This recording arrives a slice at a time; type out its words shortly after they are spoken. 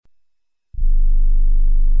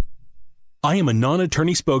I am a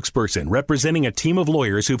non-attorney spokesperson representing a team of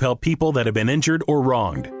lawyers who've helped people that have been injured or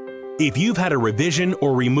wronged. If you've had a revision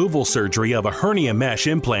or removal surgery of a hernia mesh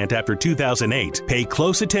implant after 2008, pay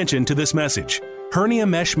close attention to this message. Hernia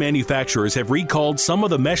mesh manufacturers have recalled some of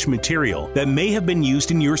the mesh material that may have been used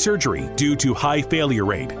in your surgery due to high failure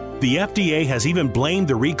rate. The FDA has even blamed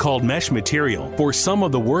the recalled mesh material for some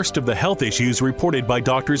of the worst of the health issues reported by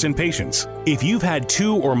doctors and patients. If you've had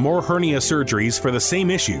 2 or more hernia surgeries for the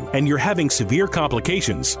same issue and you're having severe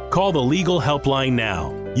complications, call the legal helpline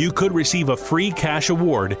now. You could receive a free cash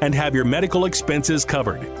award and have your medical expenses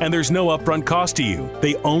covered. And there's no upfront cost to you.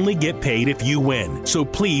 They only get paid if you win. So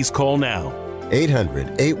please call now.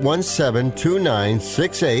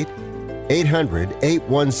 800-817-2968.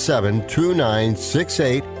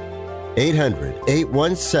 800-817-2968.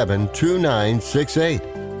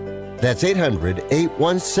 800-817-2968. That's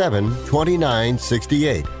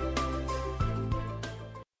 800-817-2968.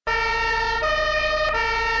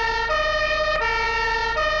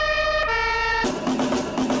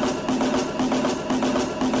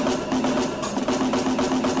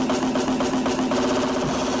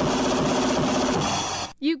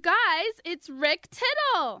 You guys, it's Rick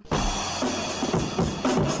Tittle.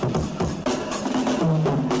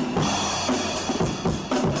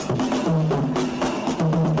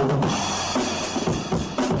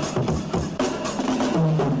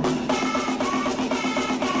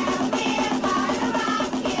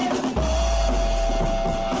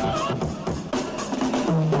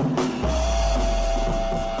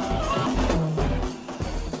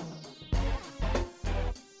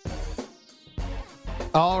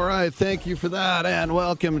 All right, thank you for that, and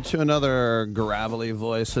welcome to another Gravelly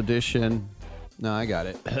Voice edition. No, I got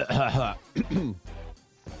it.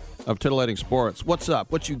 Of Titillating Sports. What's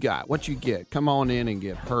up? What you got? What you get? Come on in and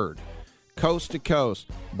get heard. Coast to coast,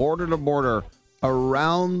 border to border,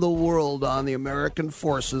 around the world on the American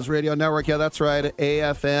Forces Radio Network. Yeah, that's right.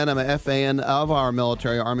 AFN. I'm a FAN of our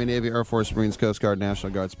military, Army, Navy, Air Force, Marines, Coast Guard,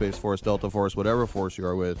 National Guard, Space Force, Delta Force, whatever force you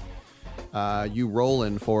are with. You roll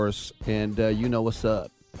in force, and you know what's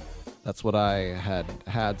up. That's what I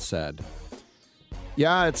had said.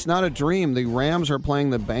 Yeah, it's not a dream. The Rams are playing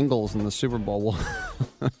the Bengals in the Super Bowl.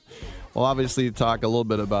 We'll obviously talk a little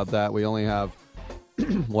bit about that. We only have,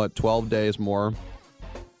 12 days more.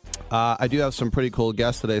 I do have some pretty cool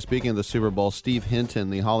guests today. Speaking of the Super Bowl, Steve Hinton,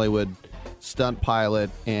 the Hollywood stunt pilot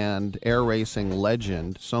and air racing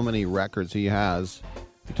legend. So many records he has.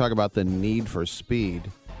 We talk about the need for speed.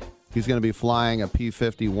 He's going to be flying a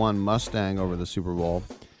P-51 Mustang over the Super Bowl.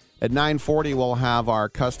 At 9:40, we'll have our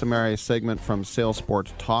customary segment from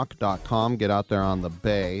SailSportsTalk.com. Get out there on the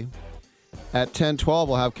bay. At 10:12,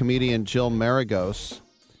 we'll have comedian Jill Maragos.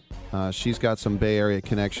 She's got some Bay Area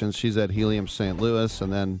connections. She's at Helium St. Louis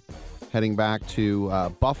and then heading back to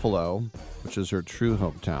Buffalo, which is her true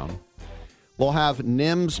hometown. We'll have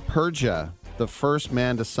Nims Purja, the first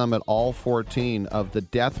man to summit all 14 of the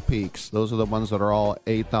Death Peaks. Those are the ones that are all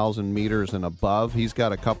 8,000 meters and above. He's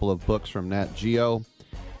got a couple of books from Nat Geo.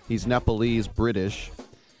 He's Nepalese British.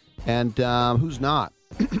 And who's not?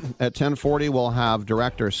 At 10:40, we'll have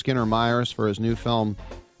director Skinner Myers for his new film,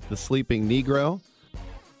 The Sleeping Negro.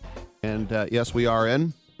 And yes, we are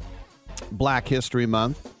in Black History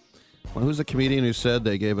Month. Well, who's the comedian who said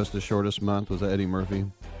they gave us the shortest month? Was that Eddie Murphy?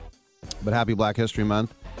 But happy Black History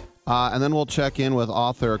Month. And then we'll check in with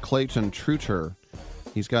author Clayton Truter.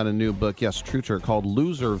 He's got a new book, yes, Truter, called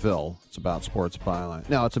Loserville. It's about sports byline.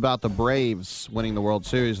 No, it's about the Braves winning the World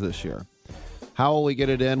Series this year. How will we get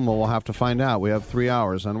it in? Well, we'll have to find out. We have 3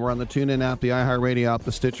 hours, and we're on the TuneIn app, the iHeartRadio app,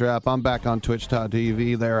 the Stitcher app. I'm back on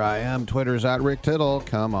Twitch.tv. There I am. Twitter's at Rick Tittle.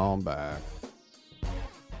 Come on back.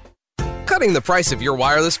 Cutting the price of your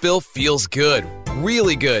wireless bill feels good.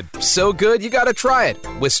 Really good. So good, you gotta try it.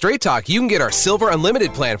 With Straight Talk, you can get our Silver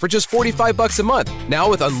Unlimited plan for just $45 a month. Now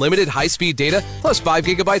with unlimited high-speed data, plus 5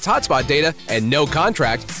 gigabytes hotspot data, and no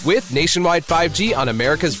contract, with nationwide 5G on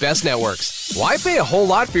America's best networks. Why pay a whole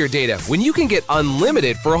lot for your data when you can get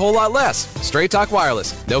unlimited for a whole lot less? Straight Talk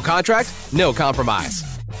Wireless. No contract, no compromise.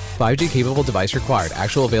 5G capable device required.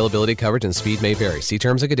 Actual availability, coverage, and speed may vary. See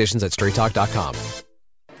terms and conditions at straighttalk.com.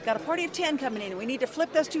 Got a party of 10 coming in, and we need to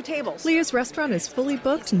flip those 2 tables. Leah's restaurant is fully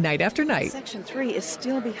booked night after night. Section 3 is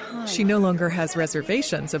still behind. She no longer has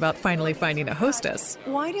reservations about finally finding a hostess.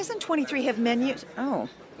 Why doesn't 23 have menus? Oh,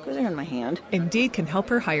 because they're in my hand. Indeed can help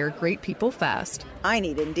her hire great people fast. I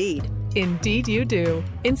need Indeed. Indeed you do.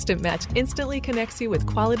 Instant Match instantly connects you with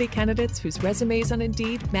quality candidates whose resumes on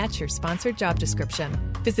Indeed match your sponsored job description.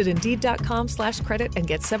 Visit Indeed.com/credit and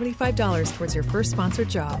get $75 towards your first sponsored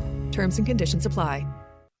job. Terms and conditions apply.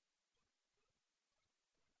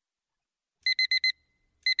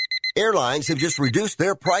 Airlines have just reduced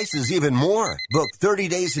their prices even more. Book 30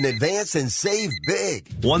 days in advance and save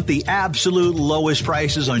big. Want the absolute lowest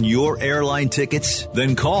prices on your airline tickets?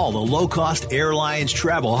 Then call the Low Cost Airlines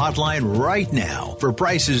Travel Hotline right now for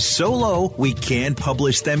prices so low we can't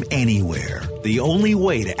publish them anywhere. The only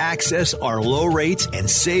way to access our low rates and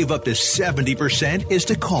save up to 70% is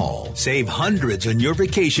to call. Save hundreds on your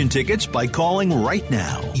vacation tickets by calling right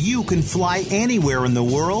now. You can fly anywhere in the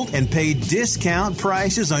world and pay discount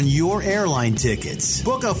prices on your airline tickets.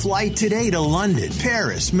 Book a flight today to London,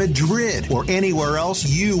 Paris, Madrid, or anywhere else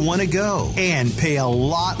you want to go and pay a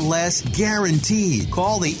lot less guaranteed.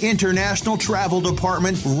 Call the International Travel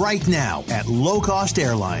Department right now at Low Cost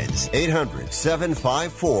Airlines.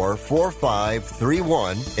 800-754-4531.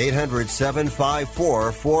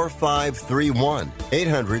 800-754-4531.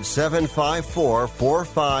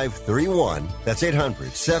 800-754-4531. That's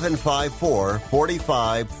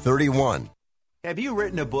 800-754-4531. Have you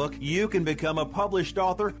written a book? You can become a published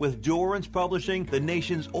author with Dorrance Publishing, the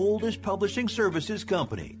nation's oldest publishing services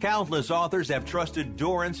company. Countless authors have trusted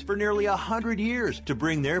Dorrance for nearly 100 years to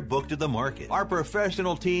bring their book to the market. Our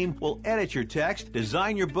professional team will edit your text,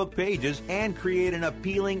 design your book pages, and create an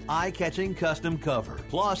appealing, eye-catching custom cover.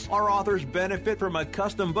 Plus, our authors benefit from a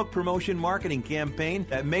custom book promotion marketing campaign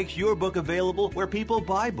that makes your book available where people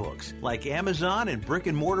buy books, like Amazon and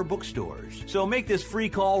brick-and-mortar bookstores. So make this free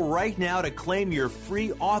call right now to claim your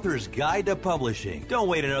free author's guide to publishing. Don't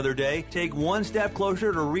wait another day. Take one step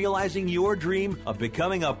closer to realizing your dream of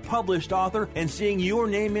becoming a published author and seeing your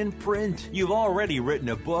name in print. You've already written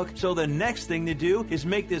a book, so the next thing to do is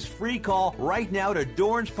make this free call right now to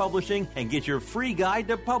Dorrance Publishing and get your free guide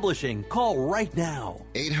to publishing. Call right now.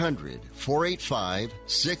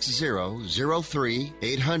 800-485-6003.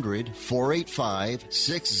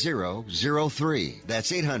 800-485-6003.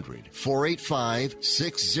 That's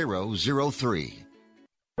 800-485-6003.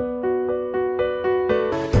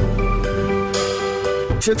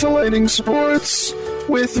 Titillating Sports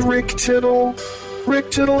with Rick Tittle.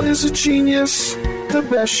 Rick Tittle is a genius, the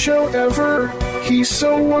best show ever. He's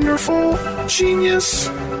so wonderful, genius,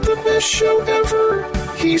 the best show ever.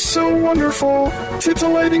 He's so wonderful.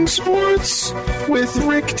 Titillating Sports with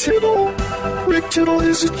Rick Tittle. Rick Tittle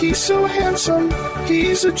he's so handsome,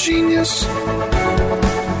 he's a genius.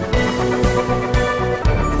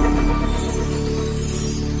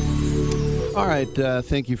 All right,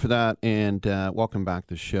 thank you for that, and welcome back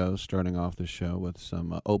to the show. Starting off the show with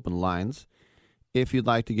some open lines. If you'd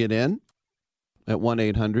like to get in, at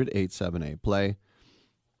 1-800-878-PLAY.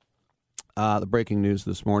 The breaking news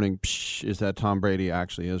this morning is that Tom Brady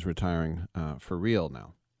actually is retiring for real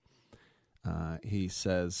now. He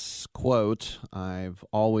says, quote, "I've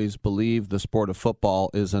always believed the sport of football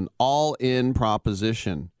is an all-in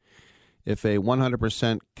proposition. If a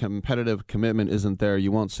 100% competitive commitment isn't there,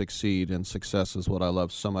 you won't succeed, and success is what I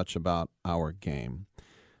love so much about our game.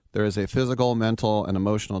 There is a physical, mental, and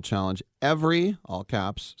emotional challenge every, all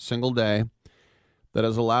caps, single day that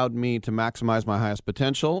has allowed me to maximize my highest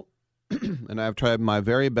potential, and I've tried my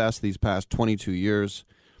very best these past 22 years.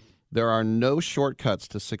 There are no shortcuts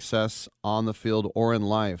to success on the field or in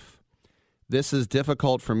life. This is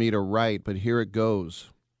difficult for me to write, but here it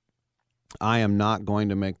goes. I am not going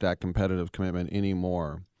to make that competitive commitment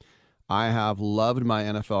anymore. I have loved my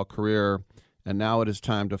NFL career, and now it is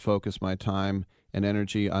time to focus my time and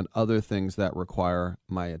energy on other things that require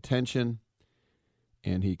my attention."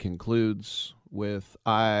 And he concludes with,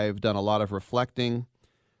 "I've done a lot of reflecting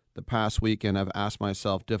the past week, and I've asked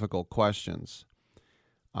myself difficult questions.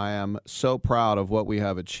 I am so proud of what we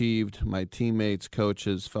have achieved. My teammates,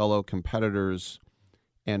 coaches, fellow competitors,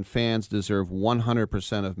 and fans deserve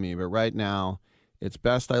 100% of me, but right now, it's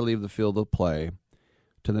best I leave the field of play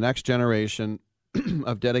to the next generation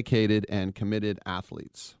of dedicated and committed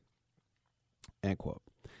athletes." End quote.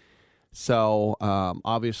 So,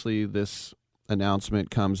 obviously, this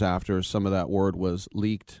announcement comes after some of that word was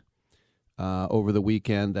leaked over the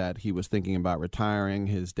weekend that he was thinking about retiring.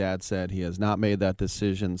 His dad said he has not made that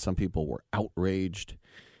decision. Some people were outraged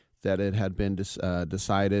that it had been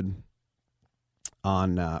decided.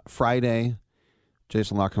 On Friday,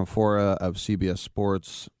 Jason La Canfora of CBS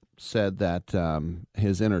Sports said that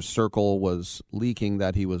his inner circle was leaking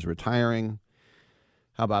that he was retiring.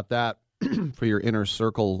 How about that for your inner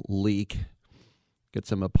circle leak? Get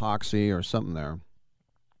some epoxy or something there.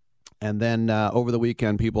 And then over the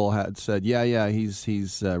weekend, people had said, yeah,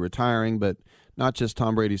 he's retiring, but not just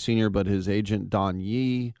Tom Brady Sr., but his agent Don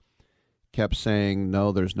Yee kept saying,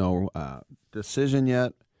 no, there's no decision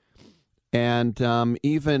yet. And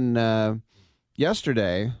even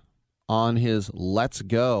yesterday on his Let's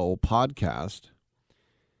Go podcast,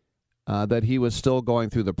 that he was still going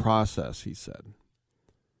through the process, he said.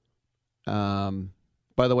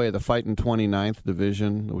 By the way, the Fighting 29th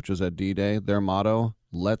Division, which was at D-Day, their motto,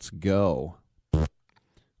 let's go.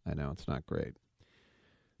 I know, it's not great.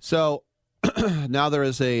 So now there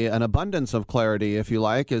is an abundance of clarity, if you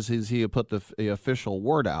like, as he put the official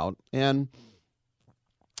word out, and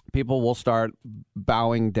people will start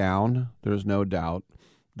bowing down. There's no doubt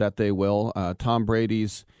that they will. Tom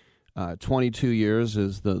Brady's 22 years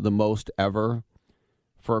is the most ever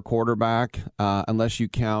for a quarterback, unless you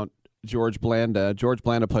count George Blanda. George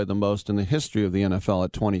Blanda played the most in the history of the NFL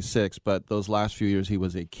at 26, but those last few years he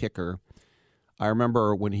was a kicker. I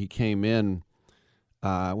remember when he came in,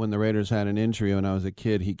 when the Raiders had an injury when I was a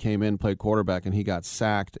kid, he came in, played quarterback, and he got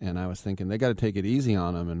sacked, and I was thinking, they got to take it easy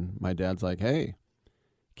on him. And my dad's like, hey,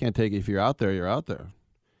 can't take it. If you're out there, you're out there.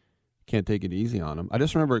 Can't take it easy on him. I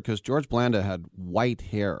just remember because George Blanda had white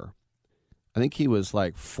hair. I think he was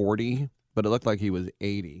like 40, but it looked like he was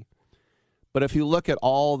 80. But if you look at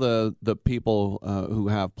all the people who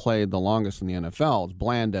have played the longest in the NFL, it's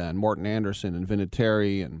Blanda and Morton Anderson and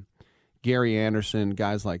Vinatieri and Gary Anderson,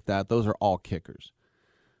 guys like that. Those are all kickers.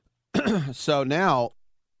 So now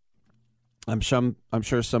I'm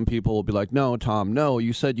sure some people will be like, no, Tom, no,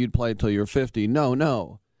 you said you'd play until you're 50.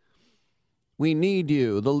 No. We need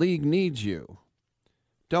you. The league needs you.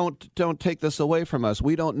 Don't take this away from us.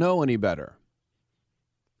 We don't know any better.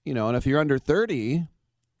 You know, and if you're under 30,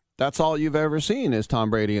 that's all you've ever seen is Tom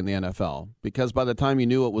Brady in the NFL. Because by the time you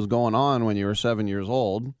knew what was going on when you were 7 years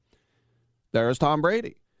old, there's Tom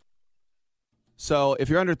Brady. So if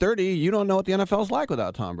you're under 30, you don't know what the NFL is like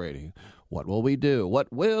without Tom Brady. What will we do?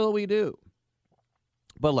 What will we do?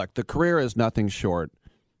 But look, the career is nothing short,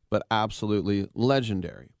 but absolutely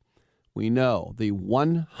legendary. We know the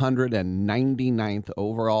 199th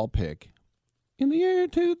overall pick in the year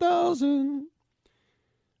 2000.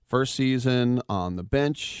 First season on the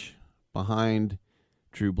bench behind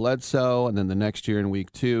Drew Bledsoe, and then the next year in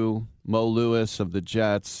week 2, Mo Lewis of the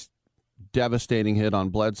Jets, devastating hit on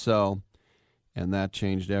Bledsoe, and that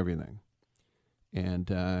changed everything. And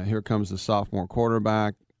here comes the sophomore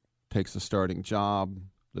quarterback, takes the starting job,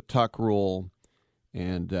 the Tuck rule,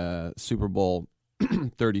 and Super Bowl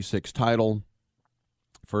 36 title,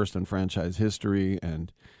 first in franchise history,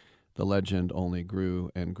 and the legend only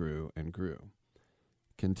grew and grew and grew.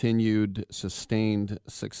 Continued, sustained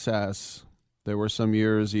success. There were some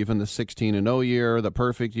years, even the 16-0 year, the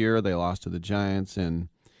perfect year, they lost to the Giants in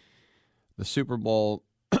the Super Bowl,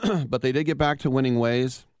 but they did get back to winning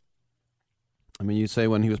ways. I mean, you say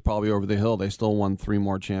when he was probably over the hill, they still won 3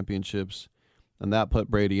 more championships, and that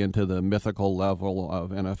put Brady into the mythical level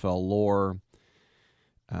of NFL lore.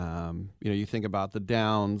 You think about the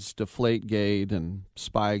Downs, Deflategate, and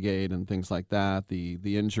Spygate, and things like that. The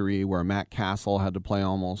injury where Matt Castle had to play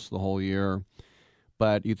almost the whole year.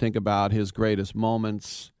 But you think about his greatest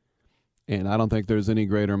moments, and I don't think there's any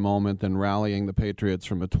greater moment than rallying the Patriots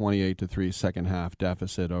from a 28-3 second-half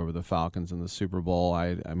deficit over the Falcons in the Super Bowl.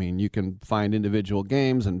 I mean, you can find individual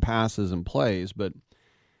games and passes and plays, but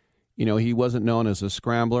he wasn't known as a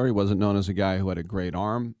scrambler. He wasn't known as a guy who had a great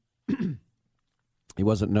arm. He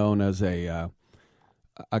wasn't known as a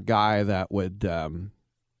guy that would,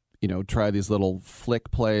 try these little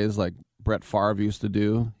flick plays like Brett Favre used to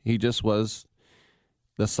do. He just was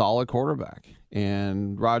the solid quarterback.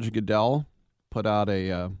 And Roger Goodell put out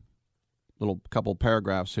a little couple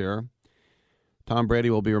paragraphs here. Tom Brady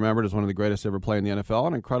will be remembered as one of the greatest to ever play in the NFL,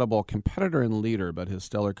 an incredible competitor and leader, but his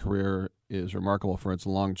stellar career is remarkable for its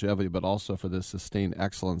longevity, but also for the sustained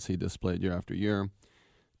excellence he displayed year after year.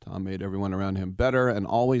 Tom made everyone around him better and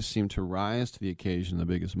always seemed to rise to the occasion in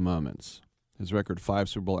the biggest moments. His record 5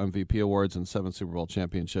 Super Bowl MVP awards and 7 Super Bowl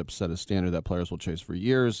championships set a standard that players will chase for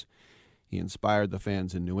years. He inspired the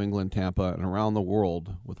fans in New England, Tampa, and around the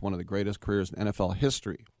world with one of the greatest careers in NFL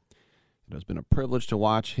history. It has been a privilege to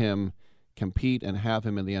watch him compete and have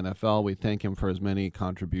him in the NFL. We thank him for his many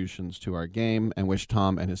contributions to our game and wish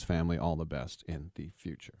Tom and his family all the best in the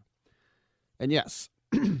future. And yes,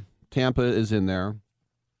 Tampa is in there.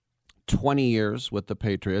 20 years with the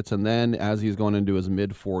Patriots, and then as he's going into his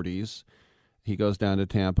mid-40s, he goes down to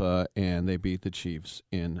Tampa, and they beat the Chiefs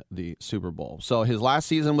in the Super Bowl. So his last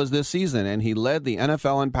season was this season, and he led the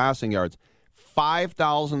NFL in passing yards,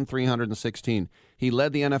 5,316. He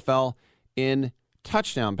led the NFL in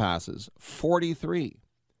touchdown passes, 43.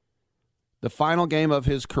 The final game of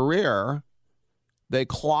his career, they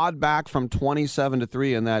clawed back from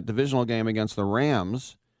 27-3 in that divisional game against the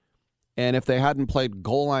Rams. And if they hadn't played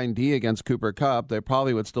goal line D against Cooper Kupp, they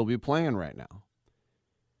probably would still be playing right now.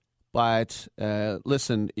 But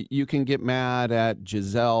listen, you can get mad at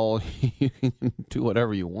Giselle. You can do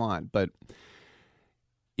whatever you want. But,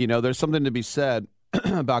 there's something to be said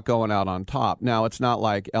about going out on top. Now, it's not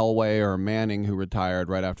like Elway or Manning who retired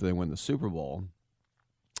right after they win the Super Bowl.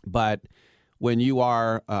 But when you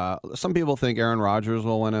are, some people think Aaron Rodgers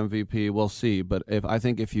will win MVP. We'll see. But I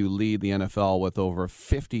think if you lead the NFL with over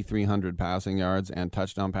 5,300 passing yards and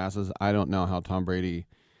touchdown passes, I don't know how Tom Brady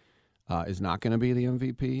is not going to be the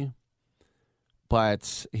MVP.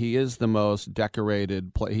 But he is the most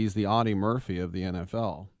decorated play. He's the Audie Murphy of the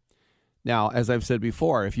NFL. Now, as I've said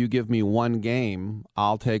before, if you give me one game,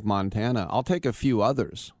 I'll take Montana. I'll take a few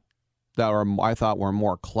others that I thought were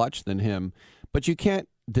more clutch than him. But you can't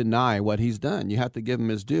deny what he's done. You have to give him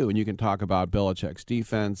his due. And you can talk about Belichick's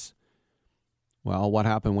defense. Well, what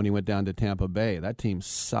happened when he went down to Tampa Bay? That team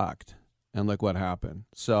sucked. And look what happened.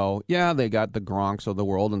 So, yeah, they got the Gronks of the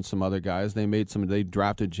world and some other guys. They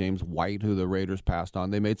drafted James White, who the Raiders passed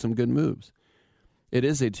on. They made some good moves. It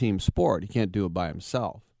is a team sport. He can't do it by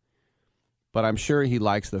himself. But I'm sure he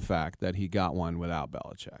likes the fact that he got one without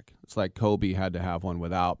Belichick. It's like Kobe had to have one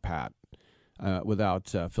without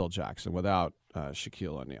without Phil Jackson, without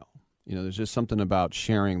Shaquille O'Neal. There's just something about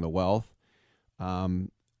sharing the wealth.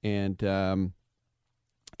 I'm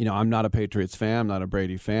not a Patriots fan. I'm not a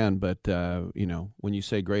Brady fan. But, when you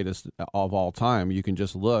say greatest of all time, you can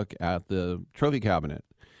just look at the trophy cabinet,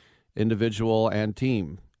 individual and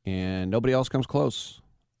team, and nobody else comes close.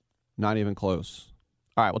 Not even close.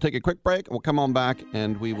 All right, we'll take a quick break. We'll come on back,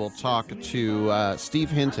 and we will talk to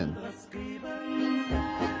Steve Hinton.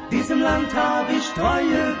 Diesem Land hab ich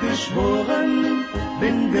Treue geschworen,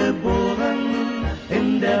 bin geboren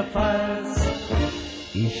in der Pfalz.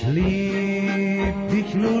 Ich lieb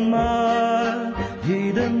dich nun mal,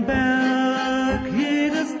 jeden Berg,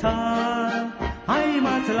 jedes Tal,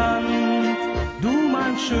 Heimatland, du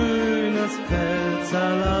mein schönes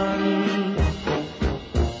Pfälzerland.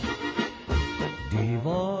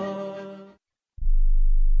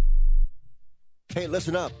 Hey,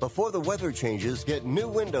 listen up. Before the weather changes, get new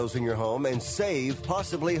windows in your home and save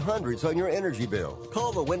possibly hundreds on your energy bill.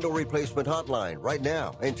 Call the Window Replacement Hotline right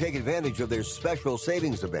now and take advantage of their special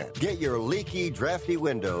savings event. Get your leaky, drafty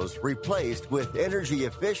windows replaced with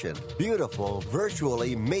energy-efficient, beautiful,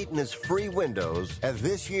 virtually maintenance-free windows at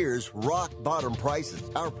this year's rock-bottom prices.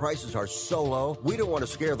 Our prices are so low, we don't want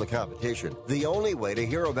to scare the competition. The only way to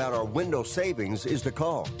hear about our window savings is to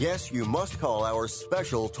call. Yes, you must call our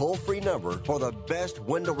special toll-free number for the best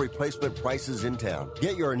window replacement prices in town.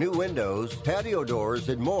 Get your new windows, patio doors,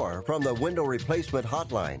 and more from the Window Replacement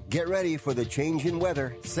Hotline. Get ready for the change in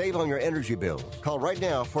weather. Save on your energy bills. Call right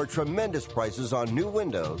now for tremendous prices on new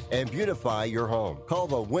windows and beautify your home. Call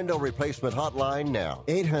the Window Replacement Hotline now.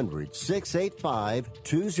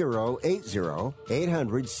 800-685-2080.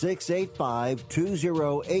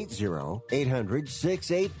 800-685-2080.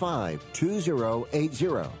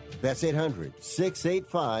 800-685-2080. That's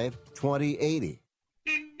 800-685-2080.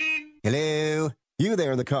 Hello? You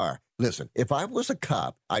there in the car. Listen, if I was a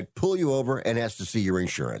cop, I'd pull you over and ask to see your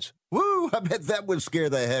insurance. Woo! I bet that would scare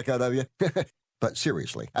the heck out of you. But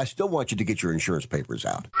seriously, I still want you to get your insurance papers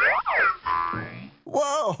out.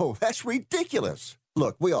 Whoa! That's ridiculous.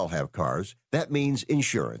 Look, we all have cars. That means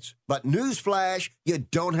insurance. But newsflash, you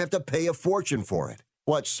don't have to pay a fortune for it.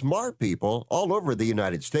 What smart people all over the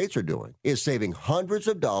United States are doing is saving hundreds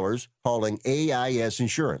of dollars hauling AIS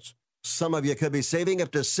insurance. Some of you could be saving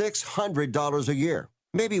up to $600 a year.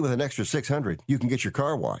 Maybe with an extra $600, you can get your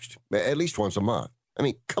car washed, at least once a month. I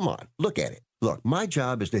mean, come on, look at it. Look, my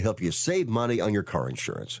job is to help you save money on your car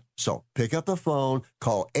insurance. So pick up the phone,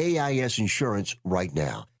 call AIS Insurance right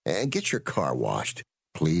now, and get your car washed.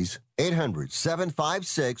 Please.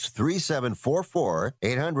 800-756-3744.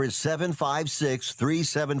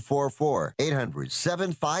 800-756-3744.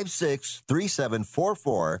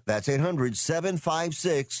 800-756-3744. That's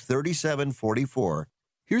 800-756-3744.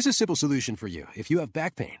 Here's a simple solution for you. If you have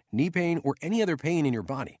back pain, knee pain, or any other pain in your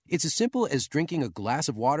body, it's as simple as drinking a glass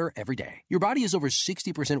of water every day. Your body is over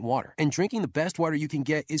 60% water, and drinking the best water you can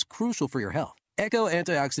get is crucial for your health. Echo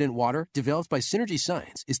Antioxidant Water, developed by Synergy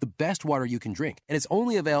Science, is the best water you can drink, and it's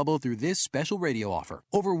only available through this special radio offer.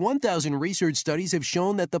 Over 1,000 research studies have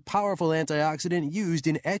shown that the powerful antioxidant used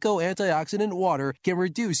in Echo Antioxidant Water can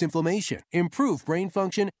reduce inflammation, improve brain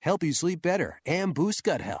function, help you sleep better, and boost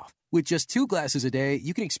gut health. With just 2 glasses a day,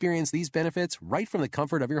 you can experience these benefits right from the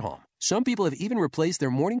comfort of your home. Some people have even replaced their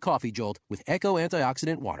morning coffee jolt with Echo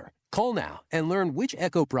Antioxidant Water. Call now and learn which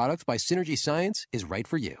Echo product by Synergy Science is right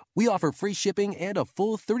for you. We offer free shipping and a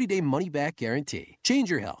full 30-day money-back guarantee. Change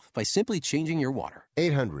your health by simply changing your water.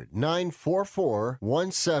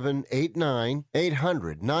 800-944-1789.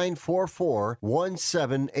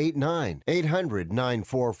 800-944-1789.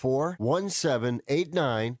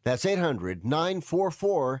 800-944-1789. That's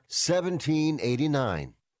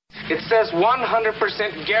 800-944-1789. It says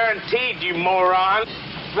 100% guaranteed, you moron.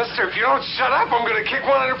 Mister, if you don't shut up, I'm going to kick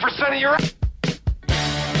 100% of your ass.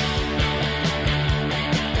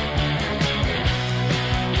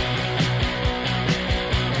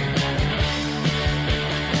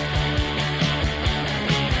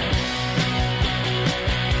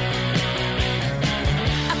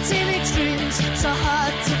 I've seen extremes so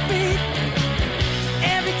hard to beat.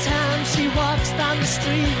 Every time she walks down the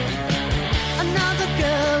street, another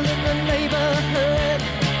girl in the neighborhood.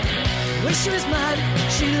 Wish she was mine,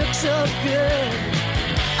 she looks so good.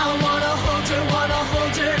 I wanna hold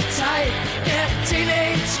her tight. Get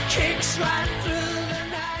teenage kicks right through the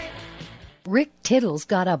night. Rick Tittle's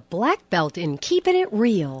got a black belt in keeping it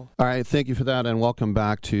real. All right, thank you for that, and welcome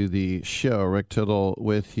back to the show. Rick Tittle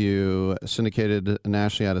with you, syndicated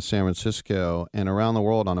nationally out of San Francisco and around the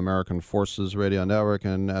world on American Forces Radio Network.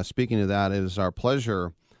 And speaking of that, it is our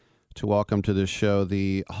pleasure to welcome to this show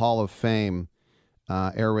the Hall of Fame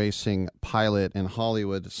air racing pilot in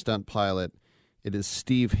Hollywood, stunt pilot. It is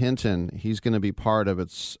Steve Hinton. He's going to be part of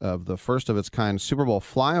the first of its kind Super Bowl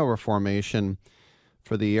flyover formation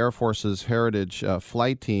for the Air Force's Heritage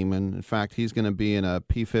flight team. And in fact, he's going to be in a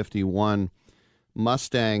P-51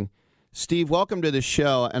 Mustang. Steve, welcome to the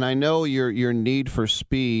show. And I know your need for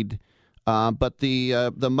speed. But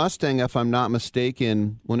the Mustang, if I'm not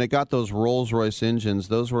mistaken, when it got those Rolls-Royce engines,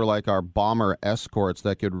 those were like our bomber escorts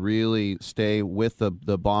that could really stay with the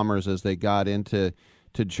bombers as they got into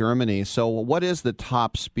Germany. So what is the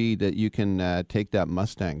top speed that you can take that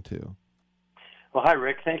Mustang to? Well, hi,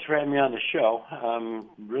 Rick. Thanks for having me on the show. I'm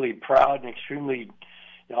really proud and extremely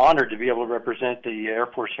honored to be able to represent the Air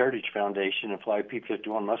Force Heritage Foundation and fly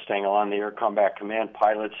P-51 Mustang along the Air Combat Command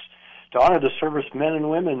pilots to honor the servicemen and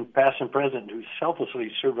women, past and present, who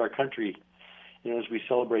selflessly served our country, as we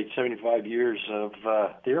celebrate 75 years of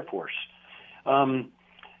the Air Force.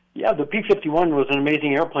 The P-51 was an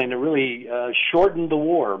amazing airplane that really shortened the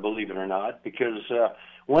war, believe it or not, because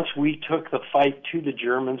once we took the fight to the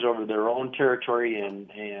Germans over their own territory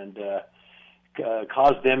and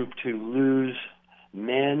caused them to lose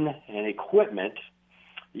men and equipment,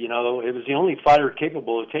 it was the only fighter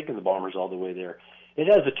capable of taking the bombers all the way there. It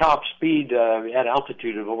has a top speed at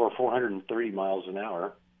altitude of over 430 miles an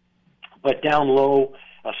hour, but down low,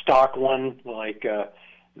 a stock one like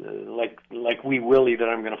Wee Willie that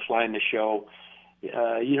I'm going to fly in the show,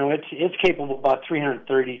 it's capable of about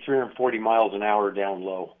 330, 340 miles an hour down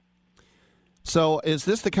low. So is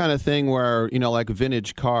this the kind of thing where, like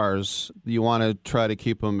vintage cars, you want to try to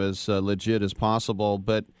keep them as legit as possible,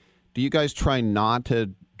 but do you guys try not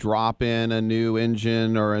to drop in a new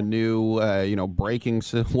engine or a new, braking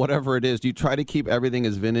system, whatever it is? Do you try to keep everything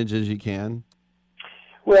as vintage as you can?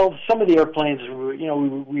 Well, some of the airplanes,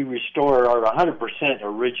 we restore are 100%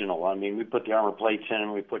 original. I mean, we put the armor plates in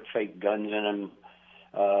them, we put fake guns in them.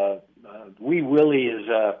 Wee Willie is,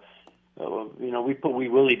 we put Wee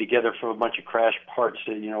Willie together from a bunch of crash parts,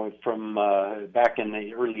 from back in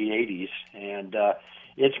the early 80s, and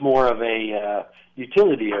it's more of a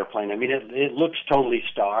utility airplane. I mean, it looks totally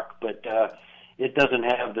stock, but it doesn't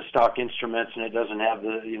have the stock instruments, and it doesn't have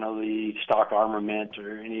the stock armament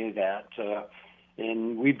or any of that.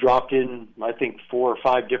 And we've dropped in, I think, 4 or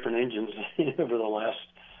 5 different engines over the last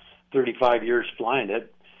 35 years flying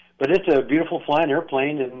it. But it's a beautiful flying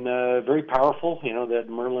airplane and very powerful. That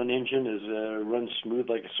Merlin engine runs smooth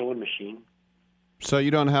like a sewing machine. So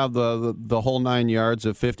you don't have the whole 9 yards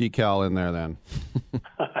of 50 cal in there then?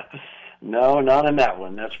 No, not in that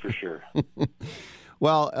one, that's for sure.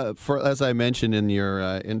 Well, as I mentioned in your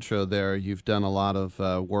intro there, you've done a lot of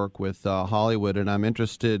work with Hollywood, and I'm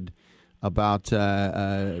interested about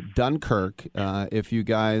Dunkirk. If you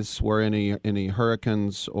guys were any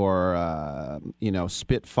Hurricanes or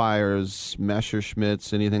Spitfires,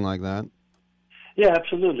 Messerschmitts, anything like that? Yeah,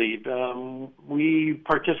 absolutely. We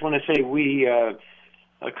participate. When I say we, a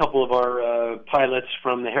couple of our pilots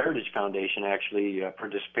from the Heritage Foundation actually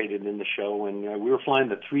participated in the show, and we were flying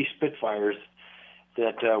the 3 Spitfires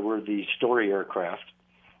that were the story aircraft,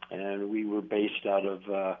 and we were based out of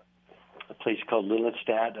a place called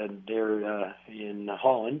Lelystad, and there in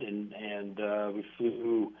Holland, and we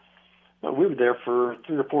flew. We were there for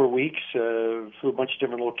 3 or 4 weeks, flew a bunch of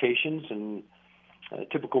different locations and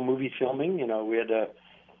typical movie filming. We had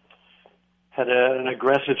had an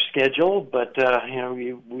aggressive schedule, but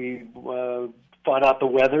we fought out the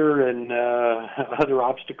weather and other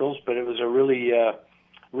obstacles. But it was a really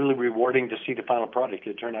rewarding to see the final product.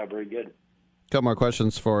 It turned out very good. A couple more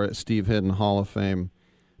questions for Steve Hidden, Hall of Fame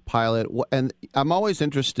pilot. And I'm always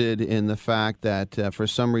interested in the fact that for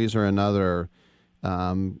some reason or another,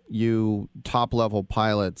 you top-level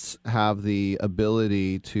pilots have the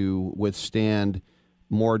ability to withstand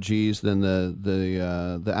more G's than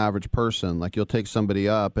the average person. Like you'll take somebody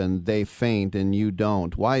up and they faint and you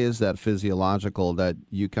don't. Why is that physiological that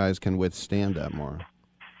you guys can withstand that more?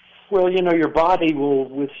 Well, your body will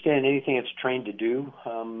withstand anything it's trained to do,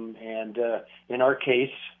 and in our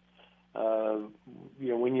case,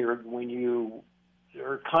 when you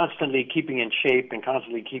are constantly keeping in shape and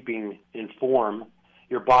constantly keeping in form,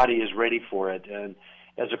 your body is ready for it. And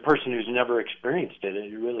as a person who's never experienced it,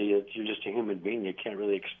 you're just a human being. You can't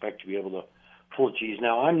really expect to be able to pull G's.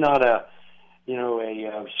 Now, I'm not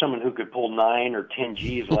someone who could pull 9 or 10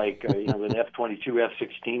 G's like the F-22,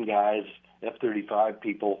 F-16 guys, F-35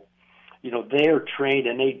 people. They are trained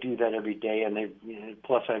and they do that every day. And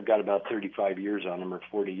plus I've got about 35 years on them or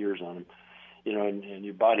 40 years on them. And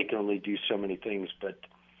your body can only do so many things, but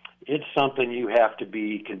it's something you have to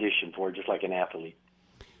be conditioned for, just like an athlete.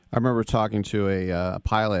 I remember talking to a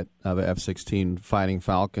pilot of an F-16 Fighting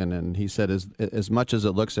Falcon, and he said, as much as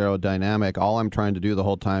it looks aerodynamic, all I'm trying to do the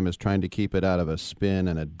whole time is trying to keep it out of a spin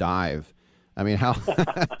and a dive. I mean, how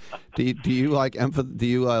do you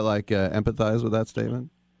empathize with that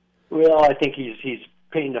statement? Well, I think he's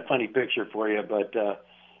painting a funny picture for you, but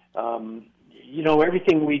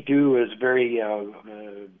everything we do is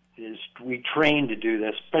we train to do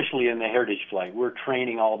this, especially in the heritage flight. We're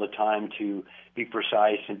training all the time to be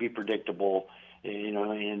precise and be predictable,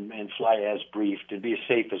 and fly as briefed and be as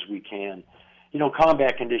safe as we can.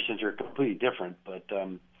 Combat conditions are completely different, but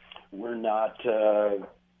we're not.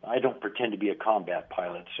 I don't pretend to be a combat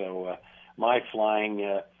pilot, so my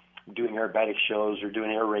flying, doing aerobatic shows or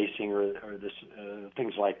doing air racing or this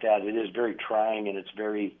things like that, it is very trying and it's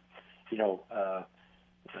very,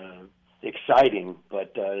 exciting,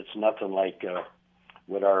 but it's nothing like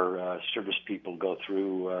what our service people go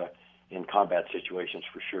through in combat situations,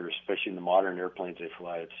 for sure, especially in the modern airplanes they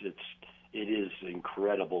fly. It is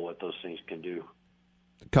incredible what those things can do.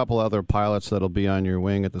 A couple other pilots that'll be on your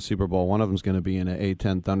wing at the Super Bowl. One of them's going to be in an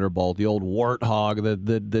A-10 Thunderbolt, the old Warthog,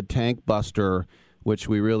 the tank buster, which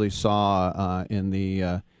we really saw in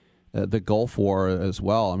the Gulf War as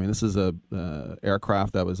well. I mean, this is a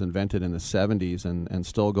aircraft that was invented in the 70s and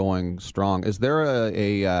still going strong. Is there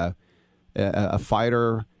a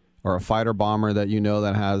fighter or a fighter bomber that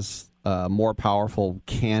that has a more powerful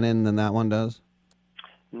cannon than that one does?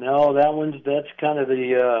 No, that's kind of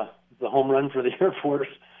the home run for the Air Force.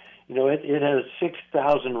 It has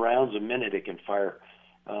 6,000 rounds a minute it can fire,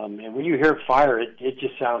 and when you hear fire, it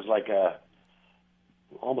just sounds like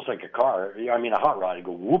almost like a car. I mean, a hot rod. It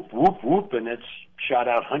go whoop whoop whoop, and it's shot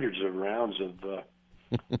out hundreds of rounds of.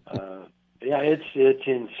 It's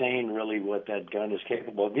insane, really, what that gun is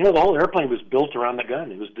capable of. The whole airplane was built around the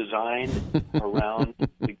gun. It was designed around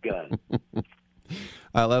the gun.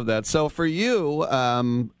 I love that. So for you,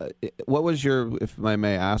 what was your, if I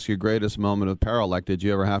may ask, your greatest moment of peril? Like, did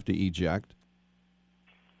you ever have to eject?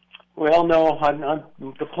 Well, no.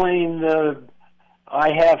 The plane,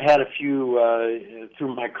 I have had a few,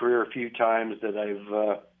 through my career, a few times that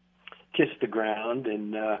I've kissed the ground.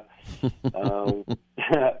 And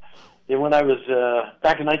when I was,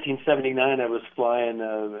 back in 1979, I was flying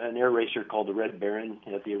an air racer called the Red Baron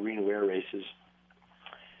at the Reno Air Races.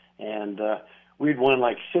 And we'd won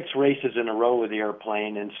like 6 races in a row with the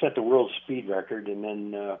airplane and set the world speed record. And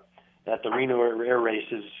then at the Reno Air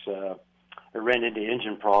Races, I ran into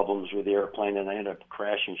engine problems with the airplane, and I ended up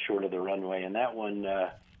crashing short of the runway. And that one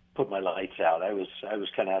put my lights out. I was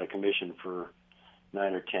kind of out of commission for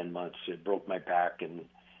 9 or 10 months. It broke my back,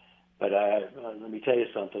 but let me tell you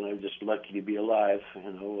something. I'm just lucky to be alive.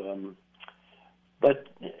 But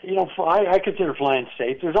I consider flying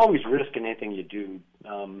safe. There's always risk in anything you do.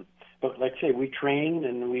 But like I say, we train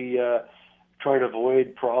and we try to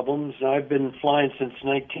avoid problems. I've been flying since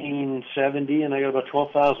 1970, and I got about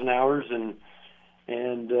 12,000 hours, and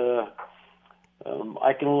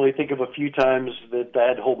I can only think of a few times that I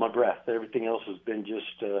had to hold my breath. Everything else has been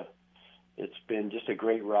it's been just a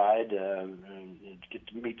great ride. And get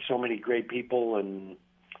to meet so many great people and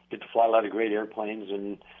get to fly a lot of great airplanes.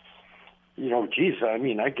 And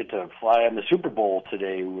I get to fly on the Super Bowl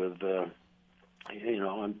today with.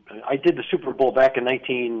 I did the Super Bowl back in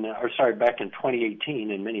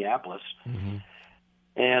 2018 in Minneapolis,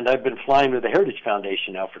 and I've been flying with the Heritage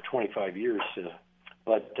Foundation now for 25 years,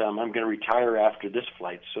 but I'm going to retire after this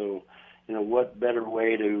flight. So, what better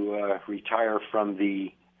way to retire from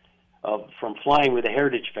flying with the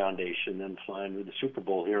Heritage Foundation than flying with the Super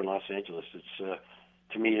Bowl here in Los Angeles? It's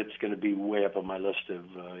to me, it's going to be way up on my list of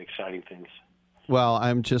exciting things. Well,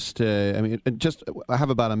 I'm just, I have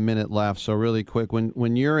about a minute left, so really quick.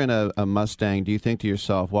 When you're in a Mustang, do you think to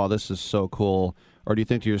yourself, wow, this is so cool? Or do you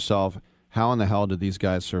think to yourself, how in the hell did these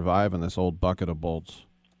guys survive in this old bucket of bolts?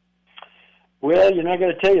 Well, I got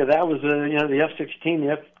to tell you, that was, the F-16,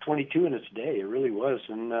 the F-22 in its day. It really was.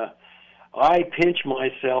 And I pinch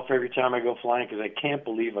myself every time I go flying because I can't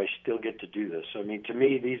believe I still get to do this. I mean, to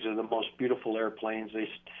me, these are the most beautiful airplanes.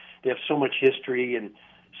 They have so much history, and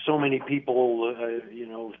so many people,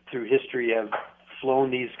 through history have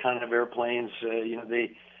flown these kind of airplanes.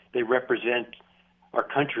 They represent our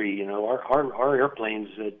country. Our airplanes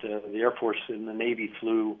that the Air Force and the Navy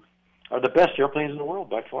flew are the best airplanes in the world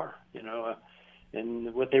by far.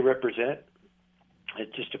 And what they represent,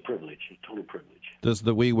 it's just a privilege, a total privilege. Does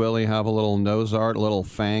the Wee Willie have a little nose art, little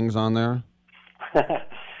fangs on there?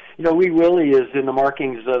 Wee Willie is in the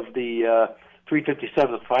markings of the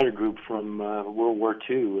 357th Fighter Group from World War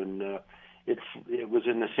II, and it was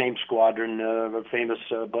in the same squadron of famous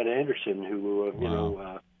Bud Anderson, who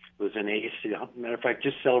was an ace. Matter of fact,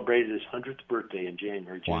 just celebrated his 100th birthday in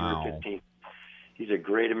January 15th. He's a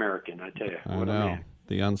great American, I tell you. What a man.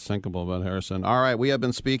 The unsinkable Bud Harrison. All right, we have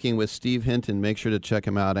been speaking with Steve Hinton. Make sure to check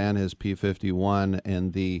him out and his P-51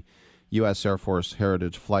 and the U.S. Air Force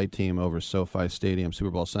Heritage Flight Team over SoFi Stadium,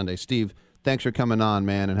 Super Bowl Sunday. Steve, thanks for coming on,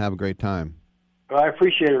 man, and have a great time. Well, I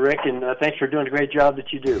appreciate it, Rick, and thanks for doing a great job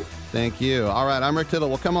that you do. Thank you. All right, I'm Rick Tittle.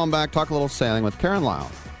 We'll come on back, talk a little sailing with Karen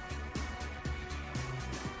Lyle.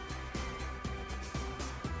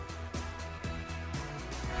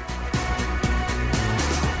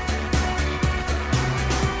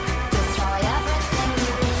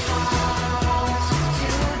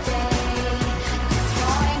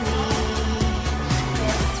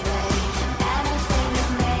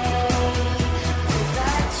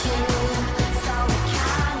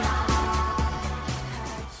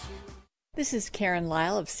 This is Karen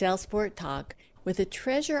Lyle of Sailsport Talk with a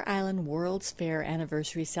Treasure Island World's Fair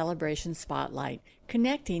Anniversary Celebration Spotlight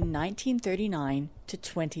connecting 1939 to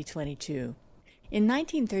 2022. In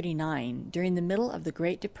 1939, during the middle of the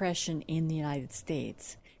Great Depression in the United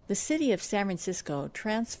States, the city of San Francisco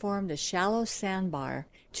transformed a shallow sandbar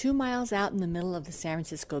 2 miles out in the middle of the San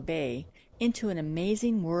Francisco Bay into an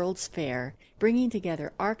amazing World's Fair, bringing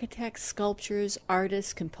together architects, sculptors,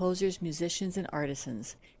 artists, composers, musicians, and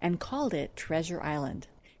artisans, and called it Treasure Island.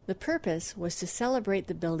 The purpose was to celebrate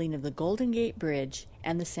the building of the Golden Gate Bridge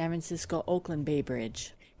and the San Francisco-Oakland Bay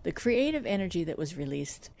Bridge. The creative energy that was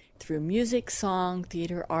released through music, song,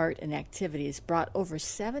 theater, art, and activities brought over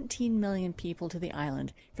 17 million people to the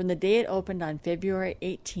island from the day it opened on February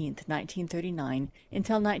 18, 1939,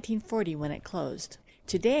 until 1940 when it closed.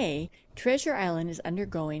 Today, Treasure Island is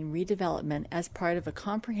undergoing redevelopment as part of a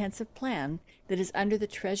comprehensive plan that is under the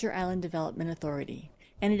Treasure Island Development Authority.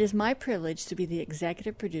 And it is my privilege to be the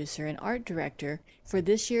executive producer and art director for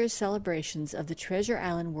this year's celebrations of the Treasure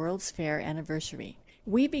Island World's Fair anniversary.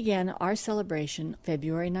 We began our celebration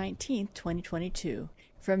February 19, 2022,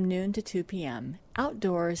 from noon to 2 p.m.,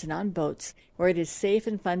 outdoors and on boats where it is safe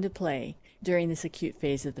and fun to play during this acute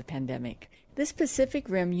phase of the pandemic. This Pacific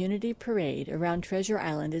Rim Unity Parade around Treasure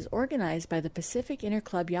Island is organized by the Pacific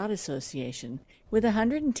Interclub Yacht Association, with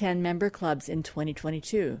 110 member clubs in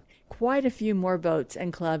 2022, quite a few more boats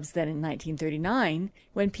and clubs than in 1939,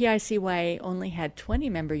 when PICYA only had 20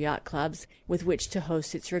 member yacht clubs with which to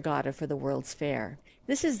host its regatta for the World's Fair.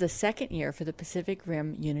 This is the second year for the Pacific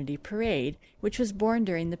Rim Unity Parade, which was born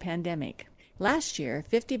during the pandemic. Last year,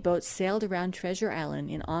 50 boats sailed around Treasure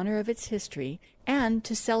Island in honor of its history and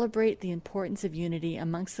to celebrate the importance of unity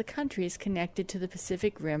amongst the countries connected to the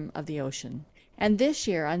Pacific Rim of the ocean. And this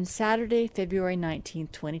year, on Saturday, February 19,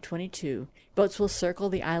 2022, boats will circle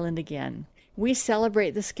the island again. We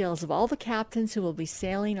celebrate the skills of all the captains who will be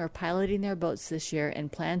sailing or piloting their boats this year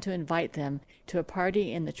and plan to invite them to a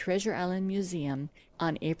party in the Treasure Island Museum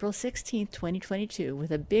on April 16, 2022,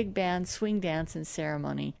 with a big band, swing dance, and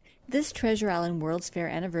ceremony. This Treasure Island World's Fair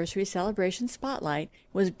Anniversary Celebration Spotlight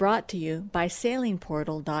was brought to you by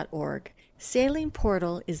SailingPortal.org. Sailing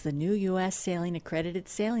Portal is the new U.S. Sailing Accredited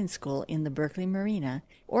Sailing School in the Berkeley Marina,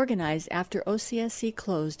 organized after OCSC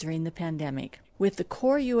closed during the pandemic, with the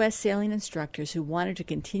core U.S. sailing instructors who wanted to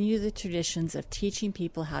continue the traditions of teaching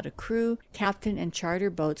people how to crew, captain, and charter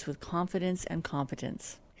boats with confidence and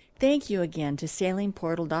competence. Thank you again to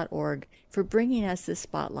SailingPortal.org for bringing us this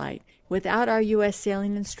spotlight. Without our U.S.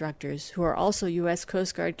 sailing instructors, who are also U.S.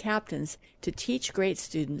 Coast Guard captains, to teach great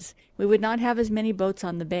students, we would not have as many boats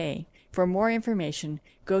on the bay. For more information,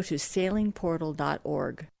 go to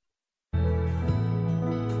sailingportal.org.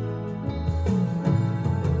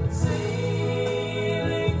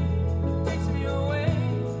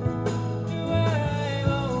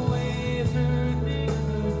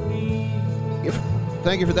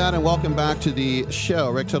 Thank you for that, and welcome back to the show.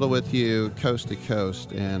 Rick Tittle with you, coast to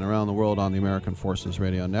coast and around the world on the American Forces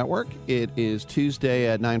Radio Network. It is Tuesday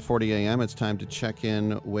at 9:40 a.m. It's time to check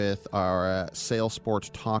in with our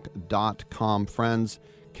SailSportsTalk.com friends.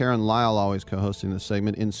 Karen Lyle, always co-hosting this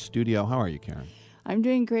segment in studio. How are you, Karen? I'm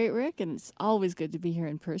doing great, Rick, and it's always good to be here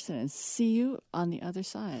in person and see you on the other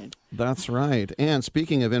side. That's right. And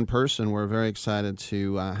speaking of in person, we're very excited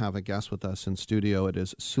to have a guest with us in studio. It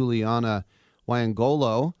is Suliana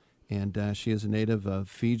Wayangolo, and she is a native of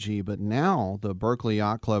Fiji, but now the Berkeley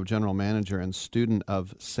Yacht Club general manager and student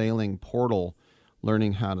of Sailing Portal,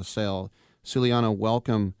 learning how to sail. Suliana,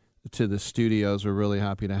 welcome to the studios. We're really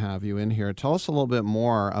happy to have you in here. Tell us a little bit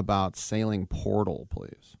more about Sailing Portal,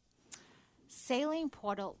 please. Sailing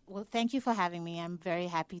Portal, well, thank you for having me. I'm very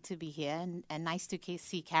happy to be here, and nice to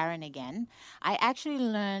see Karen again. I actually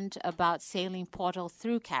learned about Sailing Portal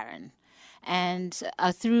through Karen. And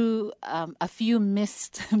through a few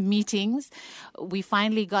missed meetings, we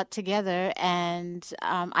finally got together, and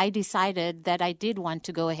I decided that I did want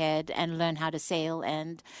to go ahead and learn how to sail.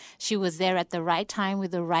 And she was there at the right time with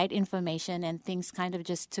the right information, and things kind of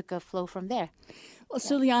just took a flow from there. Well,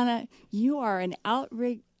 Suliana, you are an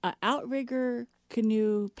outrigger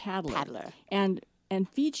canoe paddler. And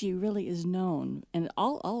Fiji really is known, and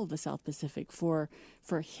all of the South Pacific, for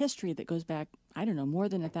history that goes back, I don't know, more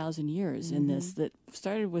than 1,000 years in this, that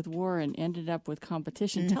started with war and ended up with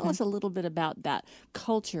competition. Tell us a little bit about that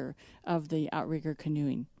culture of the outrigger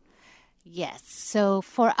canoeing. Yes. So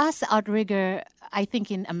for us, outrigger, I think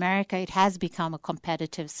in America it has become a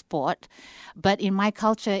competitive sport. But in my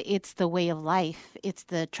culture, it's the way of life. It's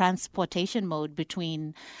the transportation mode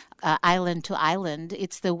between island to island.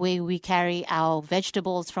 It's the way we carry our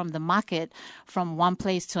vegetables from the market from one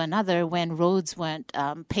place to another when roads weren't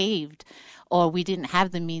paved, or we didn't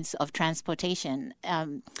have the means of transportation.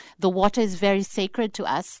 The water is very sacred to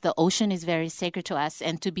us. The ocean is very sacred to us.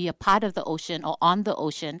 And to be a part of the ocean or on the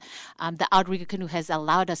ocean, the outrigger canoe has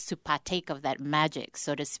allowed us to partake of that magic,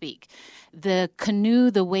 so to speak. The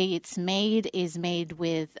canoe, the way it's made, is made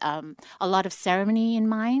with a lot of ceremony in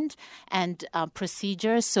mind and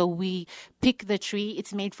procedure. So we pick the tree.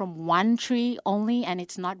 It's made from one tree only, and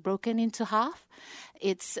it's not broken into half.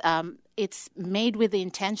 It's made with the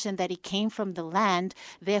intention that it came from the land,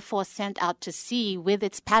 therefore sent out to sea with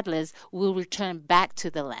its paddlers, will return back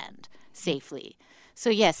to the land safely. So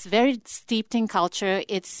yes, very steeped in culture.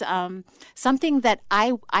 It's something that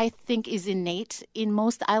I think is innate in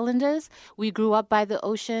most islanders. We grew up by the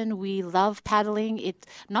ocean. We love paddling. It's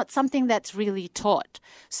not something that's really taught.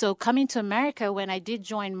 So coming to America, when I did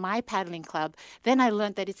join my paddling club, then I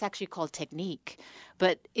learned that it's actually called technique.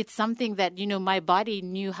 But it's something that, my body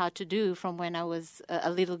knew how to do from when I was a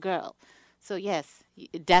little girl. So yes,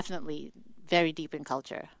 definitely very deep in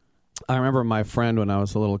culture. I remember my friend when I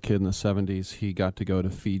was a little kid in the 70s, he got to go to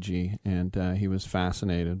Fiji, and he was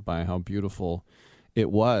fascinated by how beautiful it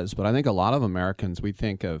was. But I think a lot of Americans, we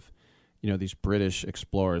think of, these British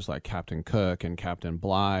explorers like Captain Cook and Captain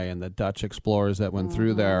Bligh and the Dutch explorers that went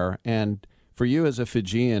through there. And for you as a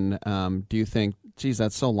Fijian, do you think, geez,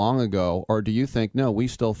 that's so long ago? Or do you think, no, we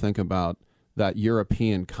still think about that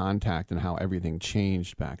European contact and how everything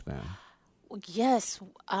changed back then? Yes.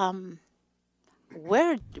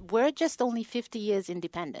 We're just only 50 years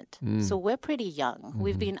independent, so we're pretty young. Mm-hmm.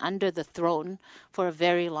 We've been under the throne for a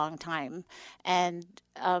very long time, and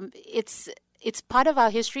it's part of our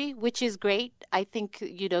history, which is great. I think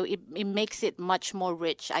it makes it much more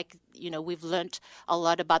rich. We've learned a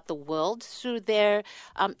lot about the world through their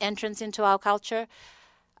entrance into our culture.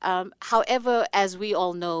 However, as we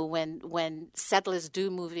all know, when settlers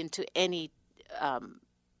do move into any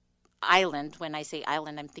island, when I say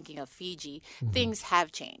island, I'm thinking of Fiji, things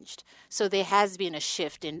have changed. So there has been a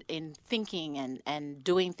shift in thinking and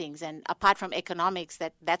doing things. And apart from economics,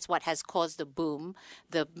 that's what has caused the boom,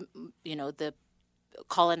 the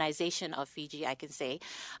colonization of Fiji, I can say.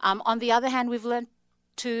 On the other hand, we've learned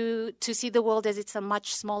to see the world as it's a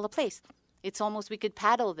much smaller place. It's almost, we could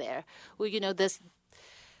paddle there. Well,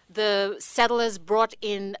 the settlers brought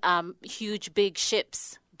in huge, big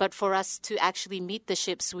ships. But for us to actually meet the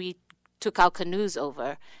ships, we took our canoes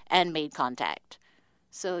over and made contact.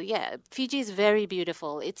 So, yeah, Fiji is very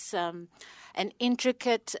beautiful. It's an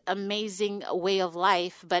intricate, amazing way of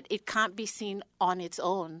life, but it can't be seen on its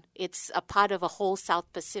own. It's a part of a whole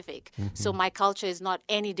South Pacific. So my culture is not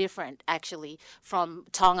any different, actually, from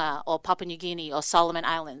Tonga or Papua New Guinea or Solomon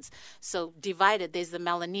Islands. So divided, there's the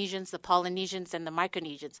Melanesians, the Polynesians, and the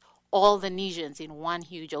Micronesians. All the Nesians in one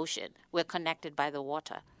huge ocean. We're connected by the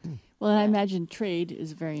water. Well, and I imagine trade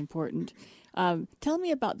is very important. Tell me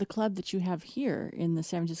about the club that you have here in the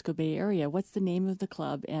San Francisco Bay Area. What's the name of the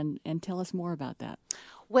club, and tell us more about that.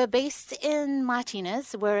 We're based in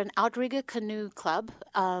Martinez. We're an outrigger canoe club,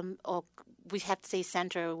 or we have to say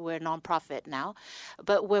center. We're a nonprofit now,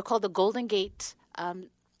 but we're called the Golden Gate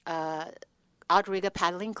Outrigger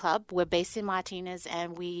Paddling Club. We're based in Martinez,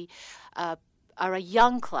 and we are a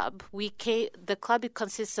young club. The club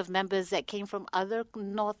consists of members that came from other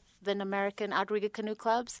Northern American outrigger canoe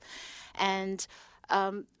clubs, and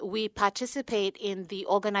we participate in the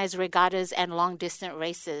organized regattas and long-distance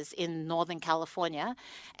races in Northern California,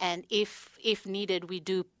 and if needed, we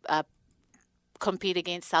do compete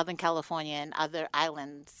against Southern California and other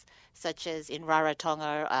islands, such as in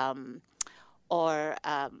Rarotonga or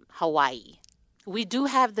Hawaii. We do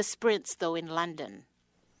have the sprints, though, in London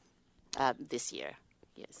this year.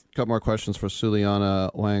 Yes. A couple more questions for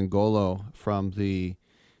Suliana Wangolo from the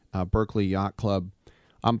Berkeley Yacht Club.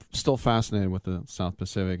 I'm still fascinated with the South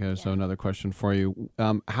Pacific. So another question for you.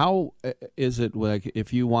 How is it like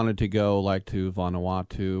if you wanted to go like to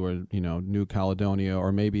Vanuatu or, New Caledonia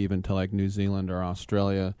or maybe even to like New Zealand or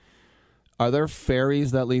Australia? Are there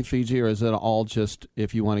ferries that leave Fiji, or is it all just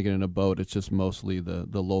if you want to get in a boat, it's just mostly the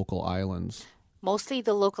local islands? Mostly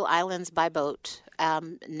the local islands by boat.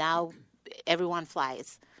 Now everyone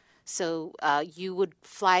flies. So you would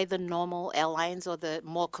fly the normal airlines or the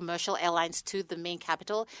more commercial airlines to the main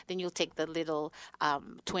capital. Then you'll take the little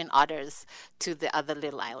Twin Otters to the other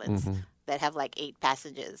little islands that have like 8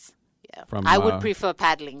 passengers. Yeah, I would prefer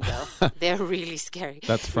paddling, though. They're really scary.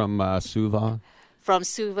 That's from Suva? From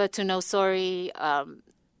Suva to Nosori,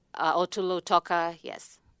 Otulotoka,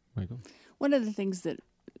 yes. Michael? One of the things that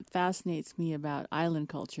fascinates me about island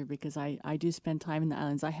culture, because I do spend time in the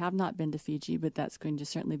islands. I have not been to Fiji, but that's going to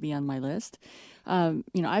certainly be on my list.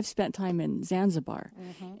 I've spent time in Zanzibar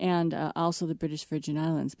and also the British Virgin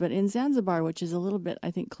Islands. But in Zanzibar, which is a little bit,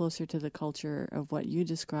 I think, closer to the culture of what you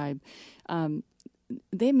describe,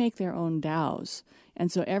 they make their own dhows. And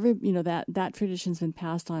so that tradition's been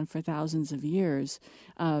passed on for thousands of years,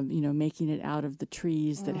 making it out of the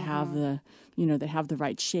trees that have the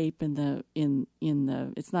right shape and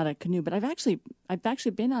it's not a canoe, but I've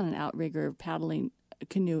actually been on an outrigger paddling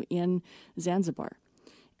canoe in Zanzibar.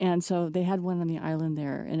 And so they had one on the island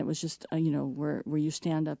there, and it was just, where you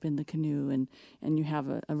stand up in the canoe and you have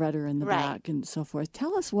a rudder in the back and so forth.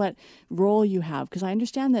 Tell us what role you have, because I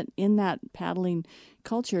understand that in that paddling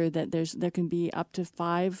culture that there can be up to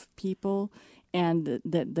 5 people, and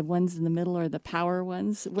the ones in the middle are the power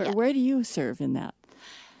ones. Where do you serve in that?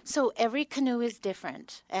 So every canoe is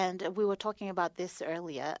different, and we were talking about this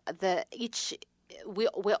earlier.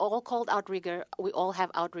 We're all called outrigger. We all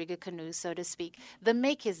have outrigger canoes, so to speak. The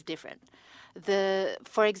make is different.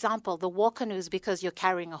 For example, the war canoes, because you're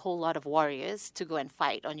carrying a whole lot of warriors to go and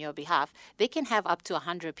fight on your behalf, they can have up to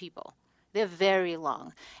 100 people. They're very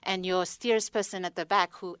long. And your steersperson at the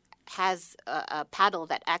back who has a paddle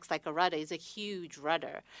that acts like a rudder is a huge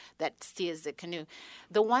rudder that steers the canoe.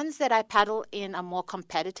 The ones that I paddle in are more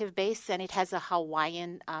competitive base, and it has a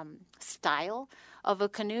Hawaiian style of a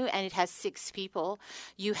canoe, and it has 6 people.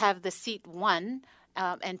 You have the seat 1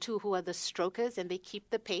 and 2 who are the strokers, and they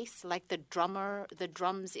keep the pace like the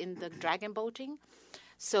drums in the dragon boating.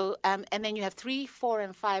 So, and then you have 3, 4,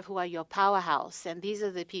 and 5 who are your powerhouse, and these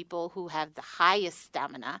are the people who have the highest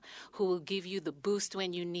stamina, who will give you the boost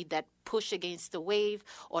when you need that push against the wave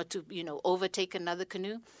or to, overtake another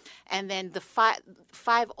canoe. And then the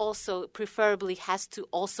 5 also preferably has to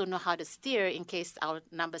also know how to steer in case our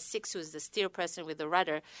number 6, who is the steer person with the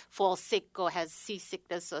rudder, falls sick or has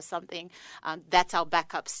seasickness or something. That's our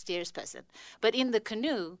backup steers person. But in the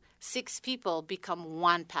canoe, 6 people become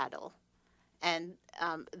 1 paddle. And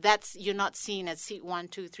you're not seen as seat 1,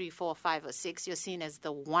 2, 3, 4, 5, or 6. You're seen as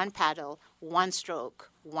the 1 paddle, 1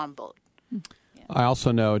 stroke, 1 boat. Yeah. I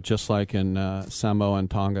also know, just like in Samoa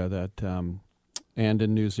and Tonga, that and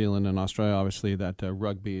in New Zealand and Australia, obviously, that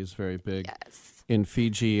rugby is very big in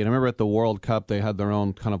Fiji. And I remember at the World Cup, they had their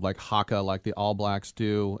own kind of like haka, like the All Blacks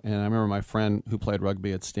do. And I remember my friend who played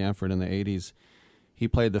rugby at Stanford in the 80s, he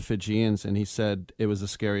played the Fijians, and he said it was the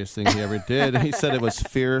scariest thing he ever did. He said it was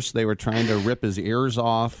fierce. They were trying to rip his ears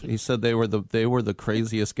off. He said they were the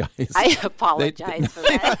craziest guys. I apologize for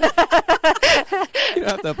that. You don't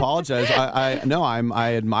have to apologize.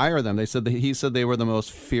 I admire them. He said they were the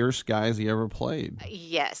most fierce guys he ever played.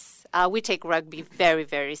 Yes. We take rugby very,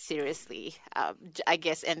 very seriously, I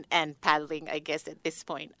guess, and paddling, I guess, at this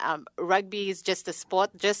point. Rugby is just a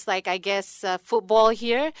sport, just like, I guess, football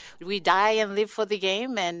here. We die and live for the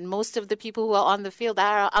game, and most of the people who are on the field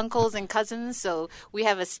are our uncles and cousins, so we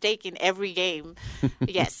have a stake in every game.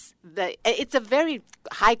 Yes, it's a very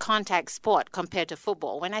high-contact sport compared to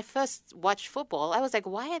football. When I first watched football, I was like,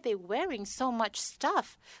 why are they wearing so much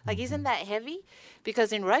stuff? Like, isn't that heavy?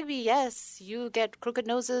 Because in rugby, yes, you get crooked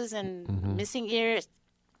noses and missing ears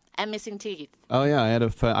and missing teeth. Oh, yeah.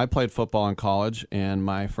 I played football in college, and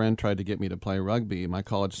my friend tried to get me to play rugby. My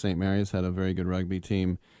college, St. Mary's, had a very good rugby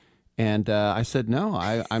team. And I said, no,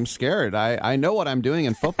 I'm scared. I know what I'm doing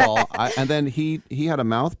in football. And then he had a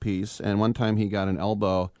mouthpiece, and one time he got an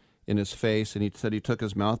elbow in his face, and he said he took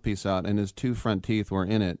his mouthpiece out, and his 2 front teeth were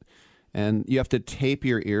in it. And you have to tape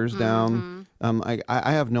your ears down. I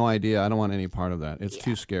have no idea. I don't want any part of that. It's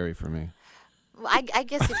too scary for me. Well, I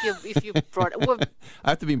guess if you brought I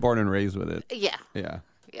have to be born and raised with it. Yeah. Yeah.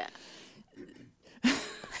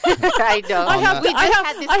 I know. I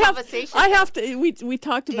have to. We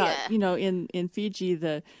talked about in Fiji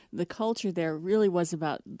the culture there really was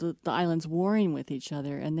about the islands warring with each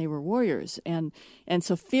other, and they were warriors, and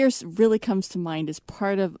so fierce really comes to mind as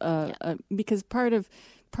part of because part of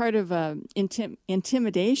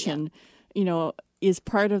intimidation, is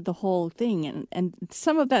part of the whole thing, and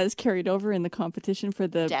some of that is carried over in the competition for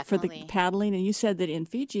the paddling. And you said that in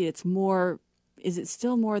Fiji, it's more. Is it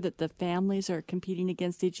still more that the families are competing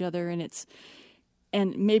against each other, and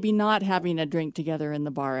maybe not having a drink together in the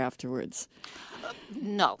bar afterwards?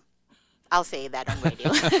 No. I'll say that on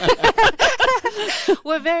radio.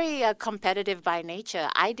 We're very competitive by nature.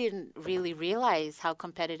 I didn't really realize how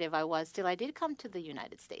competitive I was till I did come to the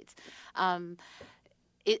United States.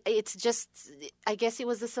 It's just, I guess it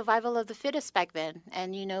was the survival of the fittest back then.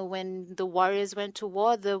 And, when the warriors went to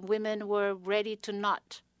war, the women were ready to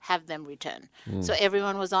not have them return. So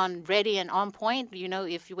everyone was ready and on point.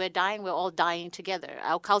 If we're dying, we're all dying together.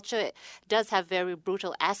 Our culture does have very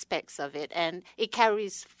brutal aspects of it, and it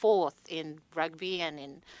carries forth in rugby and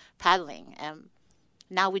in paddling.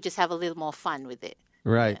 Now we just have a little more fun with it.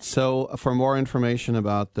 Right. Yeah. So for more information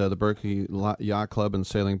about the Berkeley Yacht Club and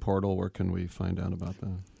Sailing Portal, where can we find out about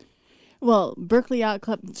that? Well, Berkeley Yacht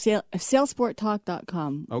Club,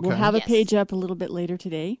 sailsporttalk.com. Okay. We'll have a page up a little bit later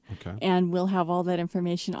today, okay, and we'll have all that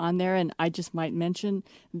information on there. And I just might mention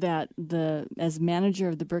that as manager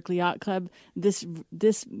of the Berkeley Yacht Club, this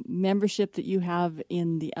membership that you have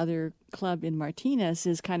in the other club in Martinez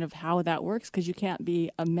is kind of how that works, because you can't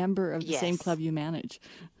be a member of the same club you manage.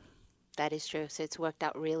 That is true. So it's worked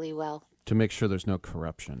out really well. To make sure there's no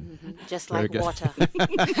corruption. Mm-hmm. Just like water.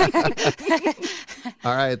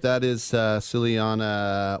 All right, that is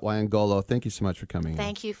Suliana Waiangolo. Thank you so much for coming.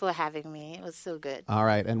 Thank you for having me. It was so good. All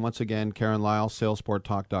right, and once again, Karen Lyle,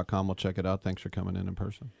 sailsporttalk.com. We'll check it out. Thanks for coming in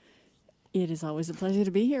person. It is always a pleasure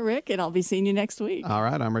to be here, Rick, and I'll be seeing you next week. All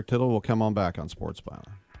right, I'm Rick Tittle. We'll come on back on Sports Byline.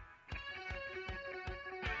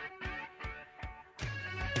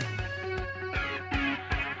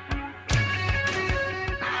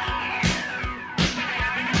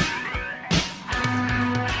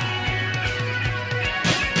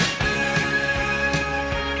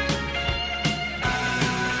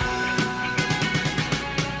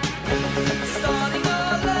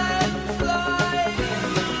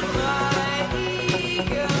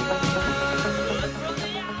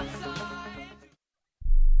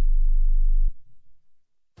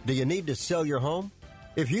 Do you need to sell your home?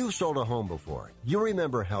 If you've sold a home before, you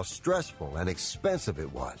remember how stressful and expensive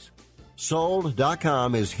it was.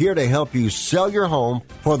 Sold.com is here to help you sell your home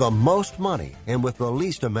for the most money and with the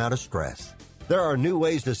least amount of stress. There are new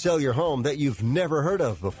ways to sell your home that you've never heard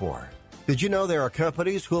of before. Did you know there are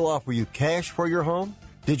companies who'll offer you cash for your home?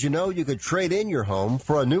 Did you know you could trade in your home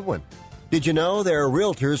for a new one? Did you know there are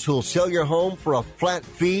realtors who'll sell your home for a flat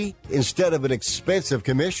fee instead of an expensive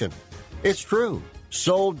commission? It's true.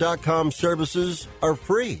 Sold.com services are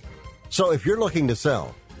free. So if you're looking to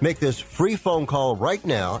sell, make this free phone call right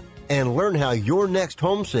now and learn how your next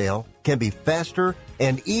home sale can be faster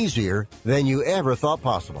and easier than you ever thought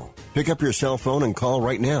possible. Pick up your cell phone and call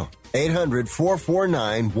right now.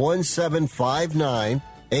 800-449-1759.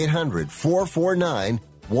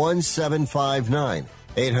 800-449-1759.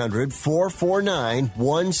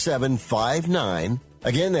 800-449-1759.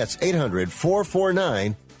 Again, that's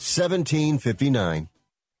 800-449-1759.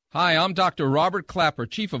 Hi, I'm Dr. Robert Clapper,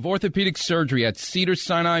 Chief of Orthopedic Surgery at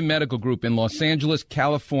Cedars-Sinai Medical Group in Los Angeles,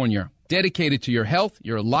 California. Dedicated to your health,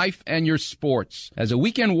 your life, and your sports. As a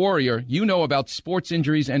weekend warrior, you know about sports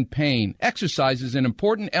injuries and pain. Exercise is an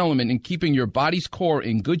important element in keeping your body's core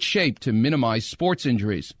in good shape to minimize sports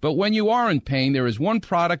injuries. But when you are in pain, there is one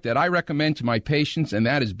product that I recommend to my patients, and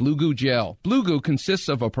that is Blue Goo Gel. Blue Goo consists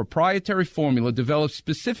of a proprietary formula developed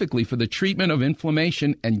specifically for the treatment of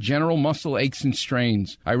inflammation and general muscle aches and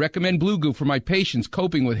strains. I recommend Blue Goo for my patients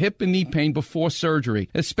coping with hip and knee pain before surgery,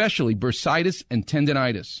 especially bursitis and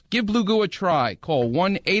tendinitis. Give Blue Goo a try. Call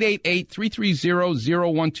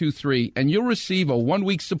 1-888-330-0123 and you'll receive a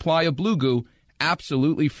 1-week supply of Blue Goo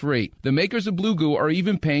absolutely free. The makers of Blue Goo are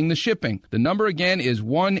even paying the shipping. The number again is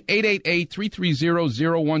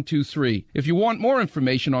 1-888-330-0123. If you want more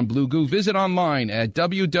information on Blue Goo, visit online at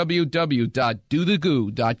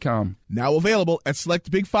www.dothegoo.com. Now available at select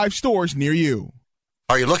Big 5 stores near you.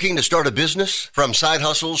 Are you looking to start a business? From side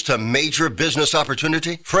hustles to major business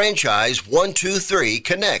opportunity? Franchise 123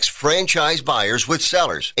 connects franchise buyers with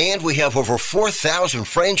sellers. And we have over 4,000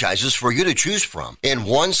 franchises for you to choose from. In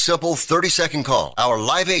one simple 30-second call, our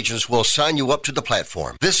live agents will sign you up to the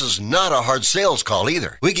platform. This is not a hard sales call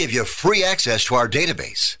either. We give you free access to our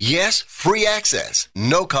database. Yes, free access.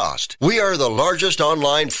 No cost. We are the largest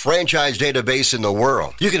online franchise database in the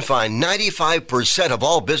world. You can find 95% of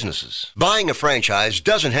all businesses. Buying a franchise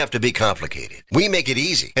doesn't have to be complicated. We make it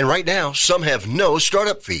easy. And right now, some have no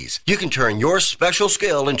startup fees. You can turn your special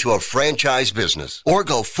skill into a franchise business or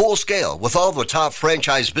go full scale with all the top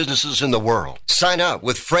franchise businesses in the world. Sign up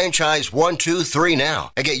with Franchise 123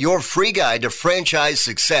 now and get your free guide to franchise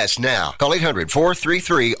success now. Call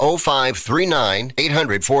 800-433-0539,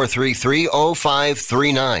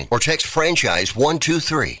 800-433-0539, or text Franchise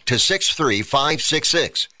 123 to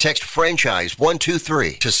 63566. Text Franchise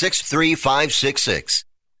 123 to 63566.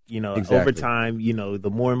 Over time, the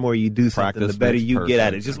more and more you do something, the better you get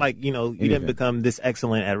at it. Just like, you didn't become this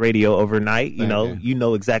excellent at radio overnight. You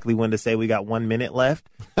know exactly when to say we got 1 minute left.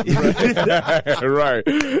 Right.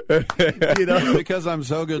 Because I'm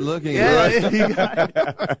so good looking. Yeah.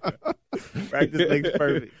 Practice makes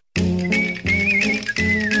perfect.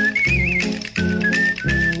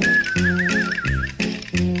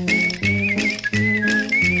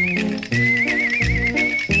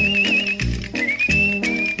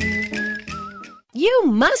 You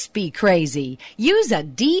must be crazy. Use a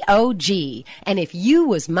DOG. And if you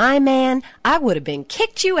was my man, I would have been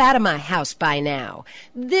kicked you out of my house by now.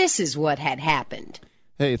 This is what had happened.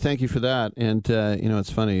 Hey, thank you for that. And,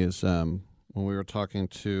 what's funny is when we were talking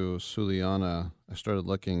to Suliana, I started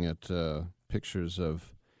looking at pictures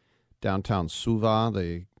of downtown Suva,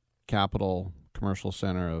 the capital commercial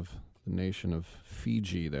center of the nation of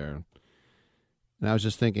Fiji there. And I was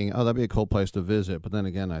just thinking, that'd be a cool place to visit. But then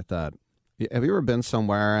again, I thought, have you ever been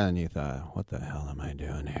somewhere and you thought, what the hell am I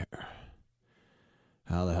doing here?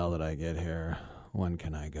 How the hell did I get here? When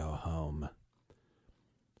can I go home?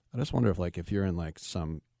 I just wonder if you're in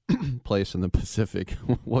some place in the Pacific,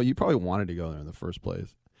 well, you probably wanted to go there in the first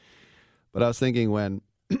place. But I was thinking when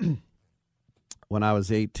I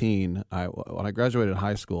was 18, when I graduated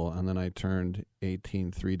high school, and then I turned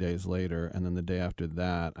 18 3 days later, and then the day after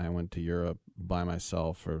that, I went to Europe by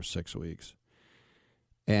myself for 6 weeks.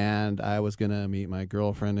 And I was going to meet my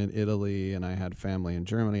girlfriend in Italy, and I had family in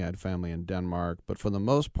Germany, I had family in Denmark. But for the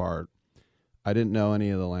most part, I didn't know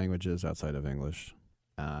any of the languages outside of English.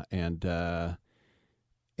 And I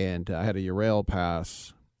had a Eurail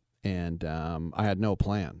pass, and I had no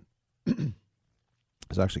plan. It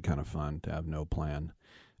was actually kind of fun to have no plan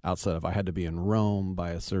outside of I had to be in Rome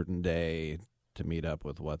by a certain day to meet up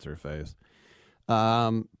with what's-her-face.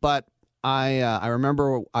 But I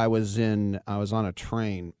remember I was on a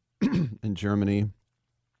train in Germany,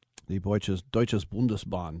 the Deutsches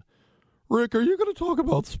Bundesbahn. Rick, are you going to talk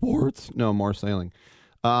about sports? No, more sailing.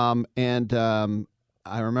 I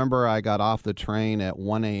remember I got off the train at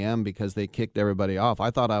 1 a.m. because they kicked everybody off.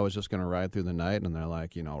 I thought I was just going to ride through the night, and they're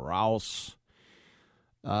like, raus.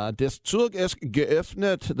 Des Zug ist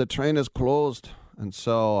geöffnet. The train is closed. And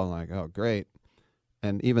so I'm like, oh, great.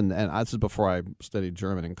 And this is before I studied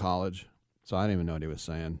German in college, so I didn't even know what he was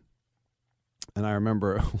saying. And I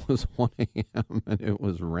remember it was 1 a.m. and it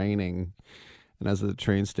was raining, and I was at the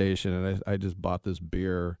train station, and I just bought this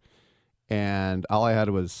beer, and all I had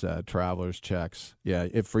was traveler's checks. Yeah,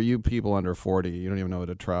 if for you people under 40, you don't even know what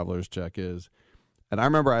a traveler's check is. And I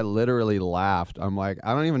remember I literally laughed. I'm like,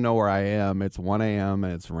 I don't even know where I am. It's 1 a.m.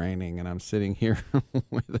 and it's raining, and I'm sitting here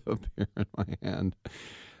with a beer in my hand.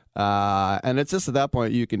 And it's just at that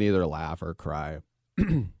point you can either laugh or cry.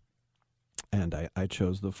 And I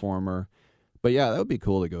chose the former. But yeah, that would be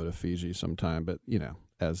cool to go to Fiji sometime. But,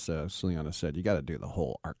 as Suliana said, you got to do the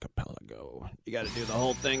whole archipelago. You got to do the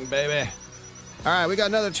whole thing, baby. All right, we got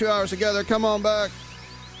another 2 hours together. Come on back.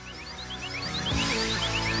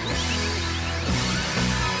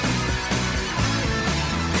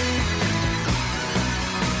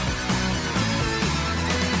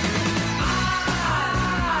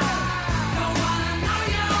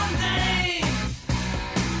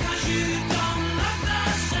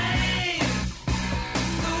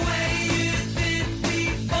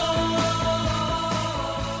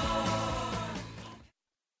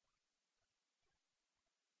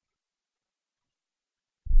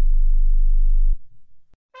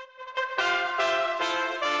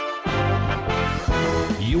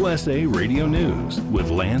 USA Radio News with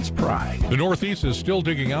Lance Pry. The Northeast is still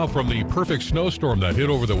digging out from the perfect snowstorm that hit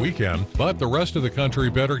over the weekend, but the rest of the country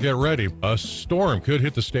better get ready. A storm could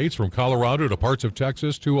hit the states from Colorado to parts of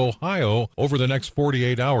Texas to Ohio over the next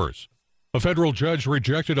 48 hours. A federal judge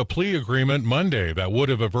rejected a plea agreement Monday that would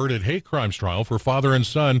have averted hate crimes trial for father and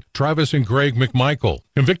son Travis and Greg McMichael,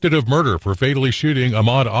 convicted of murder for fatally shooting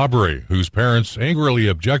Ahmaud Arbery, whose parents angrily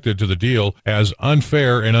objected to the deal as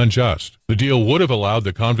unfair and unjust. The deal would have allowed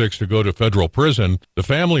the convicts to go to federal prison. The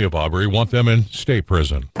family of Arbery want them in state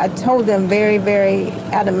prison. I told them very, very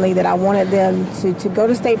adamantly that I wanted them to go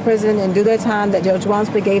to state prison and do their time that Judge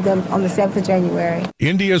Wansby gave them on the 7th of January.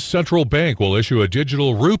 India's central bank will issue a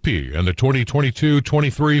digital rupee in the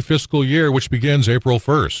 2022-23 fiscal year, which begins April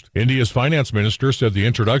 1st. India's finance minister said the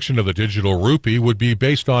introduction of the digital rupee would be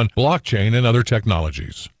based on blockchain and other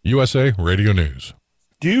technologies. USA Radio News.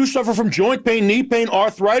 Do you suffer from joint pain, knee pain,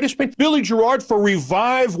 arthritis pain? Billy Gerard for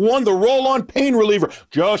Revive One, the roll-on pain reliever.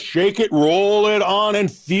 Just shake it, roll it on,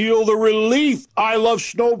 and feel the relief. I love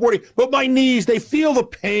snowboarding, but my knees, they feel the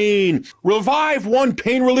pain. Revive One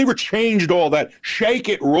pain reliever changed all that. Shake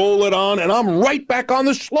it, roll it on, and I'm right back on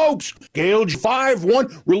the slopes. Gail Revive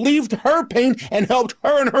One relieved her pain and helped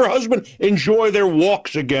her and her husband enjoy their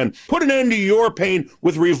walks again. Put an end to your pain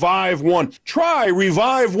with Revive One. Try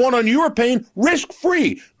Revive One on your pain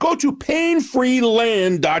risk-free. Go to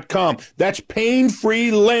painfreeland.com. That's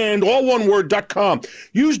painfreeland, all one word.com.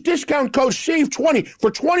 Use discount code SAVE20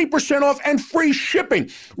 for 20% off and free shipping.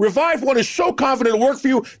 Revive One is so confident it'll work for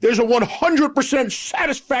you, there's a 100%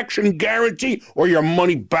 satisfaction guarantee or your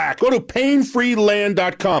money back. Go to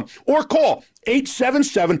painfreeland.com or call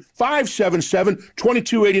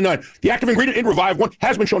 877-577-2289. The active ingredient in Revive One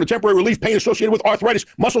has been shown to temporary relief pain associated with arthritis,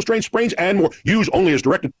 muscle strains, sprains, and more. Use only as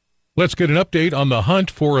directed. Let's get an update on the hunt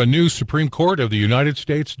for a new Supreme Court of the United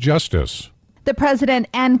States justice. The president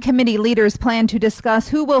and committee leaders plan to discuss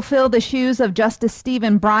who will fill the shoes of Justice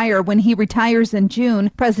Stephen Breyer when he retires in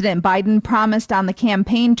June. President Biden promised on the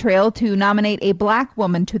campaign trail to nominate a black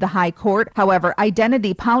woman to the high court. However,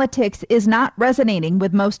 identity politics is not resonating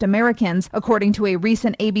with most Americans. According to a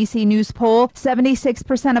recent ABC News poll,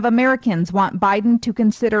 76% of Americans want Biden to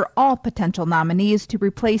consider all potential nominees to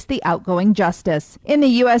replace the outgoing justice. In the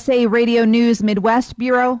USA Radio News Midwest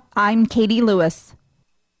Bureau, I'm Katie Lewis.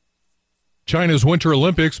 China's Winter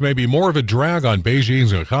Olympics may be more of a drag on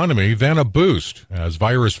Beijing's economy than a boost, as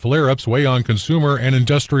virus flare-ups weigh on consumer and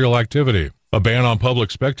industrial activity. A ban on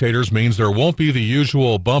public spectators means there won't be the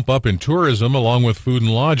usual bump up in tourism along with food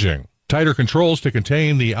and lodging. Tighter controls to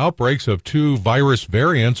contain the outbreaks of 2 virus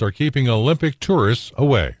variants are keeping Olympic tourists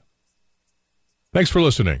away. Thanks for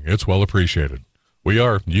listening. It's well appreciated. We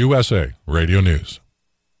are USA Radio News.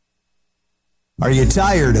 Are you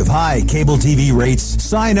tired of high cable TV rates?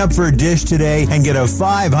 Sign up for Dish today and get a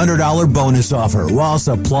 $500 bonus offer while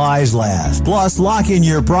supplies last. Plus, lock in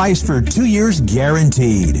your price for 2 years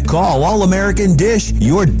guaranteed. Call All American Dish,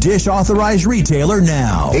 your Dish authorized retailer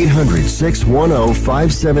now.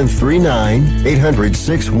 800-610-5739.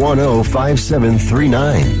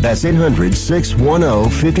 800-610-5739. That's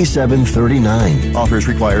 800-610-5739. Offers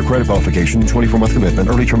require credit qualification, 24-month commitment,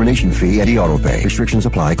 early termination fee, and auto pay. Restrictions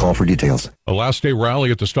apply. Call for details. A last-day rally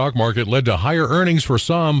at the stock market led to higher earnings for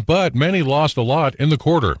some, but many lost a lot in the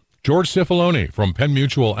quarter. George Cifaloni from Penn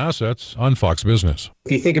Mutual Assets on Fox Business.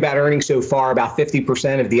 If you think about earnings so far, about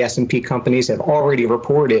 50% of the S&P companies have already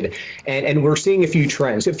reported, and we're seeing a few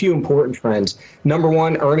trends, a few important trends. Number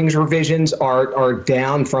one, earnings revisions are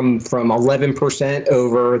down from 11%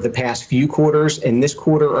 over the past few quarters. In this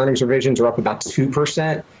quarter, earnings revisions are up about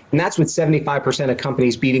 2%, and that's with 75% of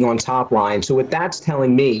companies beating on top line. So what that's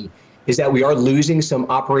telling me is that we are losing some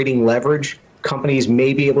operating leverage. Companies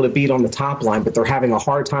may be able to beat on the top line, but they're having a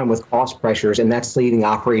hard time with cost pressures, and that's leading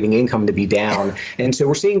operating income to be down. And so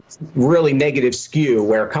we're seeing really negative skew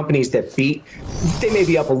where companies that beat, they may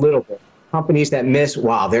be up a little bit, companies that miss,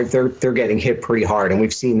 wow, they're getting hit pretty hard, and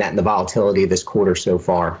we've seen that in the volatility of this quarter so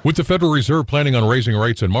far. With the Federal Reserve planning on raising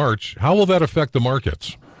rates in March, how will that affect the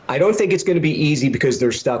markets? I don't think it's going to be easy because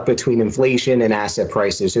they're stuck between inflation and asset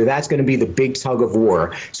prices. So that's going to be the big tug of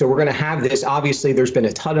war. So we're going to have this. Obviously, there's been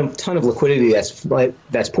a ton of liquidity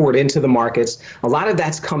that's poured into the markets. A lot of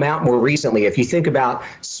that's come out more recently. If you think about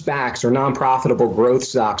SPACs or non-profitable growth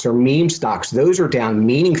stocks or meme stocks, those are down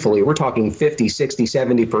meaningfully. We're talking 50, 60,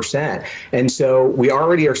 70%. And so we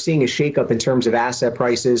already are seeing a shakeup in terms of asset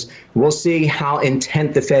prices. We'll see how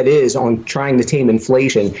intent the Fed is on trying to tame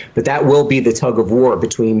inflation, but that will be the tug of war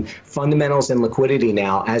between fundamentals and liquidity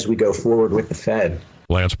now as we go forward with the Fed.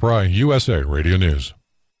 Lance Pry, USA Radio News.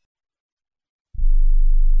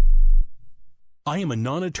 I am a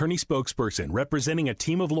non-attorney spokesperson representing a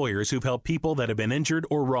team of lawyers who've helped people that have been injured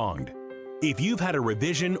or wronged. If you've had a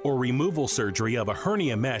revision or removal surgery of a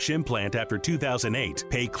hernia mesh implant after 2008,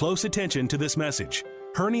 pay close attention to this message.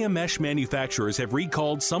 Hernia mesh manufacturers have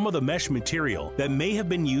recalled some of the mesh material that may have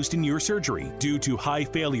been used in your surgery due to high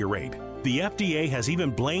failure rate. The FDA has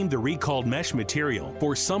even blamed the recalled mesh material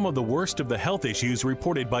for some of the worst of the health issues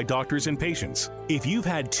reported by doctors and patients. If you've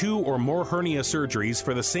had 2 or more hernia surgeries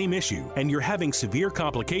for the same issue and you're having severe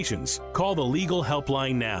complications, call the legal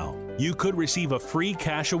helpline now. You could receive a free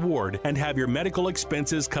cash award and have your medical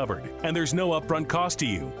expenses covered. And there's no upfront cost to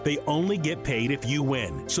you. They only get paid if you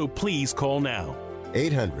win. So please call now.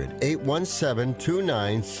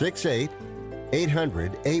 800-817-2968.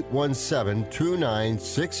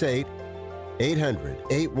 800-817-2968.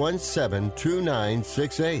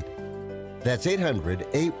 800-817-2968. That's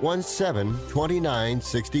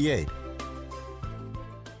 800-817-2968.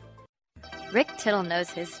 Rick Tittle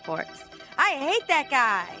knows his sports. I hate that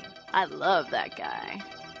guy. I love that guy.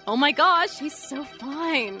 Oh my gosh, he's so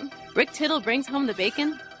fine. Rick Tittle brings home the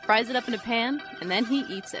bacon, fries it up in a pan, and then he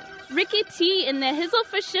eats it. Ricky T in the hizzle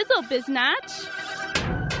for shizzle, biznatch.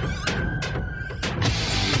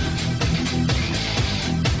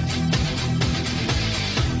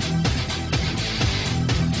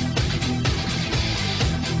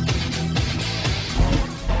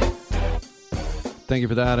 Thank you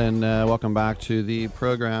for that, and welcome back to the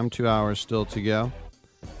program. 2 hours still to go.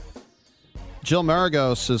 Jill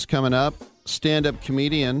Maragos is coming up, stand-up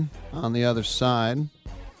comedian on the other side.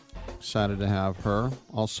 Excited to have her.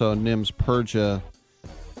 Also, Nims Purja,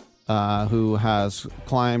 who has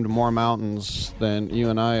climbed more mountains than you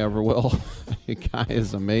and I ever will. The guy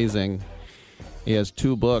is amazing. He has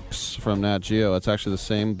 2 books from Nat Geo. It's actually the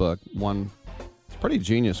same book. One, it's pretty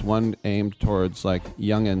genius. One aimed towards like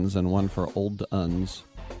youngins and one for old uns.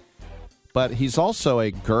 But he's also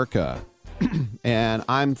a Gurkha, and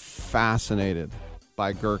I'm fascinated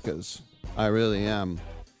by Gurkhas. I really am.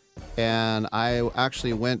 And I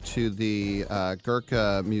actually went to the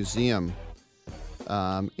Gurkha Museum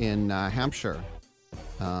in Hampshire.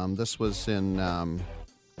 This was in, I'll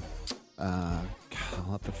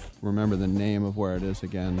have to remember the name of where it is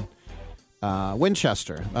again.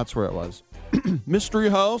 Winchester, that's where it was. Mystery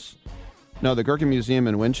House? No, the Gurkha Museum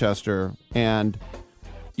in Winchester. And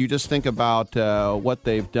you just think about what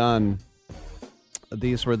they've done.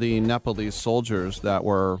 These were the Nepalese soldiers that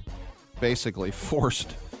were basically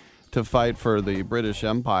forced to fight for the British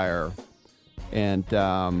Empire. And,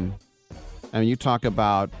 I mean, you talk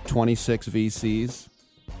about 26 VCs,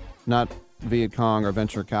 not Viet Cong or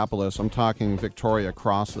venture capitalists. I'm talking Victoria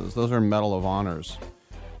Crosses. Those are Medal of Honors.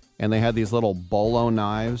 And they had these little bolo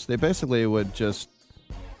knives. They basically would just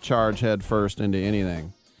charge head first into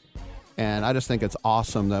anything. And I just think it's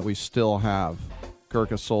awesome that we still have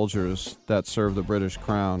Gurkha soldiers that serve the British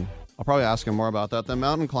crown. I'll probably ask him more about that than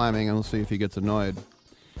mountain climbing, and we'll see if he gets annoyed.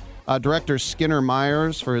 Director Skinner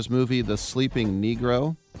Myers for his movie The Sleeping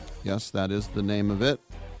Negro. Yes, that is the name of it.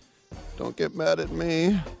 Don't get mad at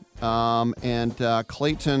me. And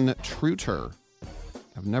Clayton Trutor.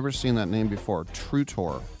 I've never seen that name before.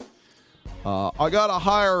 Trutor. I got to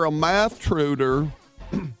hire a math tutor.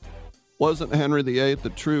 Wasn't Henry VIII the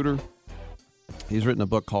tutor? He's written a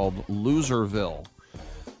book called Loserville,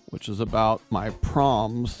 which is about my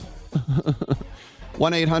proms.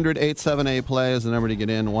 1-800-878-PLAY is the number to get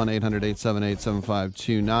in.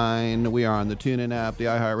 1-800-878-7529. We are on the TuneIn app, the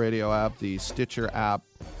iHeartRadio app, the Stitcher app.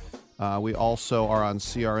 We also are on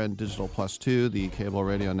CRN Digital Plus 2, the Cable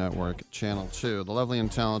Radio Network, Channel 2. The lovely and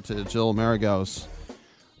talented Jill Maragos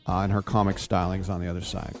and her comic stylings on the other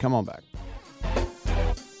side. Come on back.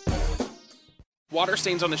 Water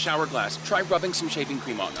stains on the shower glass. Try rubbing some shaving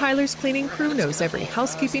cream on them. Tyler's cleaning crew knows every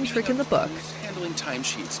housekeeping trick in the book. Handling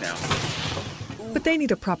timesheets now. but they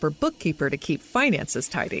need a proper bookkeeper to keep finances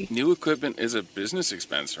tidy. New equipment is a business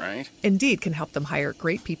expense, right? Indeed can help them hire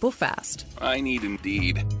great people fast. I need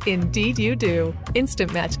Indeed. Indeed you do.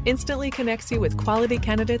 Instant Match instantly connects you with quality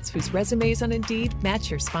candidates whose resumes on Indeed match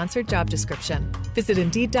your sponsored job description. Visit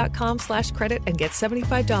Indeed.com/credit and get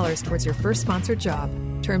 $75 towards your first sponsored job.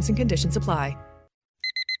 Terms and conditions apply.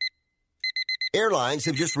 Airlines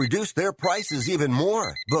have just reduced their prices even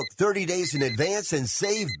more. Book 30 days in advance and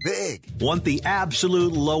save big. Want the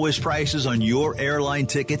absolute lowest prices on your airline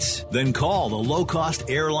tickets? Then call the Low Cost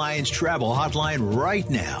Airlines Travel Hotline right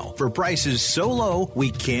now for prices so low we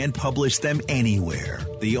can't publish them anywhere.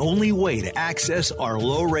 The only way to access our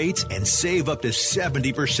low rates and save up to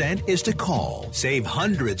 70% is to call. Save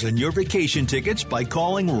hundreds on your vacation tickets by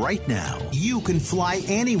calling right now. You can fly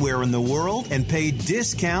anywhere in the world and pay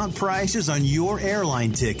discount prices on your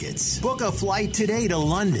airline tickets. Book a flight today to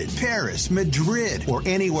London, Paris, Madrid, or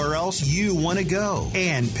anywhere else you want to go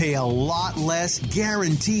and pay a lot less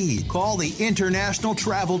guaranteed. Call the International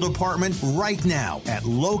Travel Department right now at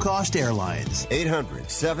Low Cost Airlines.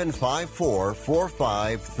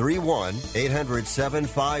 800-754-4531.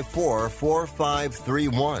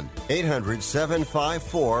 800-754-4531.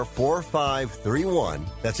 800-754-4531.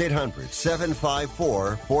 That's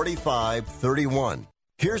 800-754-4531.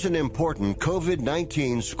 Here's an important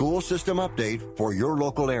COVID-19 school system update for your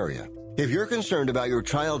local area. If you're concerned about your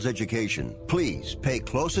child's education, please pay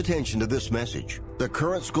close attention to this message. The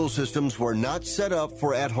current school systems were not set up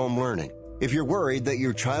for at-home learning. If you're worried that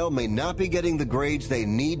your child may not be getting the grades they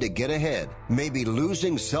need to get ahead, may be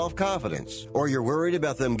losing self-confidence, or you're worried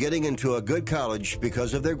about them getting into a good college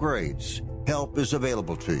because of their grades, help is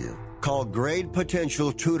available to you. Call Grade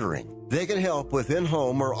Potential Tutoring. They can help with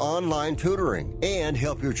in-home or online tutoring and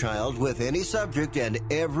help your child with any subject and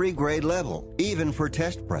every grade level, even for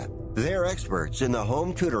test prep. They're experts in the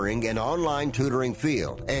home tutoring and online tutoring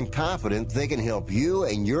field and confident they can help you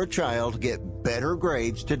and your child get better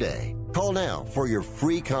grades today. Call now for your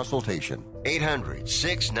free consultation.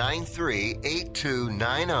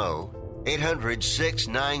 800-693-8290.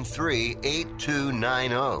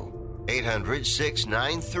 800-693-8290.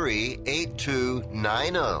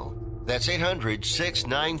 800-693-8290. That's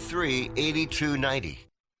 800-693-8290.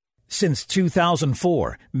 Since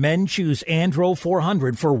 2004, men choose Andro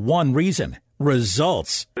 400 for one reason: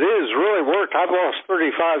 results. It has really worked. I've lost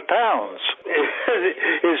 35 pounds.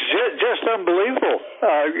 It's just unbelievable.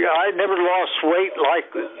 I never lost weight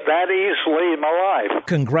like that easily in my life.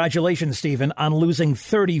 Congratulations, Stephen, on losing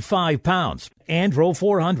 35 pounds. Andro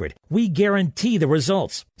 400. We guarantee the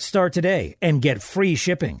results. Start today and get free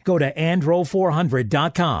shipping. Go to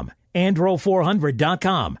andro400.com.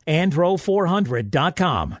 andro400.com.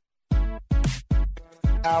 andro400.com.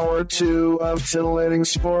 Hour 2 of Titillating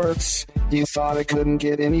Sports. You thought it couldn't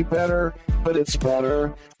get any better, but it's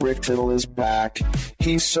better. Rick Tittle is back.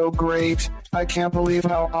 He's so great. I can't believe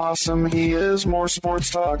how awesome he is. More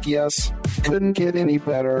sports talk, yes. Couldn't get any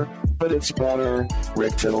better, but it's better.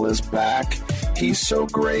 Rick Tittle is back. He's so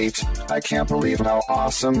great. I can't believe how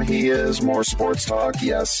awesome he is. More sports talk,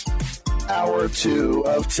 yes. Hour 2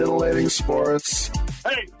 of Titillating Sports.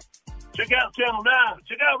 Hey, check out Channel 9.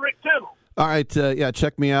 Check out Rick Tittle. All right,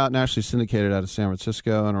 check me out. Nationally syndicated out of San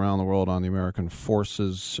Francisco and around the world on the American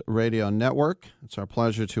Forces Radio Network. It's our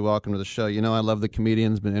pleasure to welcome to the show. You know, I love the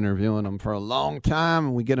comedians. Been interviewing them for a long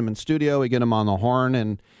time. We get them in studio. We get them on the horn.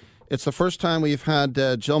 And it's the first time we've had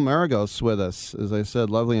Jill Maragos with us. As I said,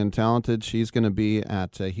 lovely and talented. She's going to be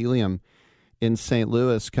at Helium in St.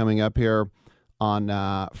 Louis coming up here on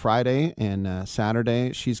Friday and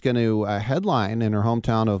Saturday. She's going to headline in her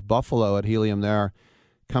hometown of Buffalo at Helium there.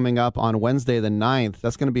 Coming up on Wednesday the 9th,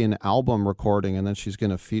 that's going to be an album recording, and then she's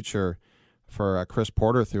going to feature for Chris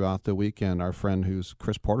Porter throughout the weekend, our friend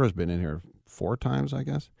Chris Porter's been in here 4 times, I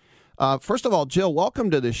guess. First of all, Jill, welcome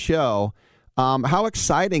to the show. How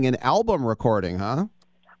exciting, an album recording, huh?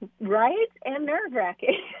 Right? And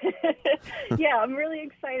nerve-wracking. Yeah, I'm really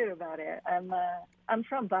excited about it. I'm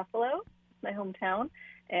from Buffalo, my hometown,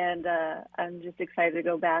 and I'm just excited to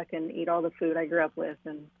go back and eat all the food I grew up with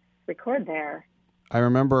and record there. I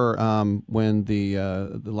remember when the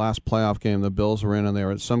last playoff game the Bills were in,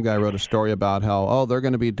 and some guy wrote a story about how they're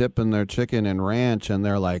going to be dipping their chicken in ranch, and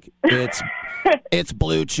they're like, it's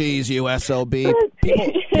blue cheese, you SOB.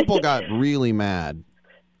 People got really mad.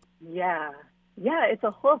 Yeah, it's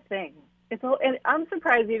a whole thing. And I'm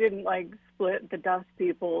surprised he didn't split the Duff's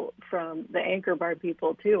people from the Anchor Bar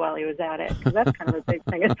people too while he was at it, because that's kind of a big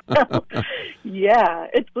thing as well. Yeah,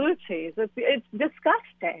 it's blue cheese. It's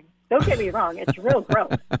disgusting. Don't get me wrong, it's real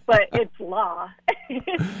gross, but it's law.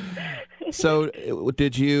 So,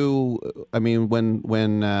 did you? I mean, when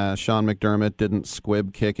Sean McDermott didn't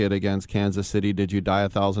squib kick it against Kansas City, did you die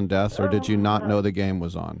 1,000 deaths, or did you not know the game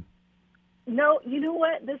was on? No, you know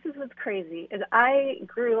what? This is what's crazy. Is I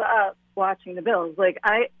grew up watching the Bills. Like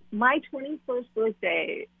my 21st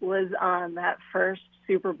birthday was on that first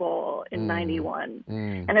Super Bowl in '91,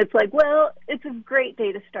 and it's like, well, it's a great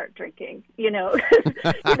day to start drinking. Norwood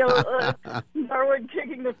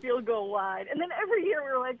kicking the field goal wide, and then every year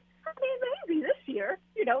we were like, maybe this year,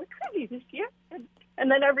 it could be this year. And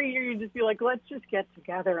then every year you just be like, let's just get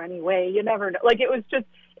together anyway. You never know. Like, it was just,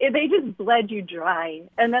 they just bled you dry.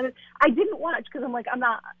 And then I didn't watch because I'm like, I'm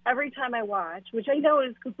not, every time I watch, which I know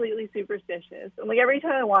is completely superstitious. I'm like, every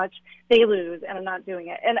time I watch, they lose and I'm not doing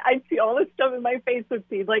it. And I see all this stuff in my Facebook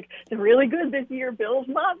feed, like, they're really good this year, Bills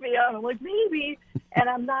Mafia. And I'm like, maybe. And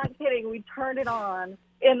I'm not kidding. We turned it on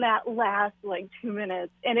in that last, 2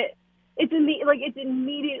 minutes. And it's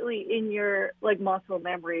immediately in your muscle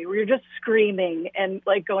memory where you're just screaming and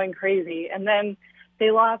going crazy, and then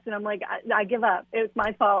they lost, and I'm like, I give up. It was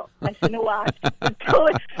my fault. I shouldn't have watched.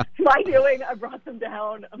 It's my doing. I brought them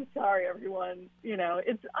down. I'm sorry, everyone.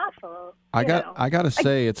 It's awful. I got to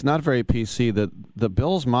say, it's not very PC. The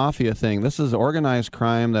Bills Mafia thing. This is organized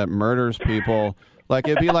crime that murders people. Like,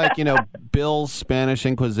 it'd be like, Bill's Spanish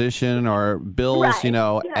Inquisition or Bill's,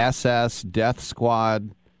 SS Death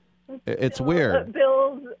Squad. It's weird.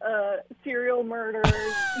 Bill's serial murders.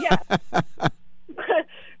 Yeah.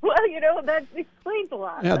 Well, that explains a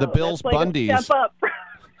lot. Yeah, the Bill's Bundys. Step up.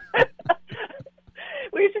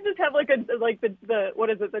 We should just have the what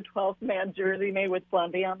is it, the 12th man jersey made with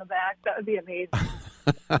Bundy on the back. That would be amazing.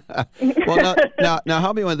 Well, now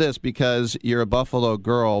help me with this, because you're a Buffalo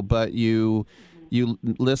girl, but you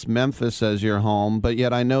list Memphis as your home, but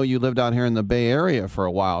yet I know you lived out here in the Bay Area for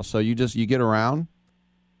a while. So you get around?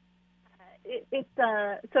 It's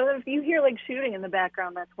so if you hear shooting in the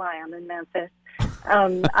background, that's why I'm in Memphis.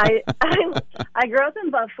 I grew up in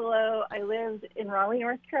Buffalo. I lived in Raleigh,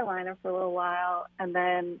 North Carolina for a little while, and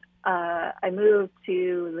then I moved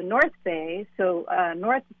to the North Bay, so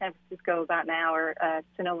north of San Francisco, about an hour,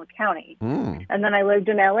 Sonoma County. And then I lived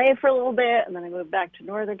in LA for a little bit, and then I moved back to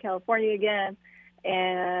Northern California again.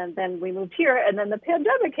 And then we moved here, and then the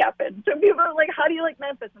pandemic happened. So people are like, how do you like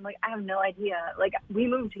Memphis? I'm like, I have no idea. We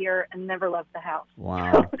moved here and never left the house.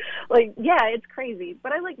 Wow. Yeah, it's crazy.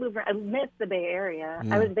 But I moving around. I miss the Bay Area.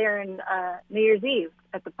 I was there in New Year's Eve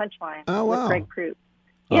at the Punchline with Greg Proops.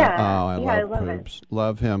 Yeah. I love Proops.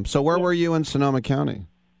 Love him. So where were you in Sonoma County?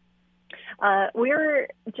 We were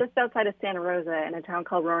just outside of Santa Rosa in a town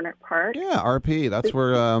called Roanoke Park. Yeah, RP. That's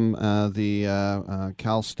where the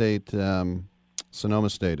Cal State... Sonoma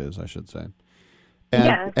State is, I should say.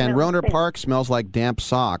 And Roanoke Park smells like damp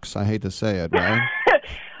socks. I hate to say it, right?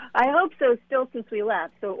 I hope so, still, since we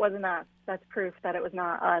left. So it wasn't us. That's proof that it was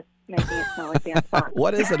not us making it smell like damp socks.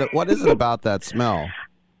 What is it about that smell?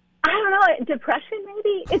 I don't know. Depression,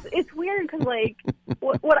 maybe? It's weird because,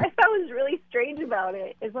 what I found was really strange about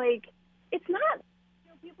it is, it's not...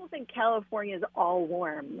 People think California is all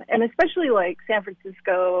warm. And especially, San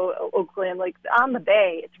Francisco, Oakland, on the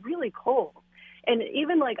Bay, it's really cold. And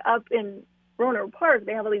even up in Roanoke Park,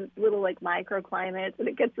 they have these little microclimates, and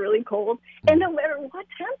it gets really cold. And no matter what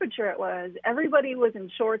temperature it was, everybody was in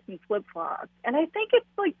shorts and flip flops. And I think it's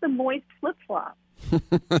the moist flip flops, just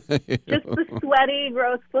the sweaty,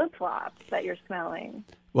 gross flip flops that you're smelling.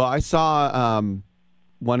 Well, I saw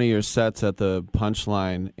one of your sets at the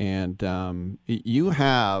Punchline, and you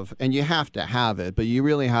have to have it, but you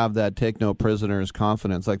really have that take no prisoners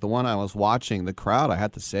confidence. Like the one I was watching, the crowd, I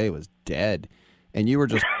had to say, was dead. And you were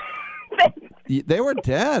just, they were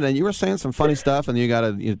dead, and you were saying some funny stuff, and you got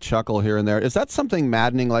to chuckle here and there. Is that something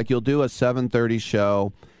maddening? You'll do a 7:30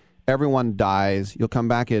 show, everyone dies, you'll come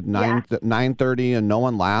back at 9:30, and no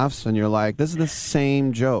one laughs, and you're like, this is the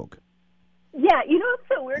same joke. Yeah, what's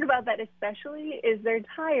so weird about that especially is they're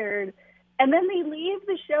tired, and then they leave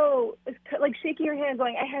the show, shaking your hand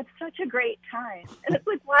going, I had such a great time. And it's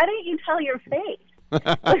why didn't you tell your face?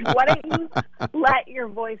 Why don't you let your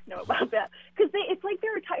voice know about that? Because it's like they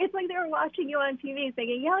were watching you on TV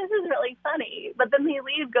thinking, yeah, this is really funny. But then they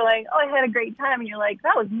leave going, oh, I had a great time. And you're like,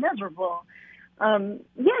 that was miserable.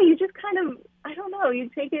 You just kind of, I don't know, you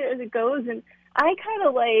take it as it goes. And I kind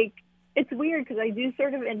of it's weird because I do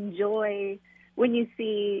sort of enjoy when you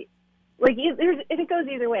see, it goes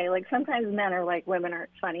either way. Sometimes men are women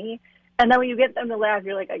aren't funny. And then when you get them to laugh,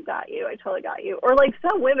 you're like, I got you. I totally got you. Or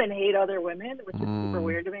some women hate other women, which is super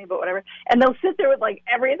weird to me, but whatever. And they'll sit there with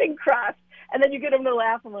everything crossed. And then you get them to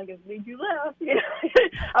laugh. I'm like, it made you laugh.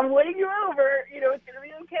 I'm winning you over. It's going to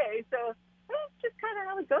be okay. So it's just kind of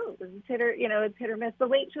how it goes. It's hit or miss. The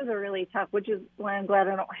late shows are really tough, which is why I'm glad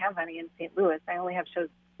I don't have any in St. Louis. I only have shows,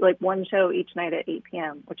 like one show each night at 8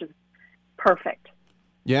 p.m., which is perfect.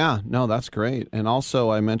 Yeah, no, that's great. And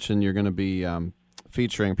also, I mentioned you're going to be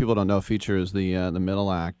featuring. People don't know Feature is the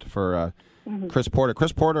middle act for Chris Porter.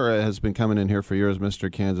 Chris Porter has been coming in here for years,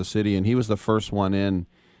 Mr. Kansas City, and he was the first one in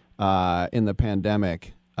the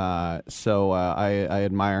pandemic. So I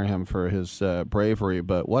admire him for his bravery.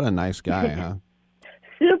 But what a nice guy, huh?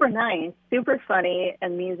 Super nice, super funny,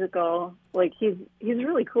 and musical. Like he's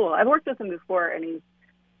really cool. I've worked with him before, and he's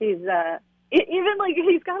even like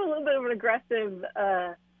he's got a little bit of an aggressive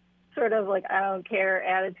sort of like I don't care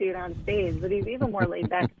attitude on stage, but he's even more laid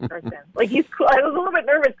back in person. Like he's cool. I was a little bit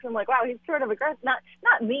nervous because I'm like, wow, he's sort of aggressive, not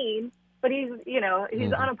mean, but he's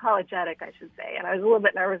unapologetic, I should say. And I was a little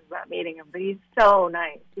bit nervous about meeting him, but he's so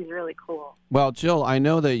nice. He's really cool. Well, Jill, I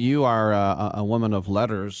know that you are a woman of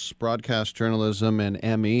letters, broadcast journalism, and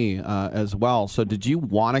ME as well. So did you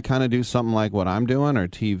want to kind of do something like what I'm doing or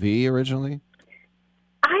TV originally?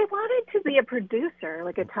 I wanted to be a producer,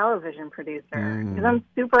 like a television producer, because I'm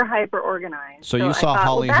super hyper organized. So you saw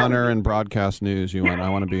Holly Hunter in broadcast news. You went, I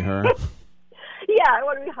want to be her. Yeah, I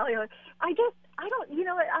want to be Holly Hunter. I don't,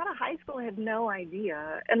 out of high school, I had no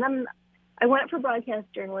idea. And then I went for broadcast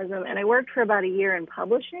journalism, and I worked for about a year in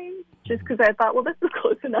publishing, just because I thought, well, this is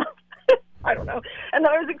close enough. I don't know. And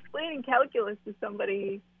then I was explaining calculus to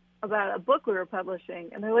somebody about a book we were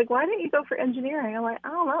publishing, and they're like, why didn't you go for engineering? I'm like, I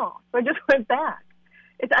don't know. So I just went back.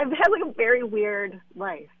 I've had like a very weird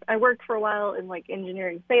life. I worked for a while in like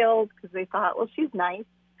engineering sales because they thought, well, she's nice,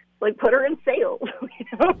 like put her in sales,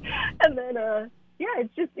 And then,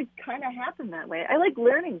 it kind of happened that way. I like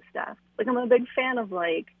learning stuff. Like I'm a big fan of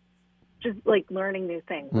like just like learning new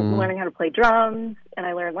things, like learning how to play drums, and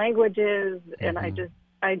I learn languages, and I just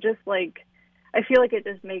like I feel like it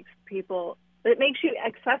just makes you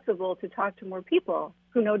accessible to talk to more people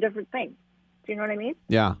who know different things. Do you know what I mean?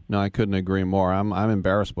 Yeah, no, I couldn't agree more. I'm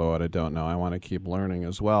embarrassed by what I don't know. I want to keep learning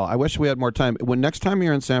as well. I wish we had more time. When next time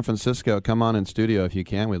you're in San Francisco, come on in studio if you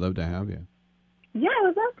can. We'd love to have you. Yeah, I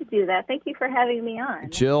would love to do that. Thank you for having me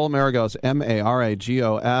on. Jill Maragos,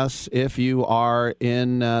 Maragos. If you are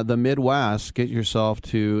in the Midwest, get yourself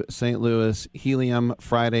to St. Louis Helium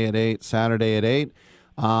Friday at 8, Saturday at 8.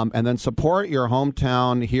 And then support your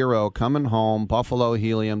hometown hero coming home, Buffalo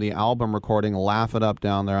Helium, the album recording, Laugh It Up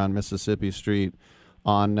down there on Mississippi Street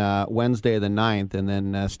on Wednesday the 9th. And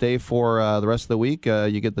then stay for the rest of the week.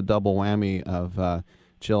 You get the double whammy of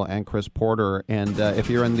Jill and Chris Porter. And if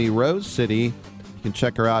you're in the Rose City, you can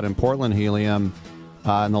check her out in Portland Helium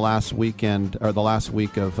in the last weekend or the last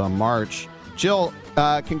week of March. Jill,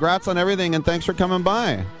 congrats on everything, and thanks for coming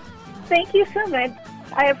by. Thank you so much.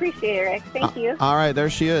 I appreciate it, Rick. Thank you. All right, there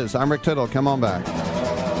she is. I'm Rick Tittle. Come on back. All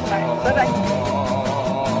right, bye-bye.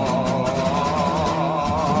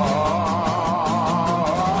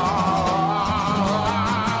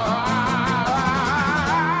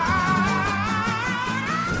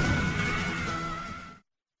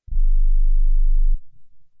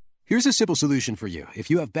 Here's a simple solution for you if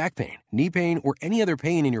you have back pain, knee pain, or any other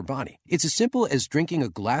pain in your body. It's as simple as drinking a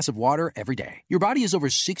glass of water every day. Your body is over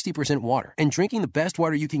 60% water, and drinking the best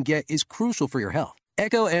water you can get is crucial for your health.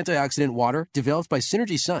 Echo Antioxidant Water, developed by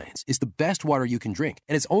Synergy Science, is the best water you can drink,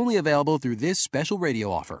 and it's only available through this special radio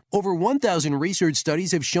offer. Over 1,000 research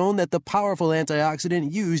studies have shown that the powerful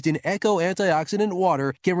antioxidant used in Echo Antioxidant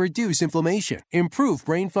Water can reduce inflammation, improve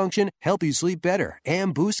brain function, help you sleep better,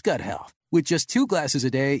 and boost gut health. With just 2 glasses a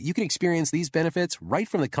day, you can experience these benefits right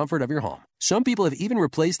from the comfort of your home. Some people have even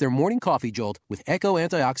replaced their morning coffee jolt with Echo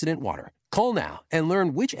Antioxidant Water. Call now and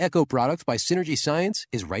learn which Echo product by Synergy Science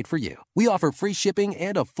is right for you. We offer free shipping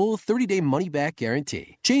and a full 30-day money-back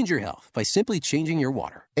guarantee. Change your health by simply changing your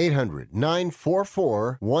water.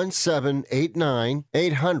 800-944-1789.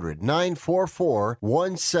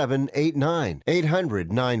 800-944-1789.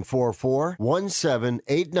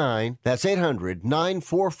 800-944-1789. That's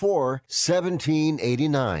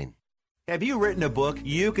 800-944-1789. Have you written a book?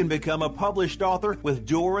 You can become a published author with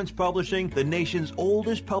Dorrance Publishing, the nation's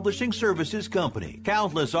oldest publishing services company.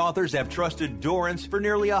 Countless authors have trusted Dorrance for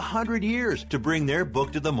nearly 100 years to bring their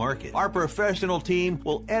book to the market. Our professional team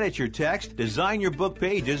will edit your text, design your book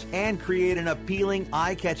pages, and create an appealing,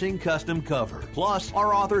 eye-catching custom cover. Plus,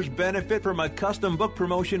 our authors benefit from a custom book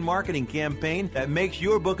promotion marketing campaign that makes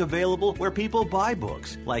your book available where people buy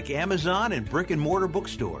books, like Amazon and brick-and-mortar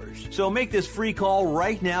bookstores. So make this free call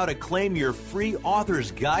right now to claim claim your free author's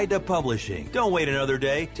guide to publishing. Don't wait another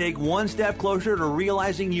day. Take one step closer to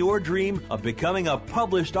realizing your dream of becoming a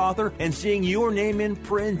published author and seeing your name in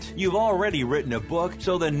print. You've already written a book,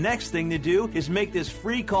 so the next thing to do is make this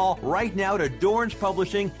free call right now to Dorrance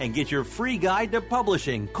Publishing and get your free guide to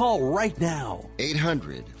publishing. Call right now.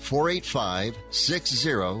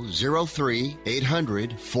 800-485-6003.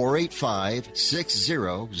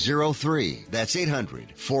 800-485-6003. That's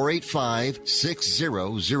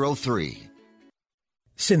 800-485-6003.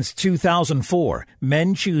 Since 2004,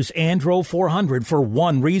 men choose Andro 400 for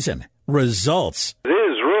one reason: results. It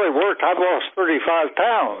has really worked. I've lost 35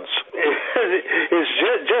 pounds. It's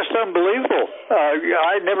just unbelievable.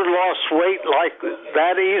 I never lost weight like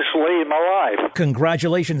that easily in my life.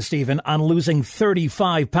 Congratulations, Stephen, on losing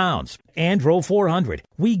 35 pounds. Andro 400.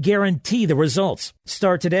 We guarantee the results.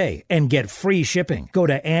 Start today and get free shipping. Go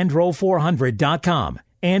to andro400.com.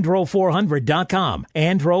 andro400.com.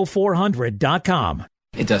 andro400.com.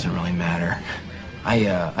 It doesn't really matter.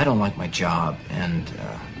 I don't like my job, and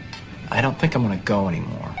I don't think I'm going to go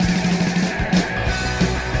anymore.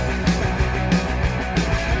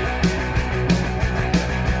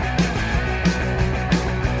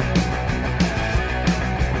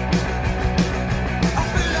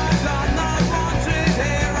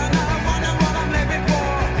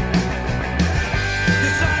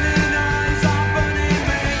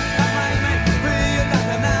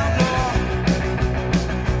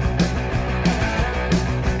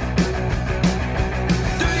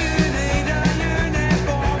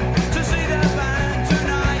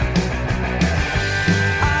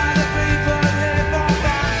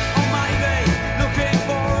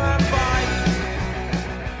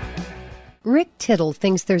 Rick Tittle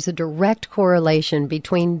thinks there's a direct correlation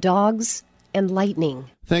between dogs and lightning.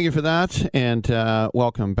 Thank you for that, and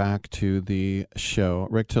welcome back to the show.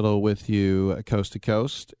 Rick Tittle with you coast to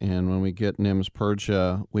coast, and when we get Nims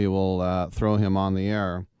Purja, we will throw him on the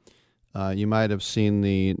air. You might have seen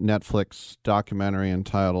the Netflix documentary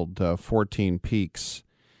entitled 14 Peaks,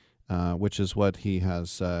 which is what he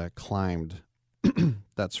has climbed.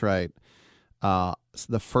 That's right.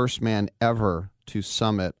 The first man ever to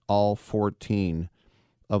summit all 14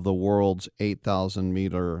 of the world's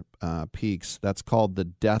 8,000-meter peaks. That's called the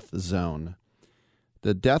Death Zone.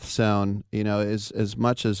 The Death Zone, you know, is as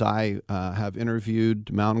much as I have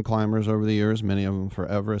interviewed mountain climbers over the years, many of them for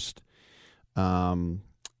Everest, and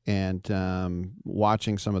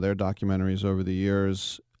watching some of their documentaries over the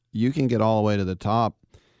years, you can get all the way to the top,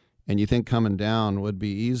 and you think coming down would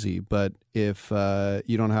be easy. But if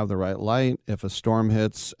you don't have the right light, if a storm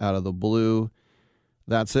hits out of the blue,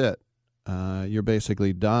 that's it. You're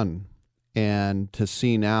basically done. And to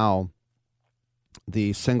see now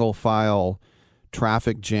the single file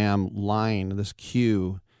traffic jam line, this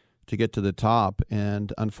queue to get to the top.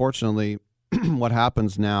 And unfortunately, what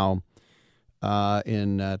happens now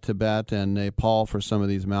in Tibet and Nepal for some of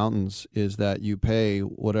these mountains is that you pay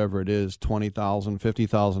whatever it is, $20,000,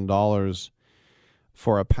 $50,000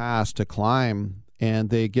 for a pass to climb,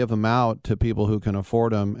 and they give them out to people who can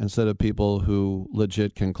afford them instead of people who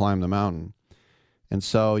legit can climb the mountain. And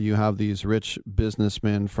so you have these rich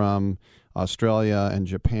businessmen from Australia and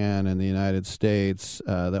Japan and the United States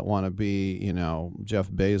that want to be, you know,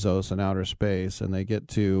 Jeff Bezos in outer space, and they get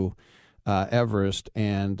to Everest,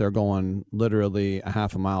 and they're going literally a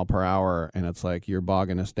half a mile per hour, and it's like you're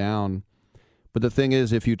bogging us down. But the thing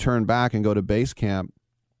is, if you turn back and go to base camp,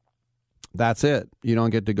 that's it. You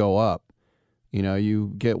don't get to go up. You know,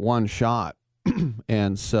 you get one shot.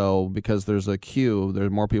 And so because there's a queue, there's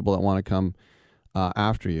more people that want to come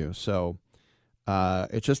after you. So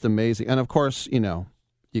it's just amazing. And of course, you know,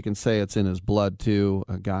 you can say it's in his blood too.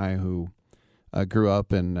 A guy who grew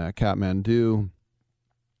up in Kathmandu.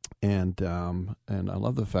 And I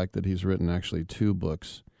love the fact that he's written actually 2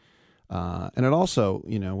 books. And it also,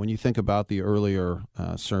 you know, when you think about the earlier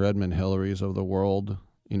Sir Edmund Hillarys of the world,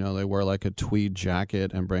 you know, they wear like a tweed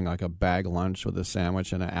jacket and bring like a bag lunch with a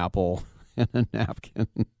sandwich and an apple and a napkin.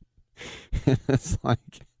 It's like,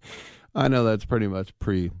 I know that's pretty much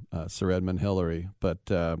pre Sir Edmund Hillary, but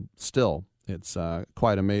still, it's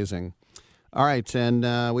quite amazing. All right,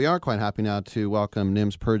 and we are quite happy now to welcome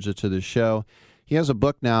Nims Purja to the show. He has a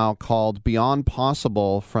book now called Beyond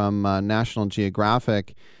Possible from National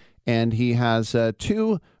Geographic, and he has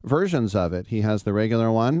 2 versions of it. He has the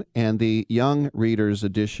regular one and the Young Readers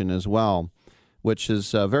edition as well, which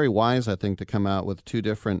is very wise, I think, to come out with 2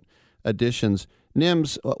 different editions.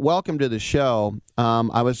 Nims, welcome to the show.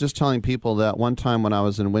 I was just telling people that one time when I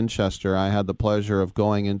was in Winchester, I had the pleasure of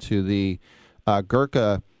going into the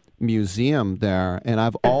Gurkha Museum there, and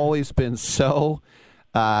I've always been so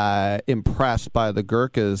impressed by the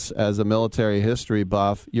Gurkhas as a military history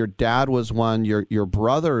buff. Your dad was one. Your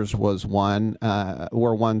brothers were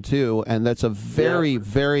one too, and that's a very,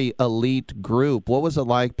 very elite group. What was it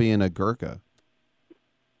like being a Gurkha?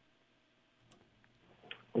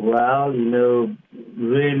 Well,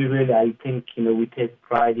 really, really, I think, we take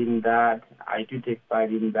pride in that. I do take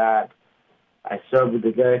pride in that. I served with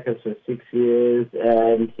the Gurkhas for 6 years,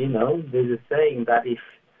 and, there's a saying that if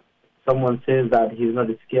someone says that he's not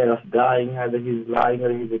scared of dying, either he's lying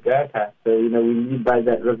or he's a Gurkha. So, we live by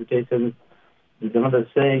that reputation. There's another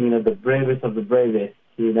saying, the bravest of the bravest,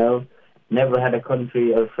 never had a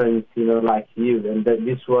country or friends, like you. And that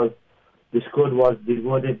this code was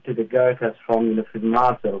devoted to the Gurkhas from, Field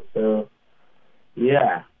Marshal. So,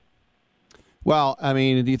 yeah. Well, I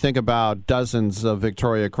mean, you think about dozens of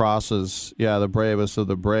Victoria Crosses, the bravest of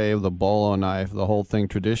the brave, the bolo knife, the whole thing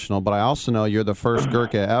traditional. But I also know you're the first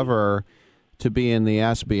Gurkha ever to be in the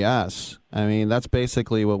SBS. I mean, that's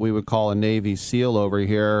basically what we would call a Navy SEAL over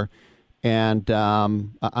here. And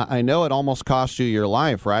I know it almost cost you your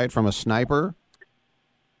life, right, from a sniper?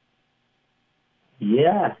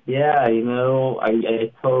 Yeah,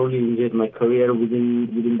 I totally enjoyed my career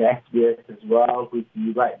within the SBS as well, which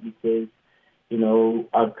you're right, because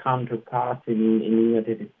our counterparts in the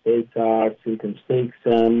United States are circumcised,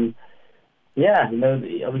 and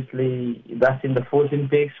obviously that's in the 14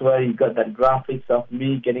 pics where you got that graphics of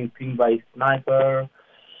me getting pinged by a sniper.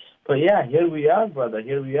 But yeah, here we are, brother.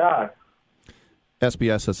 Here we are.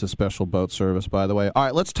 SBS is a special boat service, by the way. All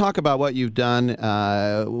right, let's talk about what you've done,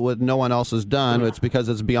 what no one else has done. It's because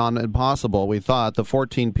it's beyond impossible, we thought. The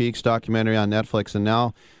 14 Peaks documentary on Netflix, and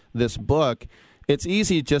now this book. It's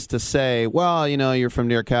easy just to say, well, you're from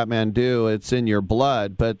near Kathmandu, it's in your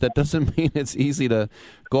blood, but that doesn't mean it's easy to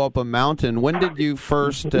go up a mountain. When did you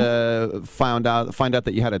first find out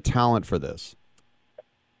that you had a talent for this?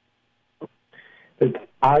 Look,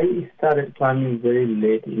 I started climbing very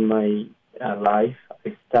late in my life.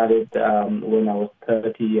 I started when I was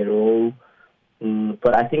 30 years old,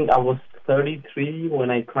 but I think I was 33 when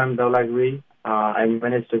I climbed Dhaulagiri. I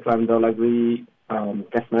managed to climb Dhaulagiri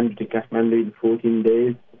Kathmandu to Kathmandu in 14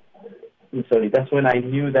 days. That's when I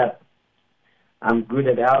knew that I'm good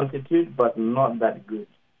at altitude, but not that good,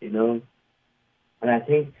 And I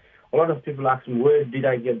think a lot of people ask me, where did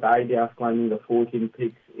I get the idea of climbing the 14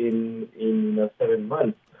 peaks in 7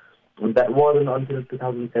 months? And that wasn't until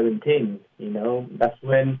 2017, That's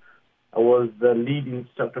when I was the lead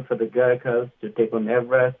instructor for the Gurkhas to take on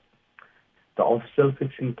Everest. The official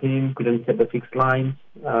fixing team couldn't set the fixed lines,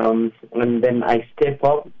 and then I step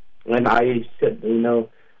up and I set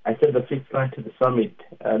the fixed line to the summit,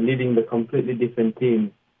 leading the completely different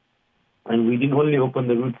team. And we didn't only open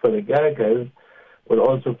the route for the Gurkhas, but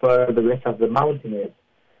also for the rest of the mountaineers.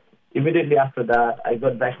 Immediately after that, I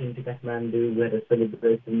got back into Kathmandu, we had a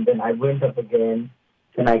celebration. Then I went up again,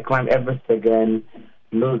 and I climbed Everest again,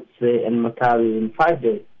 Lhotse and Matari in 5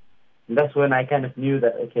 days. And that's when I kind of knew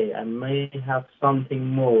that, okay, I may have something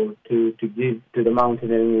more to give to the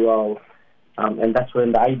mountaineering world. And that's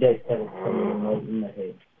when the idea started coming in my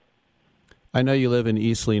head. I know you live in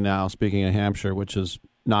Eastleigh now, speaking of Hampshire, which is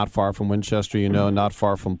not far from Winchester, not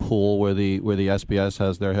far from Poole, where the SBS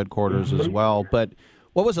has their headquarters as well. But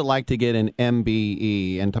what was it like to get an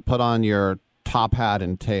MBE and to put on your top hat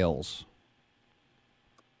and tails?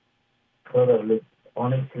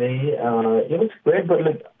 Honestly, it was great,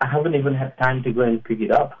 but I haven't even had time to go and pick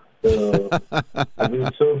it up. So I've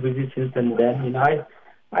been so busy since and then.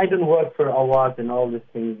 I don't work for awards and all these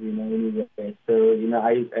things, anyway. So,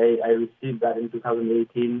 I received that in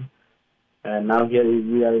 2018, and now here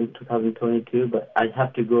we are in 2022, but I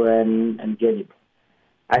have to go and get it.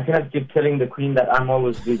 I cannot keep telling the Queen that I'm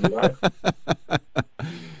always busy, right?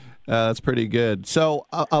 That's pretty good. So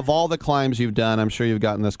of all the climbs you've done, I'm sure you've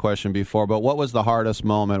gotten this question before, but what was the hardest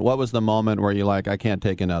moment? What was the moment where you're like, I can't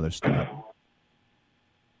take another step?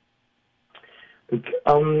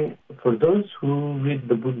 For those who read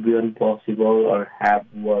the book Beyond Possible or have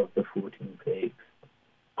worked the 14 peaks,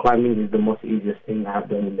 climbing is the most easiest thing I've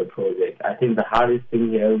done in the project. I think the hardest thing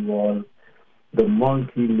here was the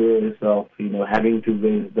multi-layers of, having to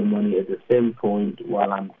raise the money at the same point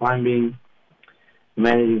while I'm climbing,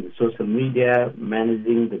 managing the social media,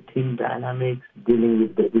 managing the team dynamics, dealing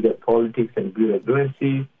with the bigger politics and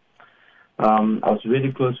bureaucracy. I was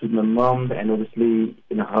really close with my mom, and obviously,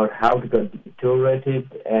 her health got deteriorated,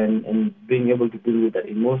 and being able to deal with that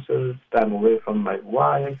emotions, time away from my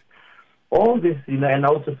wife, all this, and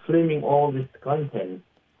also filming all this content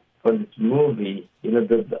for this movie.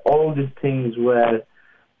 All these things were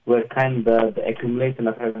kind of the accumulation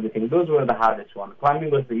of everything. Those were the hardest ones. Climbing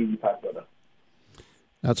was the easy part, brother.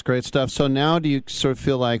 That's great stuff. So now do you sort of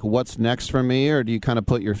feel like, what's next for me, or do you kind of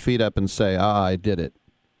put your feet up and say, I did it?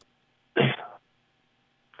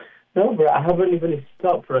 No, bro, I haven't even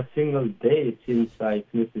stopped for a single day since I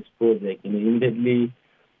finished this project. Immediately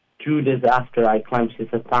 2 days after I climbed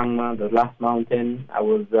Sisatangma, the last mountain, I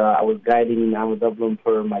was guiding in Abu Dhabi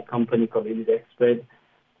for my company called Elite Expert.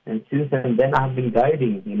 And since then, I have been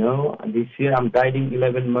guiding, And this year, I'm guiding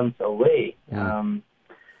 11 months away. Yeah.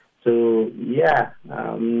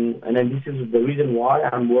 And then this is the reason why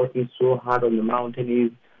I'm working so hard on the mountain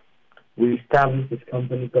is we established this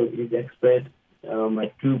company called Elite Expert.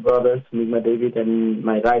 My 2 brothers, Migma David and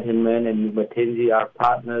my right-hand man, and Migma Tenji, are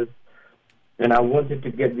partners. And I wanted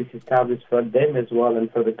to get this established for them as well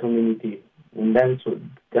and for the community. And that's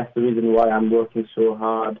the reason why I'm working so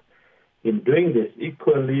hard in doing this.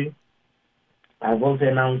 Equally, I've also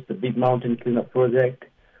announced the Big Mountain Cleanup Project,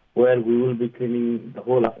 where we will be cleaning the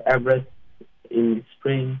whole of Everest in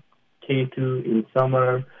spring, K2 in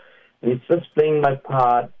summer. And it's just playing my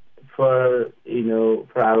part for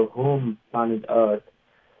our home planet Earth.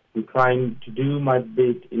 I'm trying to do my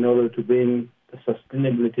bit in order to bring the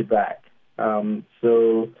sustainability back. I'm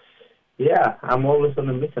always on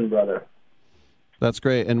a mission, brother. That's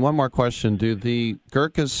great. And one more question. Do the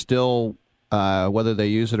Gurkhas still, whether they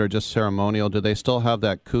use it or just ceremonial, do they still have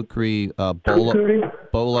that kukri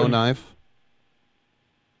bolo knife?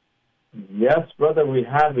 Yes, brother, we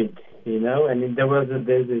have it, and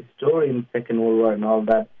there's a story in Second World War and all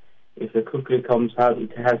that. If the kukri comes out,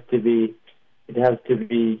 it has to be,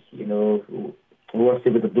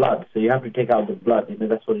 worshipped with the blood. So you have to take out the blood,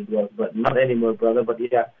 that's what it was. But not anymore, brother. But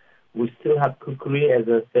yeah, we still have kukri as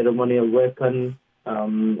a ceremonial weapon,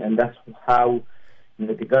 and that's how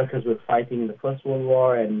the Gurkhas were fighting in the First World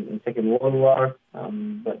War and in Second World War.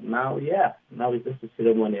 But now it's just a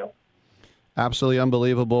ceremonial. Absolutely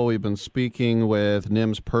unbelievable. We've been speaking with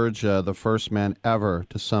Nims Purja, the first man ever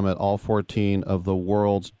to summit all 14 of the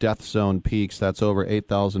world's death zone peaks. That's over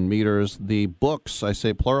 8,000 meters. The books, I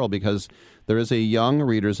say plural because there is a young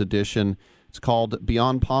reader's edition. It's called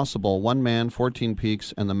Beyond Possible, 1 Man, 14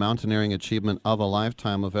 Peaks, and the Mountaineering Achievement of a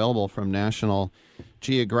Lifetime, available from National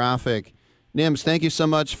Geographic. Nims, thank you so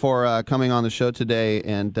much for coming on the show today,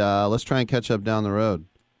 and let's try and catch up down the road.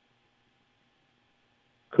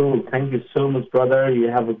 Cool. Thank you so much, brother. You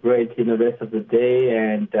have a great rest of the day.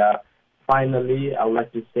 And finally, I would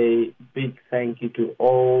like to say big thank you to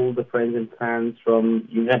all the friends and fans from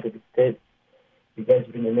United States. You guys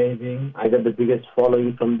have been amazing. I got the biggest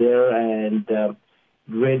following from there, and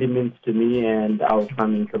really means to me and our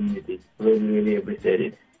farming community. Really, really appreciate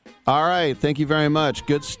it. All right. Thank you very much.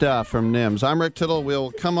 Good stuff from Nims. I'm Rick Tittle.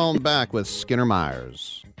 We'll come on back with Skinner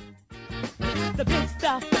Myers. The big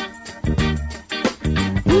stuff.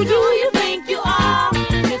 Who do you think you are,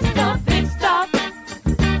 Mr. Big Stuff?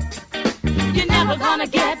 You're never gonna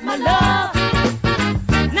get my love.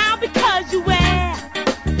 Now because you wear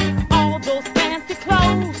all those fancy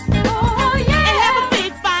clothes. Oh, yeah. And have a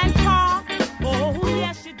big fine car. Oh,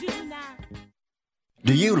 yes, you do now.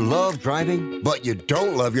 Do you love driving, but you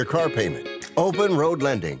don't love your car payment? Open Road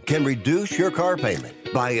Lending can reduce your car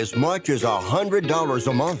payment by as much as $100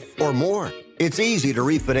 a month or more. It's easy to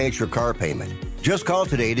refinance your car payment. Just call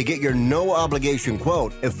today to get your no-obligation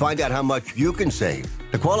quote and find out how much you can save.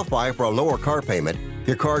 To qualify for a lower car payment,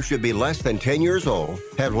 your car should be less than 10 years old,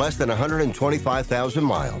 have less than 125,000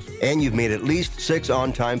 miles, and you've made at least 6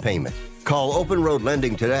 on-time payments. Call Open Road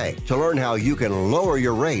Lending today to learn how you can lower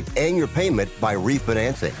your rate and your payment by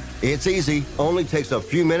refinancing. It's easy, only takes a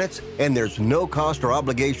few minutes, and there's no cost or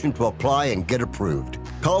obligation to apply and get approved.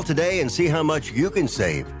 Call today and see how much you can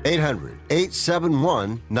save.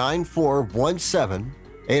 800-871-9417.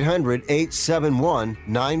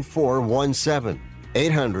 800-871-9417.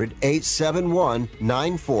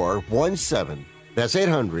 800-871-9417. That's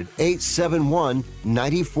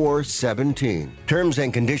 800-871-9417. Terms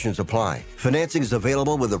and conditions apply. Financing is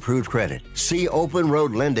available with approved credit. See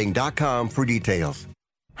openroadlending.com for details.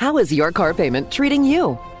 How is your car payment treating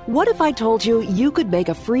you? What if I told you you could make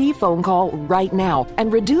a free phone call right now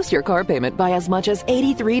and reduce your car payment by as much as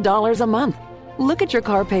 $83 a month? Look at your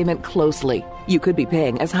car payment closely. You could be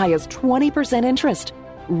paying as high as 20% interest.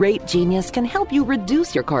 Rate Genius can help you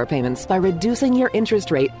reduce your car payments by reducing your interest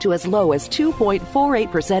rate to as low as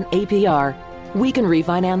 2.48% APR. We can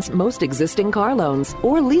refinance most existing car loans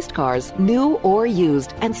or leased cars, new or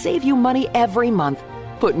used, and save you money every month.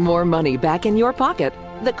 Put more money back in your pocket.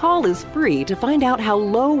 The call is free to find out how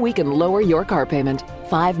low we can lower your car payment.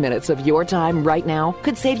 5 minutes of your time right now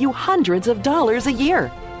could save you hundreds of dollars a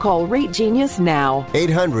year. Call Rate Genius now.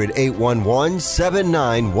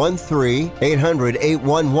 800-811-7913.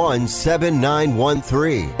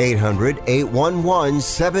 800-811-7913.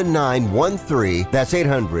 800-811-7913. That's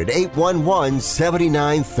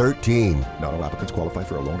 800-811-7913. Not all applicants qualify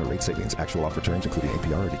for a loan or rate savings. Actual offer terms, including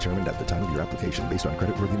APR, are determined at the time of your application based on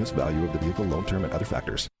creditworthiness, value of the vehicle, loan term, and other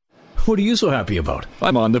factors. What are you so happy about?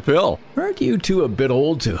 I'm on the pill. Aren't you two a bit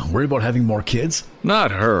old to worry about having more kids? Not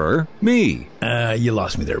her, me. You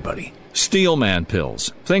lost me there, buddy. Steelman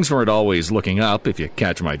pills. Things weren't always looking up, if you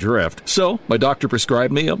catch my drift. So, my doctor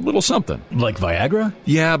prescribed me a little something. Like Viagra?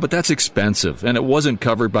 Yeah, but that's expensive, and it wasn't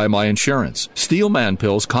covered by my insurance. Steelman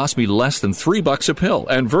pills cost me less than $3 a pill,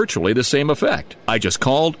 and virtually the same effect. I just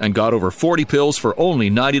called and got over 40 pills for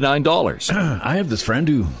only $99. I have this friend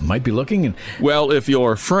who might be looking and... Well, if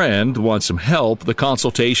your friend wants some help, the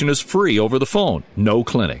consultation is free over the phone. No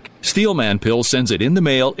clinic. Steelman Pill sends it in the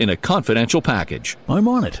mail in a confidential package. I'm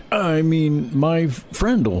on it. I mean, my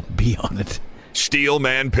friend will be on it.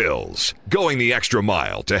 Steelman Pills. Going the extra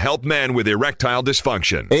mile to help men with erectile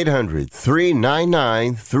dysfunction.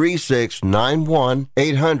 800-399-3691.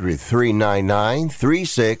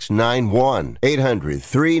 800-399-3691.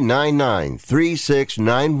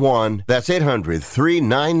 800-399-3691. That's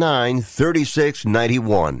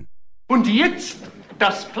 800-399-3691. Und jetzt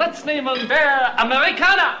das Platznehmen der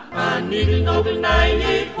Amerikaner. A niggle noggle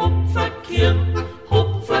nine, hopverkehr,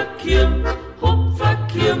 hopverkehr,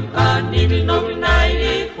 hopverkehr. A niggle noggle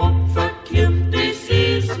nine, hopverkehr. Das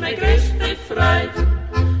ist mein größte Freude.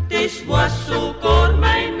 Das war sogar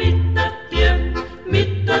mein Mittagdienst,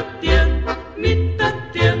 Mittagdienst,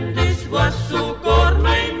 Mittagdienst. Das war sogar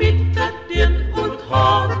mein Mittagdienst und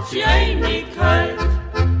hat sie Einigkeit.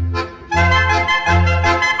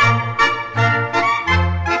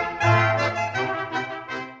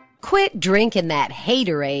 Quit drinking that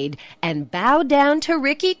haterade and bow down to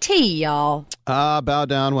Ricky T, y'all. Bow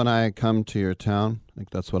down when I come to your town. I think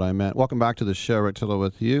that's what I meant. Welcome back to the show. Rick Tittle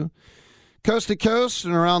with you. Coast to coast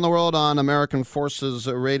and around the world on American Forces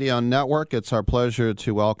Radio Network. It's our pleasure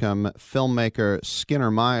to welcome filmmaker Skinner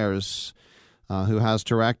Myers, who has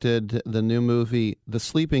directed the new movie The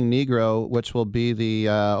Sleeping Negro, which will be the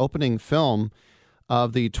opening film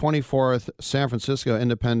of the 24th San Francisco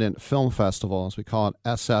Independent Film Festival, as we call it,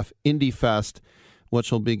 SF Indie Fest,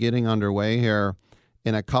 which will be getting underway here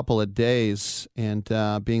in a couple of days. And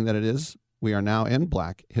being that we are now in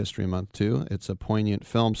Black History Month, too. It's a poignant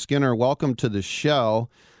film. Skinner, welcome to the show.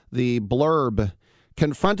 The blurb: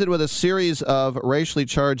 confronted with a series of racially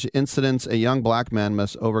charged incidents, a young black man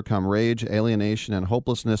must overcome rage, alienation, and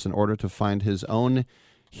hopelessness in order to find his own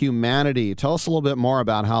humanity. Tell us a little bit more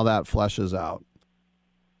about how that fleshes out.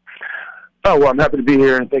 Oh, well, I'm happy to be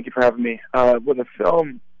here, and thank you for having me. Well, the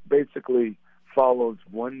film basically follows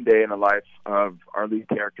one day in the life of our lead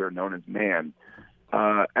character known as Man.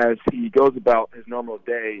 As he goes about his normal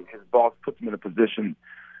day, his boss puts him in a position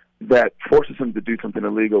that forces him to do something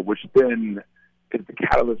illegal, which then is the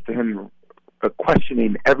catalyst to him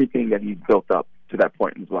questioning everything that he's built up to that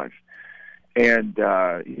point in his life. And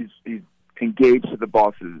he's engaged to the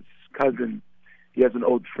boss's cousin. He has an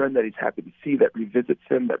old friend that he's happy to see that revisits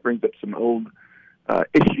him, that brings up some old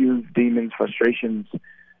issues, demons, frustrations.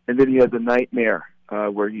 And then he has a nightmare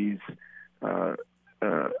where he's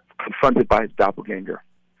confronted by his doppelganger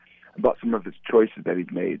about some of his choices that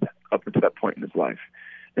he's made up until that point in his life.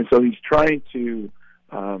 And so he's trying to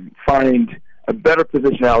find a better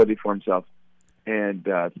positionality for himself. And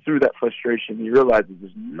through that frustration, he realizes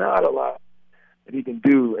there's not a lot that he can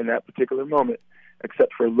do in that particular moment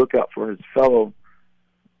except for look out for his fellow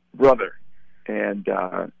brother. And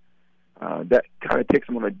that kind of takes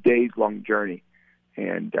him on a days-long journey,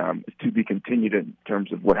 and is to be continued in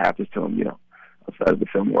terms of what happens to him, outside of the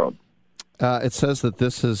film world. It says that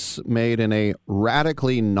this is made in a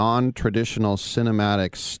radically non-traditional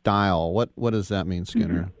cinematic style. What does that mean,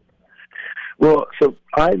 Skinner? Mm-hmm. Well, so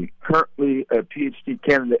I'm currently a PhD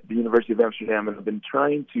candidate at the University of Amsterdam, and I've been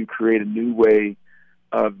trying to create a new way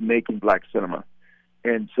of making black cinema.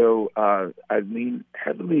 And so I lean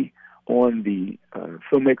heavily on the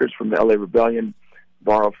filmmakers from the LA Rebellion,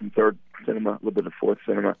 borrow from Third Cinema, a little bit of Fourth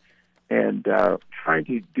Cinema, and trying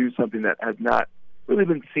to do something that has not really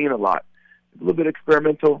been seen a lot. It's a little bit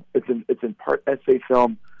experimental. It's in part essay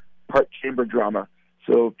film, part chamber drama.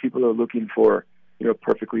 So people are looking for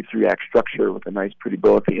perfectly 3-act structure with a nice pretty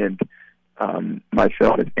bow at the end. My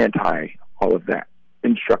film is anti all of that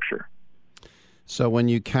in structure. So when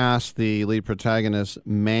you cast the lead protagonist,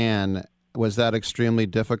 Man, was that extremely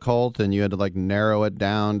difficult and you had to narrow it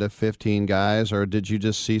down to 15 guys, or did you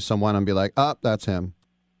just see someone and be like, oh, that's him?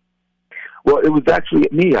 Well, it was actually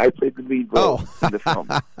me. I played the lead role in the film.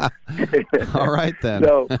 All right, then.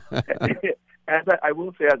 So, I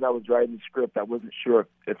will say, as I was writing the script, I wasn't sure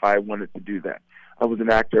if I wanted to do that. I was an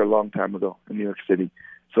actor a long time ago in New York City,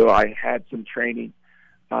 so I had some training.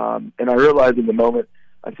 And I realized in the moment,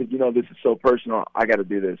 I said, this is so personal. I got to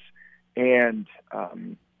do this. And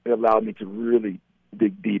it allowed me to really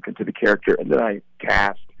dig deep into the character. And then I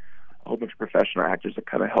cast a whole bunch of professional actors that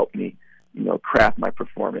kind of helped me, craft my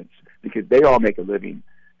performance, because they all make a living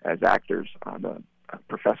as actors. I'm a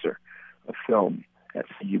professor of film at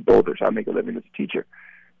CU Boulder, so I make a living as a teacher.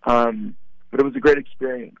 But it was a great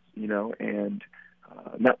experience, and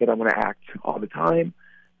not that I want to act all the time,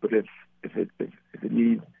 but if the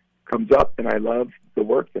need comes up and I love the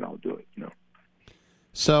work, then I'll do it,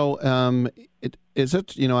 So is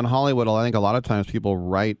it, in Hollywood, I think a lot of times people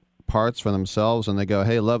write parts for themselves and they go,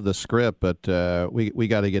 hey, love the script, but we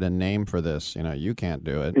got to get a name for this. You can't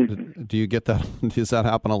do it. Mm-hmm. Do you get that? Does that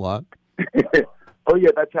happen a lot? Oh,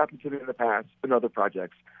 yeah, that's happened to me in the past in other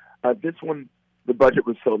projects. This one, the budget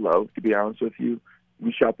was so low, to be honest with you.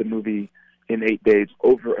 We shot the movie in 8 days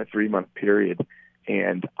over a 3-month period,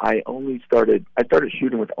 and I started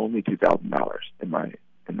shooting with only $2,000 in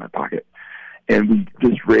my pocket, and we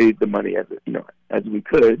just raised the money as we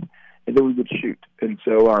could, and then we would shoot, and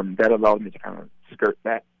so that allowed me to kind of skirt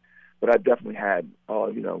that. But I definitely had,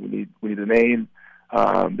 we need a name,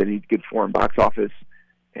 they need good foreign box office,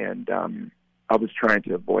 and I was trying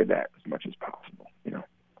to avoid that as much as possible,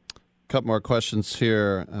 Couple more questions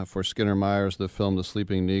here for Skinner Myers, the film The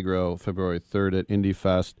Sleeping Negro, February 3rd at Indie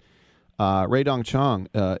Fest. Rae Dawn Chong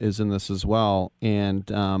is in this as well,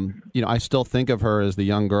 and I still think of her as the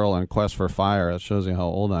young girl in Quest for Fire. That shows you how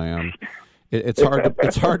old I am. It's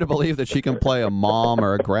hard to believe that she can play a mom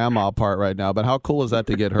or a grandma part right now. But how cool is that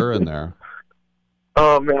to get her in there?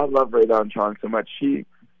 Oh man, I love Rae Dawn Chong so much. She's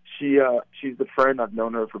the friend. I've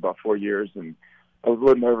known her for about 4 years, and I was a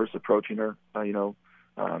little nervous approaching her.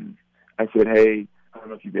 I said, hey, I don't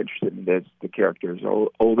know if you'd be interested in this. The character is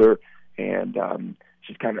older, and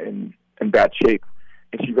she's kind of in bad shape.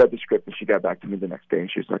 And she read the script, and she got back to me the next day,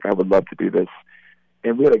 and she was like, I would love to do this.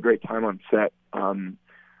 And we had a great time on set. I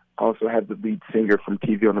also had the lead singer from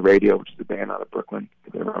TV on the Radio, which is a band out of Brooklyn.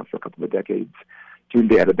 They've been around for a couple of decades.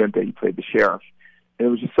 Tunde Adebimpe, he played the sheriff. And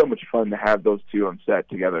it was just so much fun to have those two on set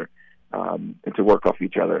together and to work off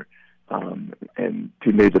each other. And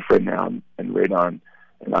Tunde's a friend now, and Rae Dawn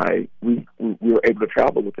and we were able to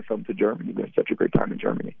travel with the film to Germany. We had such a great time in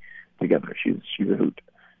Germany together. She's a hoot.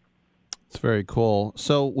 It's very cool.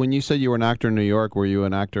 So when you said you were an actor in New York, were you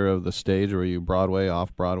an actor of the stage, or were you Broadway,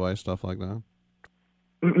 off-Broadway, stuff like that?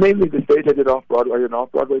 Mainly the stage. I did off-Broadway. I did an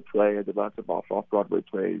off-Broadway play. I did lots of off-Broadway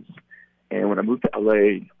plays. And when I moved to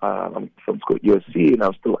L.A., I'm from school at USC, and I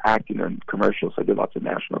was still acting in commercials. I did lots of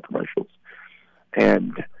national commercials.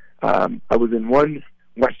 And I was in one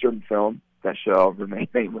Western film that shall remain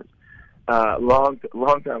nameless, long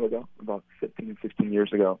time ago, about 15, 16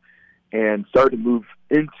 years ago, and started to move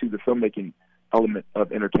into the filmmaking element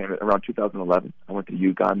of entertainment around 2011. I went to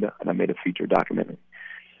Uganda, and I made a feature documentary.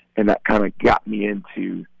 And that kind of got me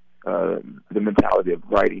into the mentality of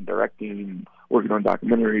writing, directing, working on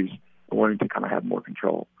documentaries, and wanting to kind of have more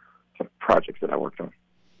control of projects that I worked on.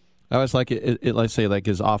 I was like, let's say, like,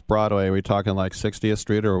 is off-Broadway, are we talking like 60th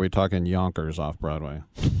Street, or are we talking Yonkers off-Broadway?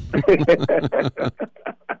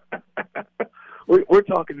 We're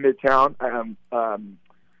talking Midtown.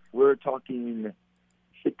 We're talking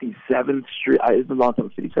 57th Street. It's a long time,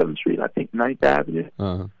 57th Street, I think 9th Avenue.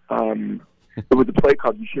 Uh-huh. It was a play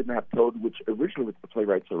called You Shouldn't Have Told, which originally was the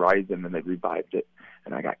playwright's Horizon, and they revived it,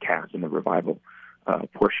 and I got cast in the revival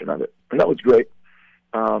portion of it. And that was great.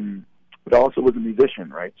 But I also was a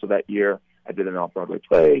musician, right? So that year I did an off-Broadway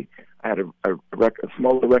play. I had a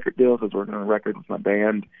smaller record deal. So I was working on a record with my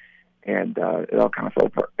band, and it all kind of fell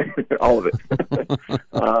apart, all of it.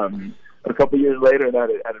 A couple of years later, I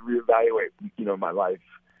had to reevaluate, my life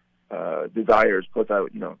desires. Plus,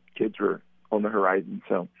 kids were on the horizon,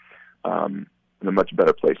 so I'm in a much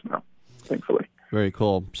better place now, thankfully. Very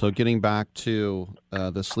cool. So getting back to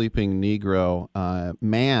The Sleeping Negro,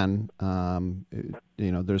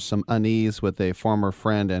 there's some unease with a former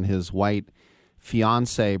friend and his white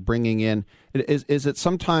fiance bringing in. Is it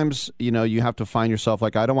sometimes, you have to find yourself,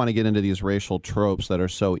 like, I don't want to get into these racial tropes that are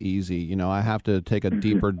so easy. I have to take a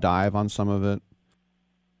deeper dive on some of it?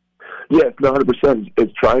 Yes, 100%.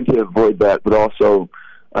 It's trying to avoid that, but also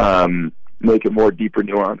make a more deeper,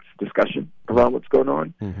 nuanced discussion around what's going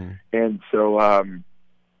on. Mm-hmm. And so,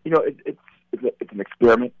 it's an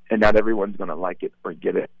experiment, and not everyone's going to like it or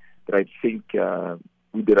get it. But I think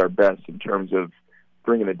we did our best in terms of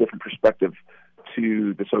bringing a different perspective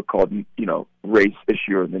to the so-called, race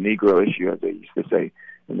issue or the Negro issue, as they used to say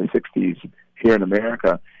in the 60s here in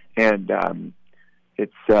America. And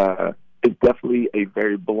it's definitely a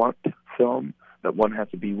very blunt film that one has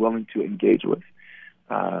to be willing to engage with.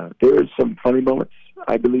 There is some funny moments,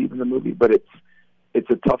 I believe, in the movie, but it's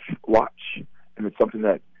a tough watch, and it's something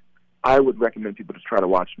that I would recommend people to try to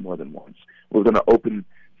watch more than once. We're going to open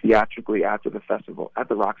theatrically after the festival at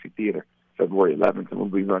the Roxy Theater, February 11th, and we'll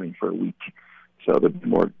be running for a week. So there'll be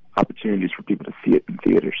more opportunities for people to see it in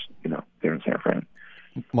theaters, there in San Fran.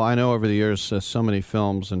 Well, I know over the years, so many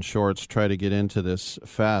films and shorts try to get into this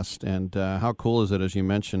fest, and how cool is it, as you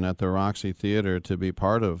mentioned, at the Roxy Theater to be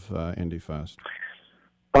part of Indie Fest?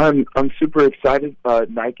 I'm super excited.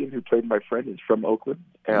 Niken, who played my friend, is from Oakland.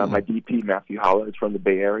 My DP, Matthew Holla, is from the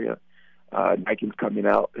Bay Area. Niken's coming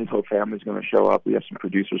out. His whole family's going to show up. We have some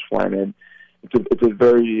producers flying in. It's a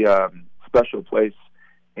very special place.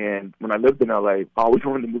 And when I lived in LA, I always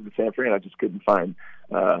wanted to move to San Fran. I just couldn't find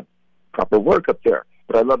proper work up there.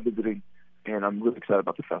 But I love visiting, and I'm really excited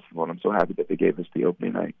about the festival. And I'm so happy that they gave us the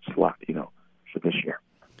opening night slot, for this year.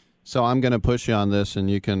 So I'm going to push you on this,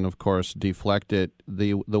 and you can, of course, deflect it.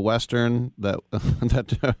 The Western that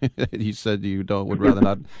you said you would rather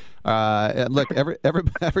not. Look,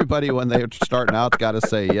 everybody when they're starting out's got to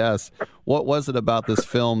say yes. What was it about this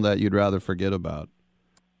film that you'd rather forget about?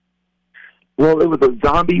 Well, it was a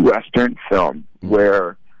zombie Western film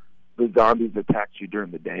where the zombies attacked you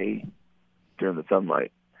during the day, during the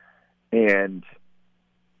sunlight, and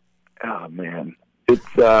oh man, it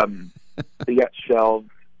got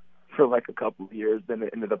shelved for like a couple of years. Then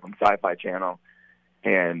it ended up on Sci-Fi Channel,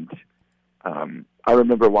 and I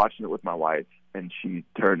remember watching it with my wife, and she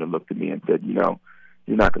turned and looked at me and said, "You're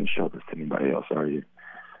not going to show this to anybody else, are you?"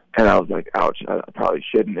 And I was like, "Ouch, I probably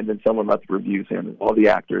shouldn't." And then someone left a review saying all the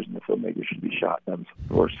actors and the filmmakers should be shot. That was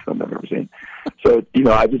the worst film I've ever seen. So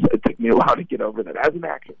it took me a while to get over that. As an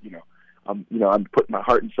actor, I'm putting my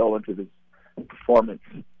heart and soul into this performance,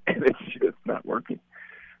 and it's just not working.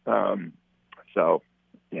 So,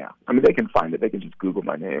 yeah. I mean, they can find it. They can just Google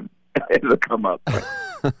my name, and it'll come up.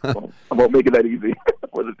 I won't make it that easy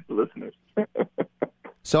for the listeners.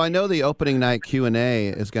 So I know the opening night Q&A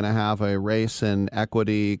is going to have a race and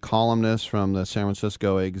equity columnist from the San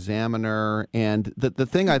Francisco Examiner. And the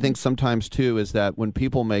thing I think sometimes, too, is that when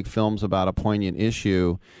people make films about a poignant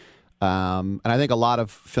issue, and I think a lot of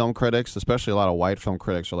film critics, especially a lot of white film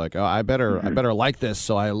critics, are like, "Oh, I better like this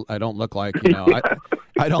so I don't look like,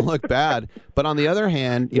 I don't look bad." But on the other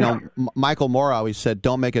hand, Michael Moore always said,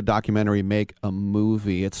 "Don't make a documentary, make a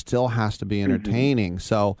movie. It still has to be entertaining."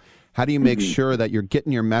 So how do you make sure that you're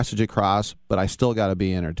getting your message across, but I still got to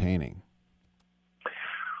be entertaining?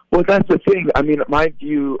 Well, that's the thing. I mean, my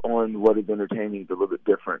view on what is entertaining is a little bit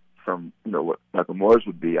different from what Michael Moore's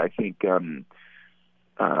would be. I think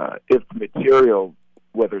if the material,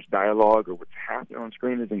 whether it's dialogue or what's happening on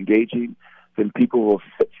screen, is engaging, then people will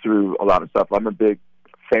sit through a lot of stuff. I'm a big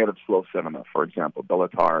fan of slow cinema, for example. Béla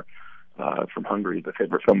Tarr from Hungary is a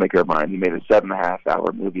favorite filmmaker of mine. He made a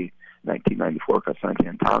 7.5-hour movie in 1994 called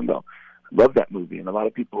Santiago Tango. I love that movie, and a lot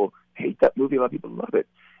of people hate that movie. A lot of people love it.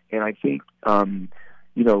 And I think,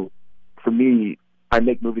 for me, I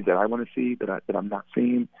make movies that I want to see, that I'm not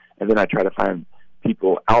seeing, and then I try to find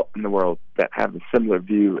people out in the world that have a similar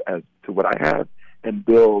view as to what I have, and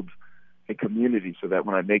build a community so that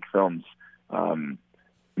when I make films,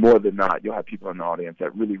 more than not, you'll have people in the audience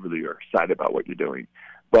that really, really are excited about what you're doing.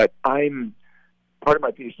 But part of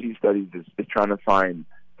my PhD studies is trying to find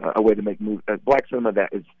a way to make black cinema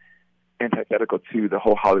that is antithetical to the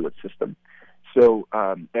whole Hollywood system. So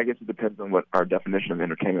I guess it depends on what our definition of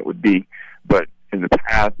entertainment would be. But in the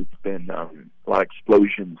past, it's been a lot of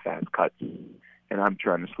explosions, fast cuts, and I'm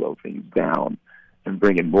trying to slow things down and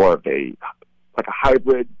bring in more of a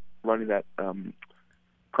hybrid, running that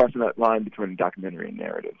crossing that line between documentary and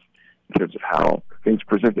narrative in terms of how things are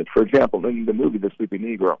presented. For example, in the movie The Sleeping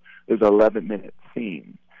Negro, there's an 11-minute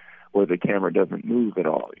scene where the camera doesn't move at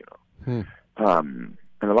all, and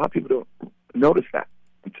a lot of people don't notice that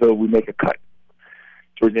until we make a cut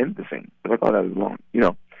towards the end of the scene. They're like, "Oh, that is long,"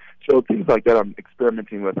 So things like that I'm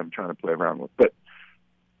experimenting with, I'm trying to play around with. But,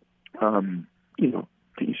 to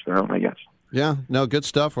each their own, I guess. Yeah, no, good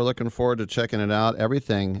stuff. We're looking forward to checking it out.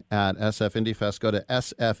 Everything at SF Indie Fest. Go to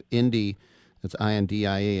SF Indie, it's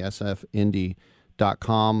INDIE, sfindie.com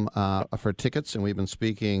for tickets. And we've been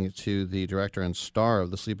speaking to the director and star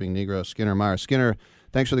of The Sleeping Negro, Skinner Meyer. Skinner,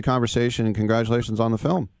 thanks for the conversation and congratulations on the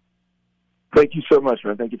film. Thank you so much,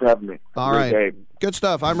 man. Thank you for having me. All right. Good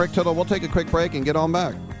stuff. I'm Rick Tittle. We'll take a quick break and get on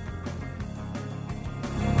back.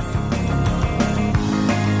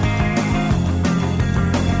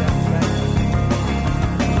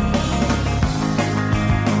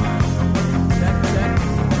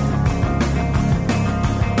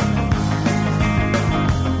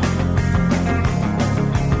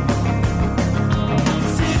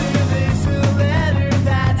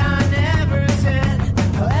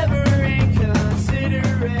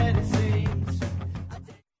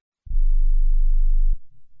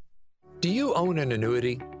 Do you own an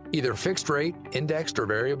annuity, either fixed rate, indexed, or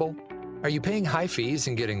variable? Are you paying high fees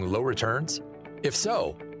and getting low returns? If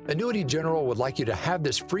so, Annuity General would like you to have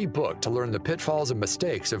this free book to learn the pitfalls and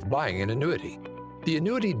mistakes of buying an annuity. The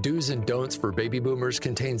Annuity Do's and Don'ts for Baby Boomers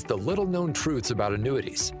contains the little-known truths about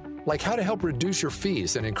annuities, like how to help reduce your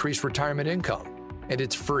fees and increase retirement income. And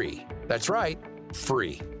it's free. That's right,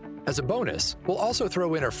 free. As a bonus, we'll also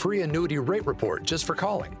throw in a free annuity rate report just for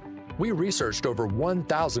calling. We researched over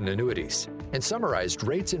 1,000 annuities and summarized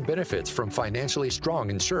rates and benefits from financially strong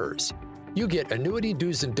insurers. You get Annuity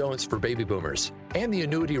Do's and Don'ts for Baby Boomers and the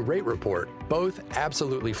Annuity Rate Report, both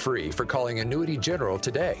absolutely free for calling Annuity General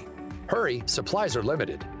today. Hurry, supplies are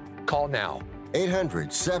limited. Call now.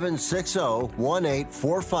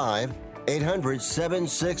 800-760-1845.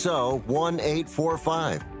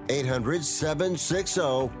 800-760-1845.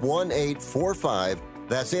 800-760-1845.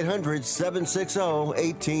 That's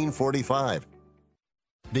 800-760-1845.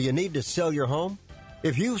 Do you need to sell your home?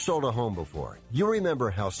 If you've sold a home before, you remember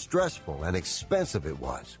how stressful and expensive it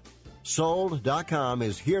was. Sold.com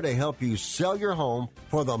is here to help you sell your home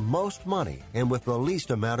for the most money and with the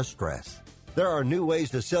least amount of stress. There are new ways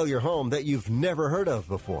to sell your home that you've never heard of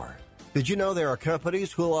before. Did you know there are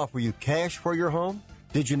companies who'll offer you cash for your home?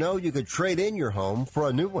 Did you know you could trade in your home for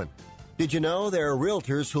a new one? Did you know there are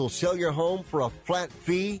realtors who'll sell your home for a flat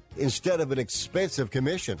fee instead of an expensive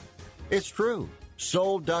commission? It's true.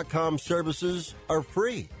 Sold.com services are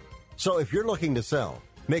free. So if you're looking to sell,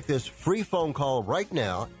 make this free phone call right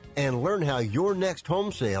now and learn how your next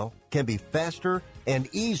home sale can be faster and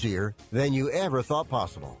easier than you ever thought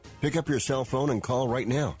possible. Pick up your cell phone and call right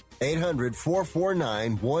now.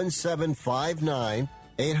 800-449-1759.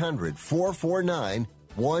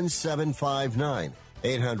 800-449-1759.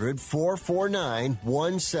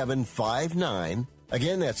 800-449-1759.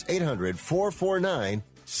 Again, that's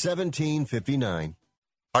 800-449-1759.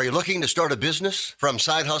 Are you looking to start a business? From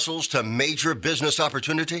side hustles to major business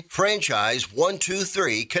opportunity? Franchise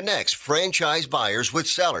 123 connects franchise buyers with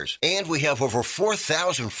sellers. And we have over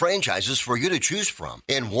 4,000 franchises for you to choose from.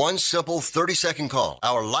 In one simple 30-second call,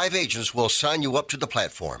 our live agents will sign you up to the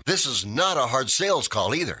platform. This is not a hard sales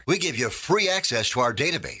call either. We give you free access to our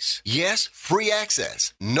database. Yes, free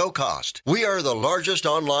access. No cost. We are the largest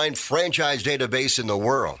online franchise database in the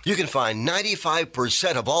world. You can find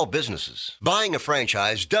 95% of all businesses. Buying a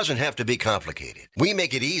franchise doesn't have to be complicated. We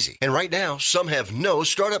make it easy. And right now, some have no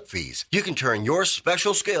startup fees. You can turn your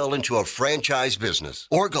special skill into a franchise business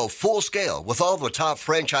or go full scale with all the top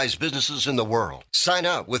franchise businesses in the world. Sign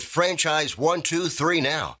up with Franchise 123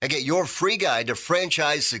 now and get your free guide to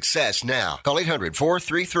franchise success now. Call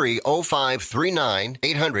 800-433-0539,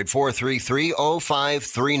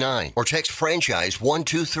 800-433-0539, or text Franchise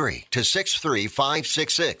 123 to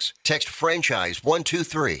 63566. Text Franchise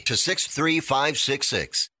 123 to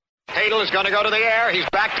 63566. Hadel is going to go to the air. He's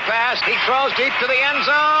back to pass. He throws deep to the end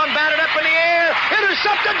zone. Batted up in the air.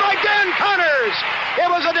 Intercepted by Dan Connors.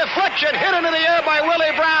 It was a deflection hit into the air by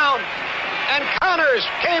Willie Brown. And Connors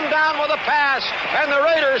came down with a pass. And the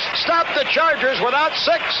Raiders stopped the Chargers without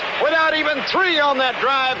 6, without even 3 on that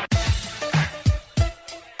drive.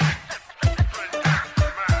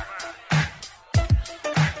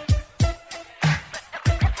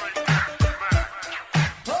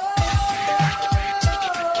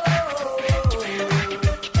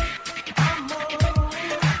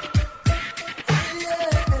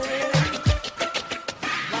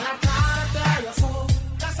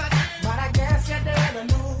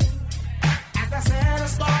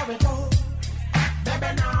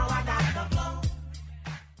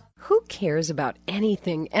 Cares about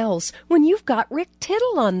anything else when you've got Rick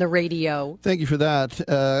Tittle on the radio. Thank you for that.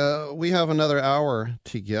 We have another hour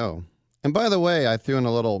to go. And by the way, I threw in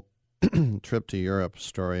a little trip to Europe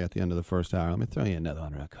story at the end of the first hour. Let me throw you another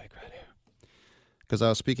one real quick right here. Because I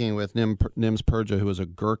was speaking with Nims Purja, who is a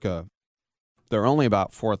Gurkha. There are only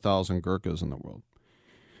about 4,000 Gurkhas in the world.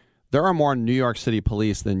 There are more New York City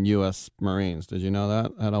police than U.S. Marines. Did you know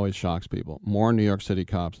that? That always shocks people. More New York City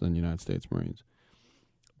cops than United States Marines.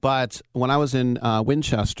 But when I was in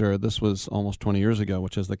Winchester, this was almost 20 years ago,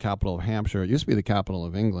 which is the capital of Hampshire. It used to be the capital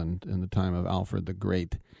of England in the time of Alfred the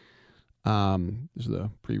Great. These are the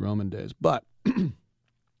pre-Roman days. But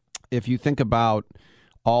if you think about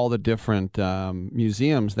all the different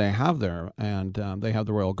museums they have there, and they have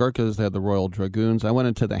the Royal Gurkhas, they have the Royal Dragoons. I went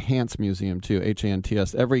into the Hants Museum, too,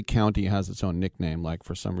 H-A-N-T-S. Every county has its own nickname. Like,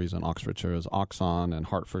 for some reason, Oxfordshire is Oxon, and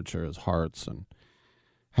Hertfordshire is Hearts, and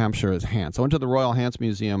Hampshire is Hants. I went to the Royal Hants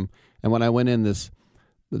Museum, and when I went in, this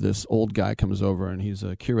old guy comes over, and he's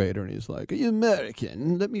a curator, and he's like, "Are you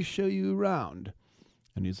American? Let me show you around."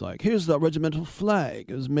 And he's like, here's the regimental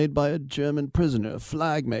flag. It was made by a German prisoner, a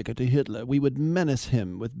flag maker to Hitler. We would menace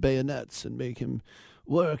him with bayonets and make him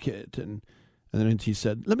work it. And then he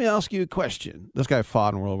said, let me ask you a question. This guy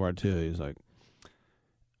fought in World War II. He's like,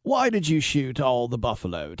 why did you shoot all the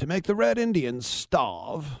buffalo? To make the Red Indians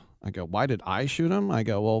starve? I go, why did I shoot them? I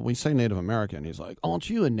go, well, we say Native American. He's like, aren't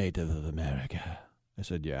you a Native of America? I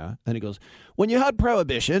said, yeah. Then he goes, when you had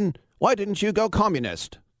Prohibition, why didn't you go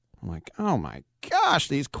communist? I'm like, oh my gosh,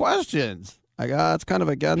 these questions. I go, it's kind of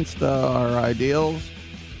against our ideals.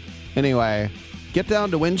 Anyway, get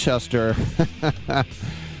down to Winchester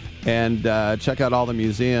and check out all the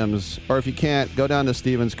museums. Or if you can't, go down to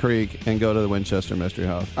Stevens Creek and go to the Winchester Mystery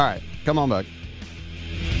House. All right, come on back.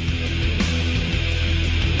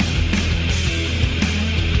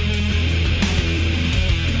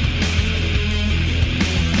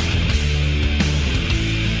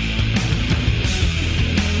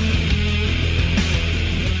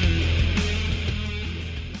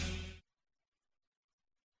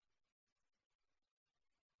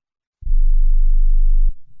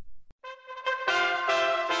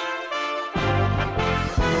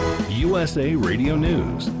 USA Radio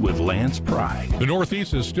News with Lance Pry. The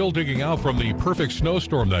Northeast is still digging out from the perfect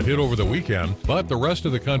snowstorm that hit over the weekend, but the rest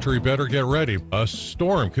of the country better get ready. A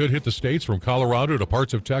storm could hit the states from Colorado to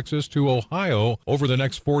parts of Texas to Ohio over the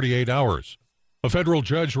next 48 hours. A federal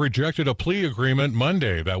judge rejected a plea agreement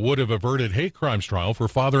Monday that would have averted hate crimes trial for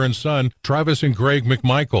father and son Travis and Greg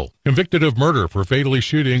McMichael, convicted of murder for fatally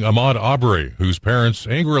shooting Ahmaud Arbery, whose parents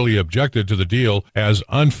angrily objected to the deal as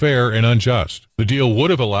unfair and unjust. The deal would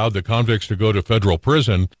have allowed the convicts to go to federal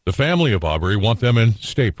prison. The family of Arbery want them in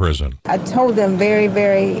state prison. I told them very,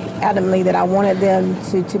 very adamantly that I wanted them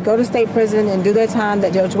to go to state prison and do their time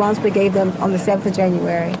that Judge Wansby gave them on the 7th of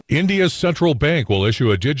January. India's central bank will issue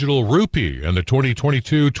a digital rupee in the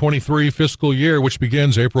 2022-23 fiscal year, which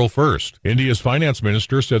begins April 1st. India's finance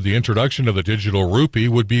minister said the introduction of the digital rupee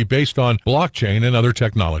would be based on blockchain and other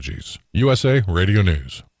technologies. USA Radio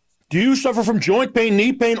News. Do you suffer from joint pain,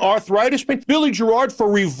 knee pain, arthritis pain? Billy Gerard for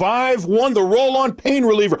Revive One, the roll-on pain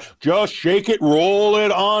reliever. Just shake it, roll it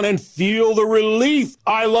on, and feel the relief.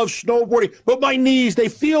 I love snowboarding, but my knees, they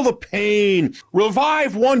feel the pain.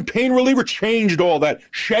 Revive One pain reliever changed all that.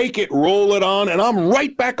 Shake it, roll it on, and I'm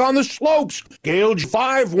right back on the slopes. Gail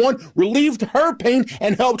Revive One relieved her pain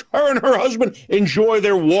and helped her and her husband enjoy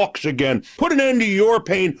their walks again. Put an end to your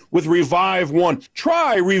pain with Revive One.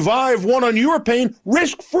 Try Revive One on your pain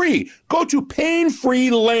risk-free. Go to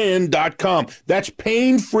painfreeland.com. That's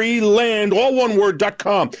painfreeland, all one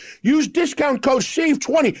word.com. Use discount code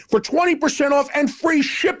SAVE20 for 20% off and free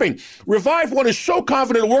shipping. Revive One is so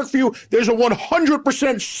confident it'll work for you, there's a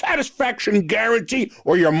 100% satisfaction guarantee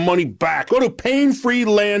or your money back. Go to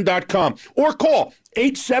painfreeland.com or call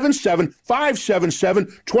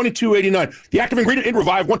 877-577-2289. The active ingredient in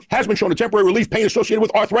Revive One has been shown to temporary relief pain associated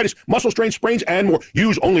with arthritis, muscle strains, sprains, and more.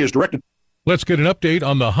 Use only as directed. Let's get an update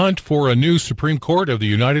on the hunt for a new Supreme Court of the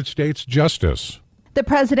United States justice. The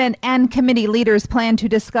president and committee leaders plan to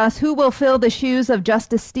discuss who will fill the shoes of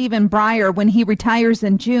Justice Stephen Breyer when he retires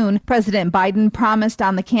in June. President Biden promised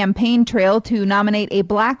on the campaign trail to nominate a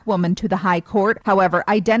black woman to the high court. However,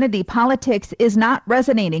 identity politics is not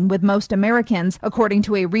resonating with most Americans. According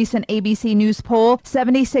to a recent ABC News poll,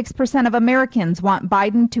 76% of Americans want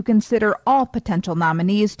Biden to consider all potential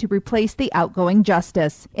nominees to replace the outgoing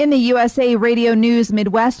justice. In the USA Radio News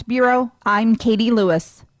Midwest Bureau, I'm Katie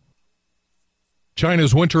Lewis.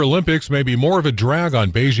 China's Winter Olympics may be more of a drag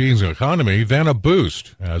on Beijing's economy than a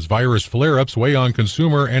boost, as virus flare-ups weigh on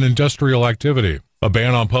consumer and industrial activity. A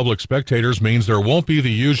ban on public spectators means there won't be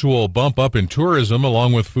the usual bump up in tourism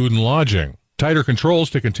along with food and lodging. Tighter controls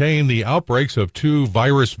to contain the outbreaks of 2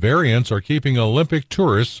 virus variants are keeping Olympic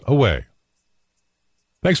tourists away.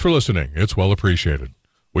 Thanks for listening. It's well appreciated.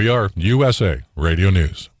 We are USA Radio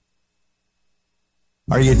News.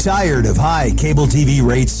 Are you tired of high cable TV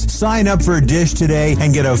rates? Sign up for Dish today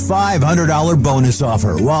and get a $500 bonus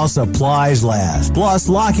offer while supplies last. Plus,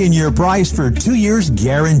 lock in your price for 2 years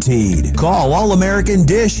guaranteed. Call All American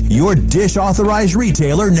Dish, your Dish authorized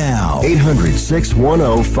retailer now.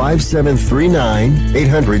 800-610-5739.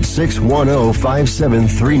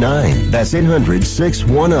 800-610-5739. That's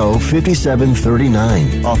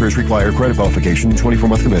 800-610-5739. Offers require credit qualification,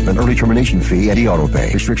 24-month commitment, early termination fee, and auto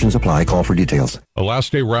pay. Restrictions apply. Call for details. A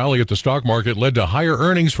last day rally at the stock market led to higher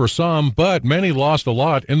earnings for some, but many lost a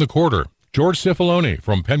lot in the quarter. George Cifaloni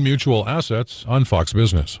from Penn Mutual Assets on Fox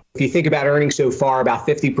Business. If you think about earnings so far, about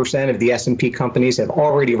 50% of the S&P companies have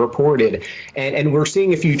already reported, and we're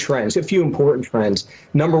seeing a few trends, a few important trends.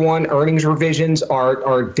 Number one, earnings revisions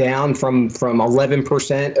are down from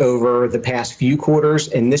 11% over the past few quarters,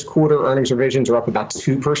 and this quarter earnings revisions are up about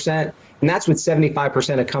 2%, and that's with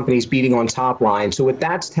 75% of companies beating on top line. So what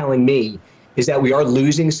that's telling me is that we are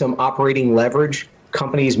losing some operating leverage.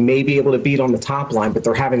 Companies may be able to beat on the top line, but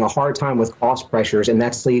they're having a hard time with cost pressures, and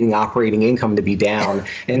that's leading operating income to be down.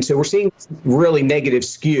 And so we're seeing really negative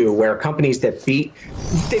skew where companies that beat,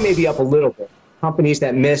 they may be up a little bit. Companies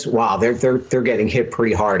that miss, wow, they're getting hit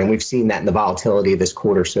pretty hard, and we've seen that in the volatility of this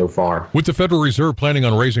quarter so far. With the Federal Reserve planning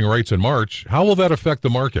on raising rates in March, how will that affect the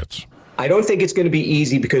markets? I don't think it's going to be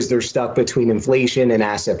easy because they're stuck between inflation and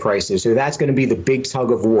asset prices. So that's going to be the big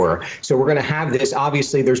tug of war. So we're going to have this.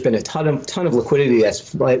 Obviously, there's been a ton of liquidity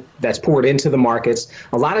that's poured into the markets.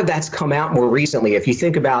 A lot of that's come out more recently. If you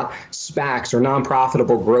think about SPACs or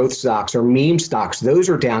non-profitable growth stocks or meme stocks, those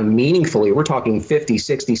are down meaningfully. We're talking 50,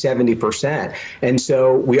 60, 70%. And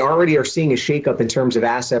so we already are seeing a shakeup in terms of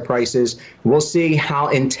asset prices. We'll see how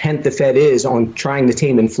intent the Fed is on trying to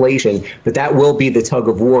tame inflation, but that will be the tug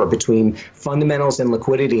of war between fundamentals and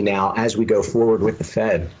liquidity now as we go forward with the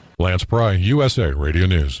Fed. Lance Pry, USA Radio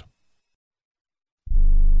News.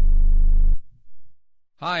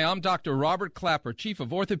 Hi, I'm Dr. Robert Clapper, Chief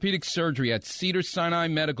of Orthopedic Surgery at Cedars-Sinai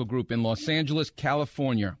Medical Group in Los Angeles,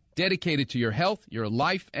 California. Dedicated to your health, your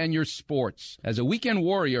life, and your sports. As a weekend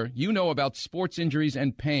warrior, you know about sports injuries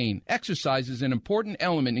and pain. Exercise is an important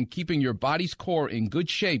element in keeping your body's core in good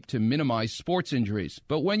shape to minimize sports injuries.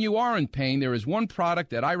 But when you are in pain, there is one product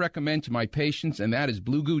that I recommend to my patients, and that is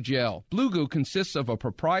Blue Goo Gel. Blue Goo consists of a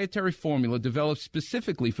proprietary formula developed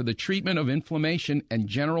specifically for the treatment of inflammation and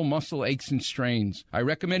general muscle aches and strains. I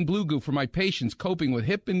recommend Blue Goo for my patients coping with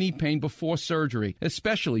hip and knee pain before surgery,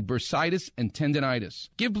 especially bursitis and tendinitis.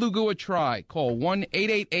 Give Blue Goo a try. Call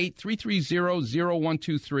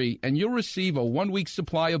 1-888-330-0123 and you'll receive a 1-week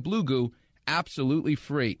supply of Blue Goo absolutely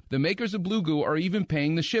free. The makers of Blue Goo are even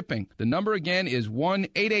paying the shipping. The number again is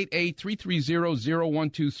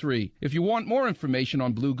 1-888-330-0123. If you want more information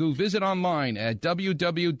on Blue Goo, visit online at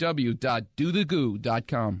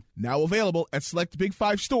www.dothegoo.com. Now available at select Big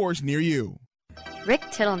 5 stores near you. Rick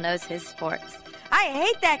Tittle knows his sports. I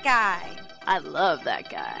hate that guy. I love that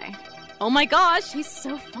guy. Oh my gosh, he's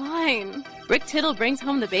so fine. Rick Tittle brings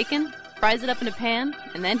home the bacon, fries it up in a pan,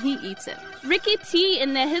 and then he eats it. Ricky T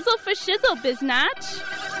in the hizzle for shizzle, biznatch.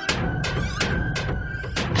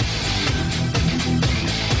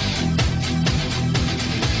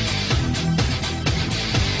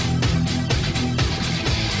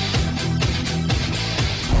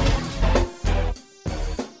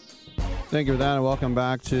 Thank you for that, and welcome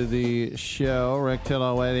back to the show. Rick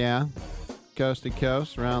Tittle with you, coast to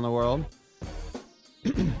coast, around the world.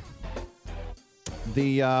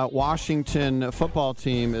 The Washington football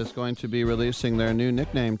team is going to be releasing their new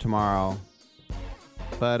nickname tomorrow,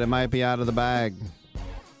 but it might be out of the bag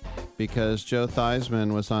because Joe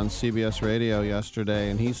Theismann was on CBS Radio yesterday,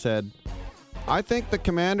 and he said, I think the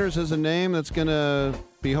Commanders is a name that's going to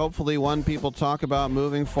be hopefully one people talk about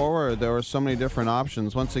moving forward. There were so many different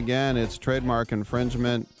options. Once again, it's trademark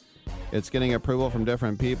infringement. It's getting approval from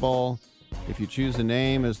different people. If you choose a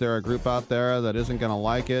name, is there a group out there that isn't going to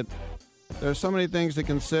like it? There's so many things to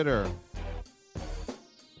consider.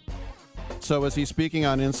 So is he speaking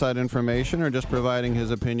on inside information or just providing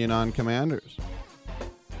his opinion on Commanders?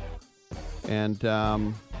 And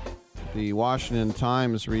the Washington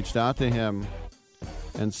Times reached out to him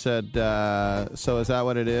and said, so is that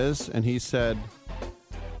what it is? And he said,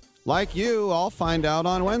 like you, I'll find out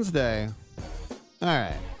on Wednesday. All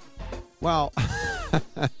right. Well,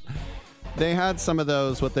 they had some of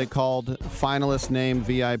those, what they called finalist name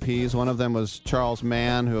VIPs. One of them was Charles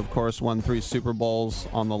Mann, who, of course, won 3 Super Bowls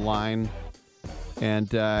on the line. And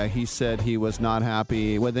he said he was not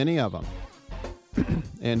happy with any of them.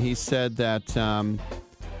 And he said that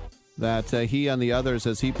he and the others,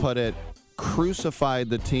 as he put it, crucified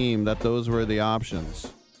the team, that those were the options.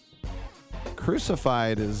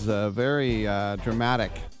 Crucified is very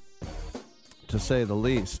dramatic, to say the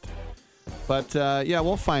least. But, yeah,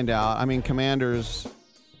 we'll find out. I mean, Commanders,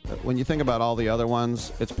 when you think about all the other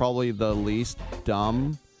ones, it's probably the least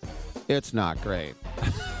dumb. It's not great.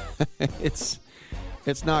 It's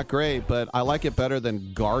not great, but I like it better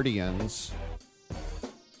than Guardians.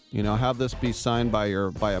 You know, have this be signed by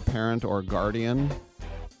a parent or guardian.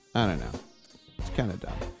 I don't know. It's kind of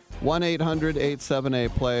dumb.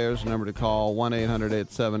 1-800-878-PLAYERS, number to call.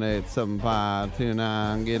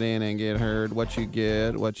 1-800-878-7529. Get in and get heard. What you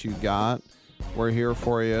get, what you got. We're here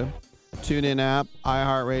for you. TuneIn app,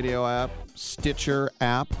 iHeartRadio app, Stitcher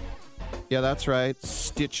app. Yeah, that's right,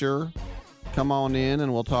 Stitcher. Come on in,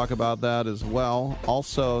 and we'll talk about that as well.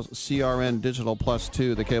 Also, CRN Digital Plus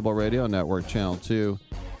 2, the cable radio network, Channel 2,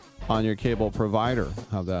 on your cable provider.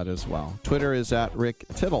 Have that as well. Twitter is at Rick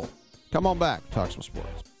Tittle. Come on back. Talk some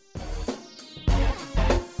sports.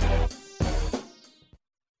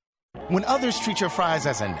 When others treat your fries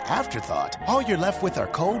as an afterthought, all you're left with are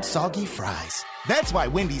cold, soggy fries. That's why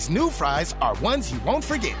Wendy's new fries are ones you won't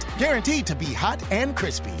forget, guaranteed to be hot and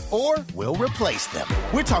crispy, or we'll replace them.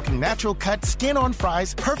 We're talking natural cut, skin-on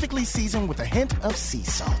fries, perfectly seasoned with a hint of sea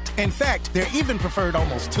salt. In fact, they're even preferred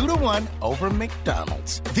almost 2-to-1 over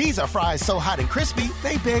McDonald's. These are fries so hot and crispy,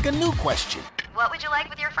 they beg a new question. What would you like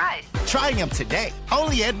with your fries? Try them today,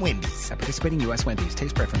 only at Wendy's. At participating U.S. Wendy's,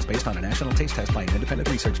 taste preference based on a national taste test by an independent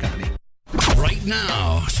research company. Right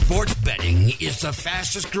now, sports betting is the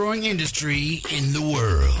fastest growing industry in the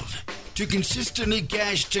world. To consistently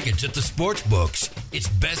cash tickets at the sports books, it's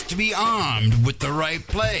best to be armed with the right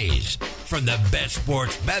plays from the best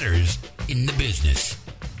sports bettors in the business.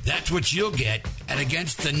 That's what you'll get at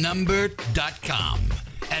AgainstTheNumber.com.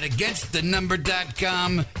 At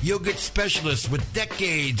AgainstTheNumber.com, you'll get specialists with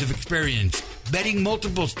decades of experience betting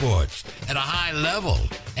multiple sports at a high level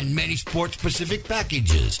and many sports-specific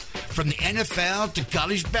packages, from the NFL to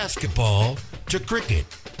college basketball to cricket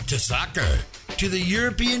to soccer to the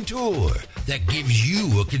European Tour, that gives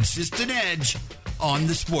you a consistent edge on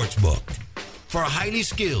the sportsbook. For a highly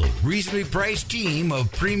skilled, reasonably priced team of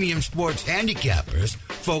premium sports handicappers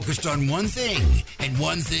focused on one thing and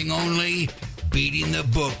one thing only, beating the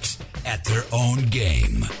books at their own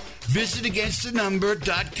game. Visit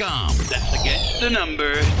AgainstTheNumber.com. That's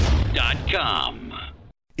AgainstTheNumber.com.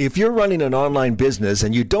 If you're running an online business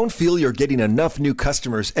and you don't feel you're getting enough new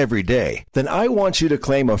customers every day, then I want you to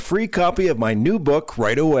claim a free copy of my new book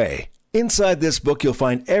right away. Inside this book, you'll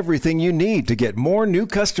find everything you need to get more new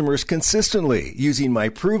customers consistently using my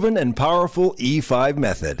proven and powerful E5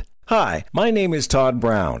 method. Hi, my name is Todd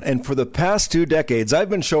Brown, and for the past 2 decades, I've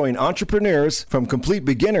been showing entrepreneurs, from complete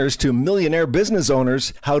beginners to millionaire business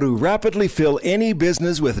owners, how to rapidly fill any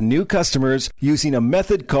business with new customers using a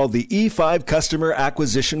method called the E5 Customer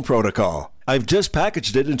Acquisition Protocol. I've just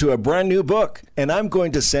packaged it into a brand new book, and I'm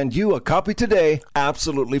going to send you a copy today,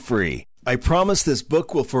 absolutely free. I promise this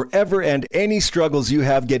book will forever end any struggles you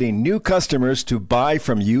have getting new customers to buy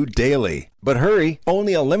from you daily. But hurry,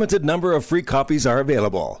 only a limited number of free copies are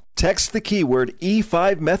available. Text the keyword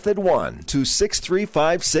E5Method1 to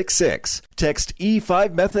 63566. Text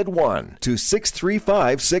E5Method1 to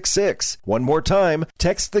 63566. One more time,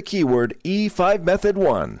 text the keyword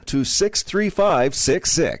E5Method1 to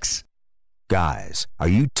 63566. Guys, are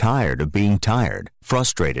you tired of being tired?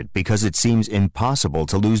 Frustrated because it seems impossible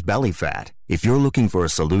to lose belly fat? If you're looking for a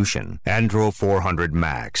solution, Andro 400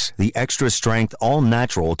 Max, the extra strength,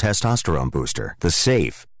 all-natural testosterone booster, the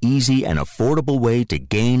safe, easy, and affordable way to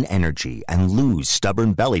gain energy and lose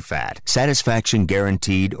stubborn belly fat. Satisfaction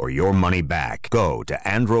guaranteed or your money back. Go to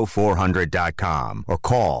andro400.com or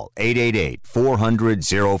call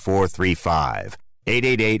 888-400-0435.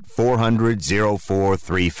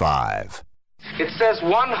 888-400-0435. It says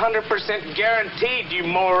 100% guaranteed, you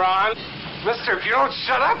moron. Mister, if you don't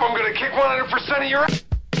shut up, I'm going to kick 100% of your...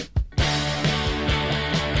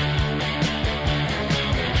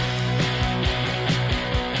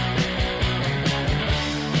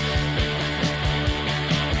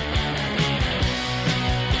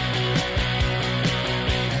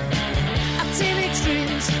 I've seen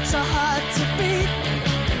extremes so hard to beat.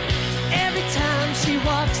 Every time she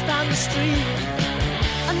walks down the street,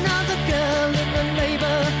 another girl in the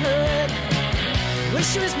neighborhood. Wish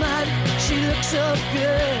she was mine, she looks so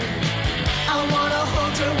good. I wanna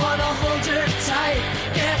hold her tight.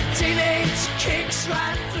 Get teenage kicks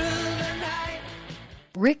right through the night.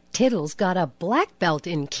 Rick Tittle's got a black belt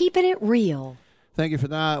in keeping it real. Thank you for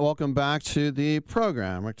that. Welcome back to the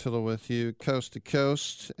program. Rick Tittle with you coast to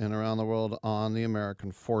coast and around the world on the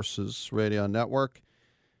American Forces Radio Network.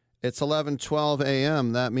 It's 11:12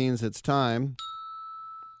 a.m. That means it's time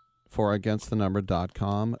for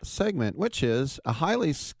AgainstTheNumber.com segment, which is a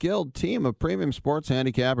highly skilled team of premium sports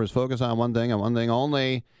handicappers focused on one thing and one thing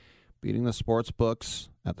only, beating the sports books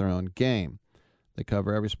at their own game. They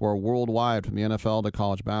cover every sport worldwide, from the NFL to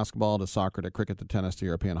college basketball to soccer to cricket to tennis to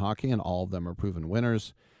European hockey, and all of them are proven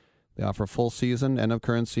winners. They offer full season, end of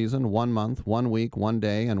current season, 1 month, 1 week, 1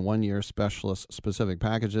 day, and 1 year specialist-specific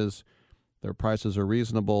packages. Their prices are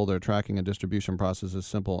reasonable, their tracking and distribution process is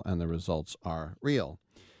simple, and the results are real.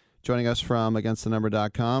 Joining us from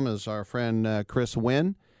AgainstTheNumber.com is our friend Chris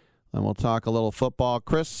Wynn, and we'll talk a little football.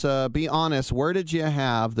 Chris, be honest, where did you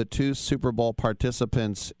have the 2 Super Bowl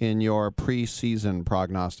participants in your preseason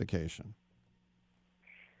prognostication?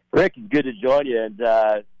 Rick, it's good to join you, and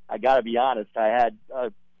I got to be honest, I had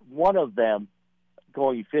one of them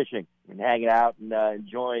going fishing and hanging out and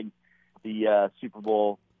enjoying the Super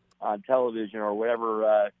Bowl on television or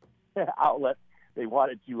whatever outlet they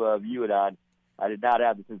wanted to view it on. I did not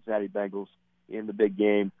have the Cincinnati Bengals in the big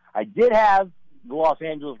game. I did have the Los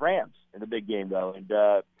Angeles Rams in the big game, though, and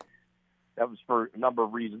that was for a number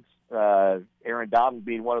of reasons. Aaron Donald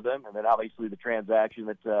being one of them, and then obviously the transaction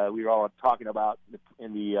that we were all talking about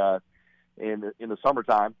in the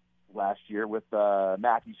summertime last year with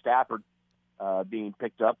Matthew Stafford being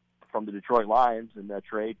picked up from the Detroit Lions in that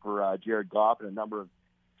trade for Jared Goff and a number of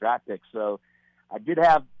draft picks. So I did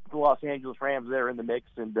have the Los Angeles Rams there in the mix,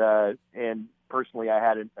 and personally I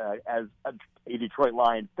had as a Detroit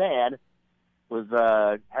Lions fan had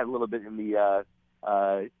a little bit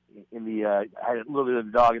I had a little bit of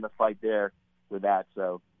a dog in the fight there with that.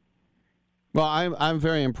 So, well, I'm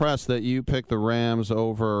very impressed that you picked the Rams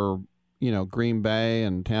over, Green Bay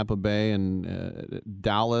and Tampa Bay and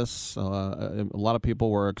Dallas. A lot of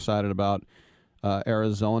people were excited about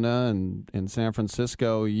Arizona and San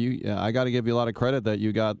Francisco. I got to give you a lot of credit that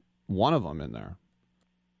you got one of them in there.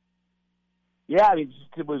 Yeah, I mean,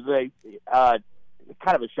 it was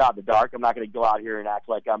kind of a shot in the dark. I'm not going to go out here and act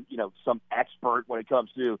like I'm, some expert when it comes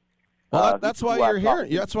to. Well, that's why you're here.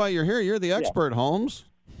 That's why you're here. You're the expert, Holmes.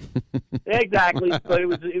 Exactly, but it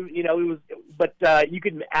was, but you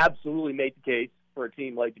could absolutely make the case for a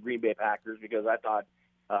team like the Green Bay Packers because I thought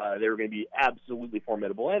they were going to be absolutely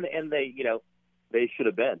formidable, and they, they should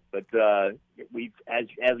have been. But we've, as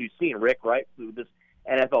we've seen, Rick, right, through this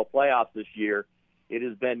NFL playoffs this year, it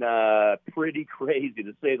has been pretty crazy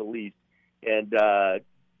to say the least. And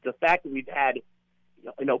the fact that we've had,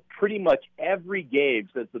 pretty much every game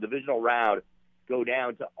since the divisional round go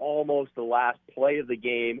down to almost the last play of the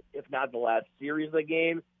game, if not the last series of the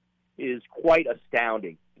game, is quite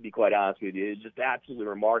astounding, to be quite honest with you. It's just absolutely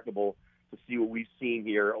remarkable to see what we've seen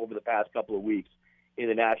here over the past couple of weeks in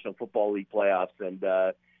the National Football League playoffs. And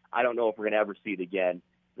I don't know if we're going to ever see it again.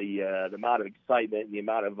 The amount of excitement and the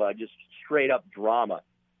amount of just straight-up drama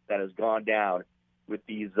that has gone down with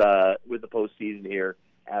the postseason here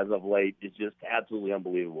as of late is just absolutely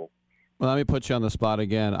unbelievable. Well, let me put you on the spot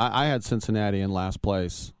again. I had Cincinnati in last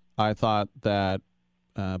place. I thought that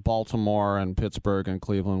Baltimore and Pittsburgh and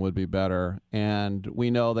Cleveland would be better, and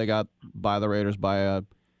we know they got by the Raiders by a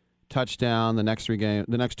touchdown. The next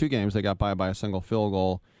two games they got by a single field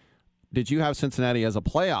goal. Did you have Cincinnati as a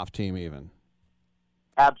playoff team even?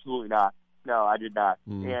 Absolutely not. No, I did not.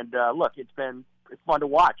 And look, it's fun to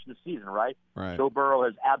watch this season, right? Right. Joe Burrow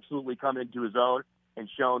has absolutely come into his own and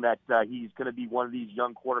shown that he's going to be one of these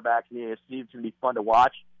young quarterbacks in the AFC. It's going to be fun to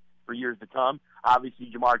watch for years to come. Obviously,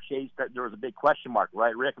 Jamar Chase, there was a big question mark,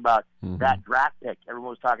 right, Rick, about that draft pick.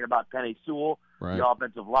 Everyone was talking about Penei Sewell, the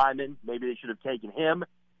offensive lineman. Maybe they should have taken him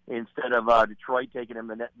instead of Detroit taking him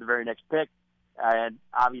the very next pick. And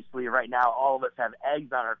obviously, right now, all of us have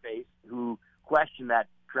eggs on our face who question that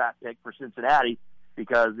draft pick for Cincinnati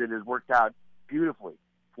because it has worked out beautifully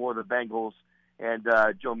for the Bengals. And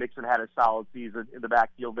Joe Mixon had a solid season in the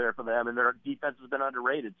backfield there for them, and their defense has been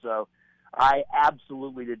underrated. So I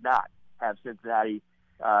absolutely did not have Cincinnati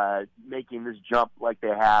making this jump like they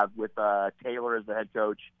have with Taylor as the head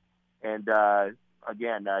coach. And,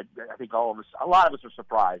 again, I think a lot of us are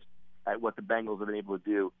surprised at what the Bengals have been able to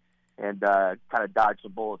do and kind of dodge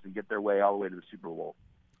some bullets and get their way all the way to the Super Bowl.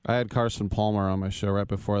 I had Carson Palmer on my show right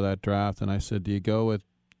before that draft, and I said, do you go with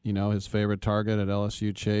his favorite target at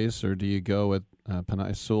LSU, Chase, or do you go with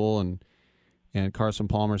Penei Sewell? And Carson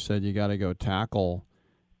Palmer said you got to go tackle.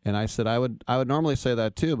 And I said I would normally say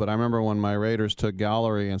that too, but I remember when my Raiders took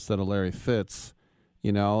Gallery instead of Larry Fitz.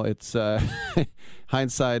 It's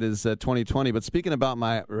hindsight is 20/20. But speaking about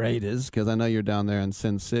my Raiders, because I know you're down there in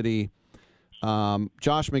Sin City,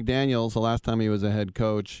 Josh McDaniels, the last time he was a head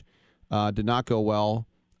coach, did not go well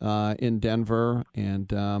in Denver,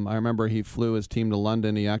 and I remember he flew his team to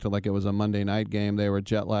London. He acted like it was a Monday night game. They were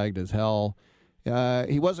jet-lagged as hell.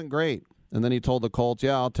 He wasn't great, and then he told the Colts,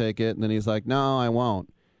 yeah, I'll take it, and then he's like, no, I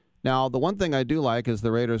won't. Now, the one thing I do like is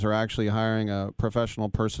the Raiders are actually hiring a professional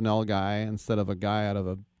personnel guy instead of a guy out of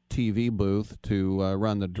a TV booth to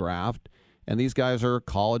run the draft, and these guys are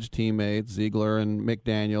college teammates, Ziegler and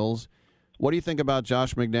McDaniels. What do you think about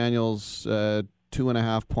Josh McDaniels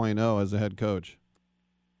 2.5.0 as a head coach?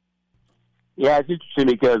 Yeah, it's interesting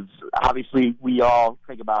because obviously we all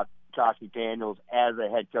think about Josh McDaniels as a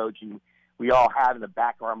head coach, and we all have in the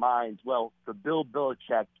back of our minds, well, the Bill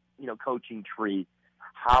Belichick, coaching tree,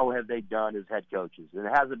 how have they done as head coaches? And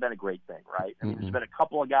it hasn't been a great thing, right? I mean, there's been a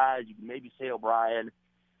couple of guys, you can maybe say O'Brien,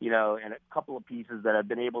 and a couple of pieces that have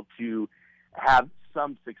been able to have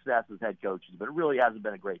some success as head coaches, but it really hasn't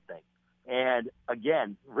been a great thing. And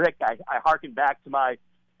again, Rick, I hearken back to my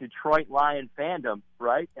Detroit Lion fandom,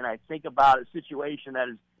 right? And I think about a situation that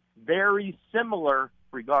is very similar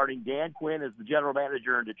regarding Dan Quinn as the general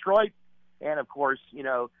manager in Detroit, and of course,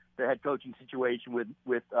 the head coaching situation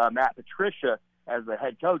with Matt Patricia as the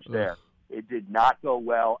head coach there. It did not go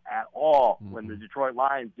well at all when the Detroit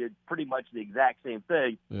Lions did pretty much the exact same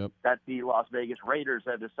thing that the Las Vegas Raiders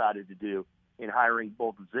have decided to do in hiring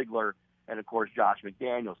both Ziegler and, of course, Josh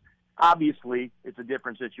McDaniels. Obviously, it's a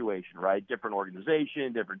different situation, right? Different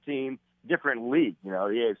organization, different team, different league, the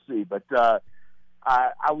AFC. But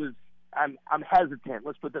I'm hesitant.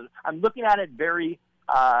 Let's put this. I'm looking at it very.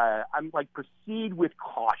 I'm like proceed with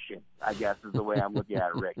caution, I guess is the way I'm looking at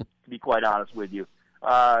it, Rick. To be quite honest with you,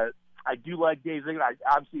 I do like Dave Ziegler.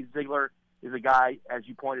 Obviously, Ziegler is a guy, as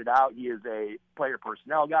you pointed out, he is a player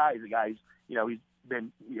personnel guy. He's a guy who's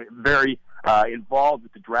been very involved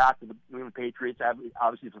with the draft of the New England Patriots,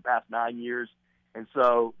 obviously for the past 9 years, and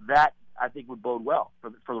so that I think would bode well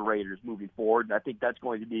for the Raiders moving forward. And I think that's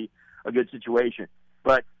going to be a good situation.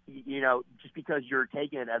 But just because you're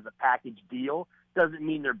taking it as a package deal doesn't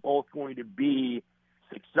mean they're both going to be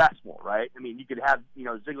successful, right? I mean, you could have,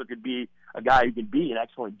 Ziegler could be a guy who can be an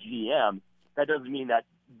excellent GM. That doesn't mean that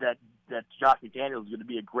Josh McDaniels is going to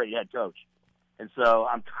be a great head coach. And so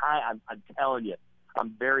I'm telling you, I'm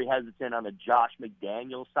very hesitant on the Josh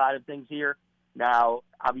McDaniels side of things here. Now,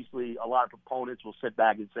 obviously, a lot of proponents will sit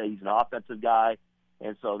back and say he's an offensive guy,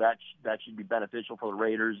 and so that should be beneficial for the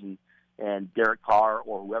Raiders and Derek Carr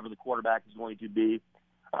or whoever the quarterback is going to be.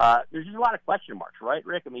 There's just a lot of question marks, right,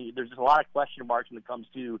 Rick? I mean, there's just a lot of question marks when it comes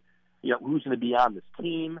to, who's going to be on this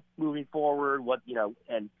team moving forward, what,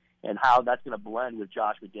 and how that's going to blend with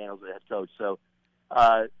Josh McDaniels as head coach. So,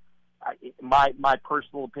 my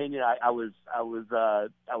personal opinion, I was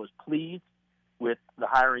pleased with the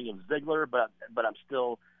hiring of Ziegler, but I'm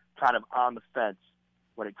still kind of on the fence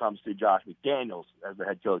when it comes to Josh McDaniels as the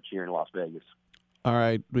head coach here in Las Vegas. All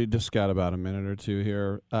right, we just got about a minute or two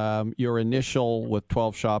here. Your initial, with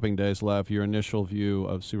 12 shopping days left, your initial view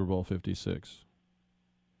of Super Bowl 56.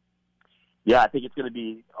 Yeah, I think it's going to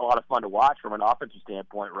be a lot of fun to watch from an offensive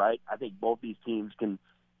standpoint, right? I think both these teams can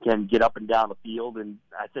get up and down the field, and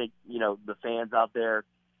I think, the fans out there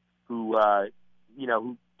who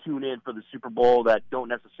tune in for the Super Bowl that don't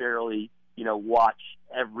necessarily, watch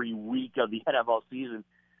every week of the NFL season,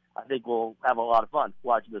 I think we'll have a lot of fun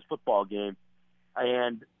watching this football game.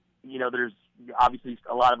 And, there's obviously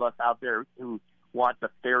a lot of us out there who want the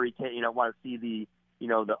fairy tale, want to see the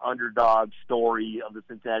underdog story of the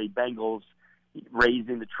Cincinnati Bengals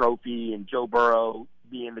raising the trophy and Joe Burrow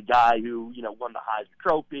being the guy who, won the Heisman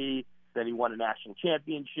Trophy, then he won a national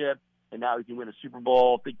championship, and now he can win a Super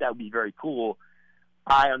Bowl. I think that would be very cool.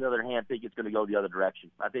 I, on the other hand, think it's going to go the other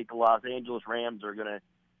direction. I think the Los Angeles Rams are going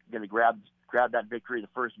to grab that victory, the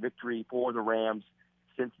first victory for the Rams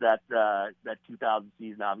since that 2000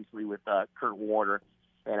 season, obviously, with Kurt Warner.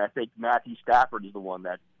 And I think Matthew Stafford is the one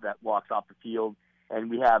that walks off the field. And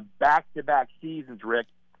we have back-to-back seasons, Rick,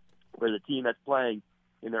 where the team that's playing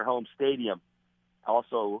in their home stadium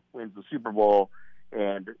also wins the Super Bowl.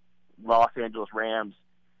 And Los Angeles Rams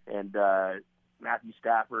and Matthew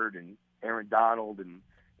Stafford and Aaron Donald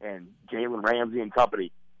and Jalen Ramsey and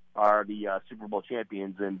company are the Super Bowl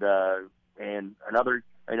champions. And another,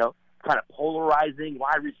 kind of polarizing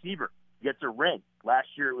wide receiver gets a ring. Last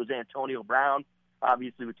year it was Antonio Brown,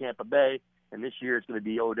 obviously with Tampa Bay, and this year it's going to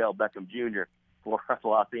be Odell Beckham Jr. for the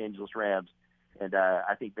Los Angeles Rams. And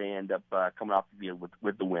I think they end up coming off the field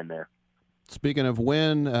with the win there. Speaking of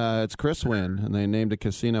Wynn, it's Chris Wynn, and they named a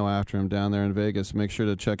casino after him down there in Vegas. Make sure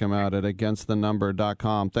to check him out at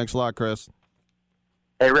againstthenumber.com. Thanks a lot, Chris.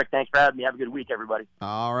 Hey, Rick, thanks for having me. Have a good week, everybody.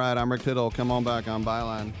 All right, I'm Rick Tittle. Come on back on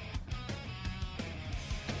Byline.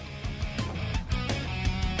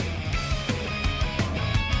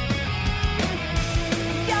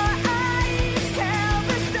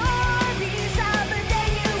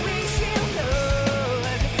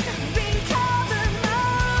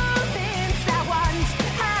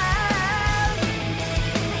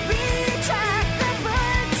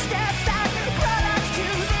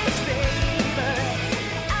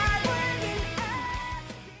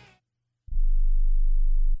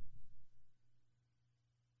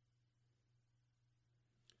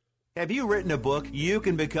 Have you written a book? You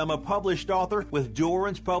can become a published author with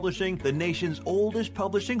Dorrance Publishing, the nation's oldest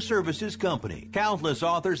publishing services company. Countless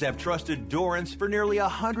authors have trusted Dorrance for nearly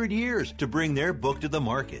 100 years to bring their book to the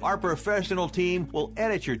market. Our professional team will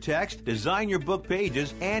edit your text, design your book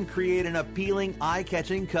pages, and create an appealing,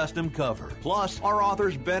 eye-catching custom cover. Plus, our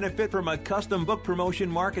authors benefit from a custom book promotion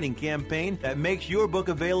marketing campaign that makes your book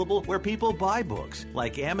available where people buy books,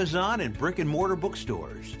 like Amazon and brick-and-mortar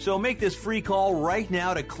bookstores. So make this free call right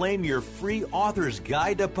now to claim your free author's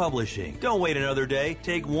guide to publishing. Don't wait another day.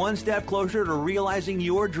 Take one step closer to realizing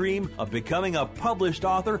your dream of becoming a published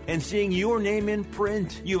author and seeing your name in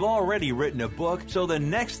print. You've already written a book, so the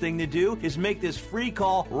next thing to do is make this free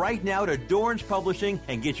call right now to Dorrance Publishing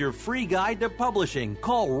and get your free guide to publishing.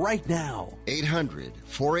 Call right now.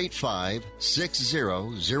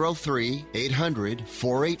 800-485-6003.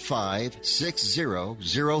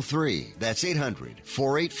 800-485-6003. That's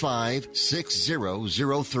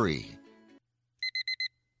 800-485-6003.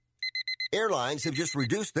 Airlines have just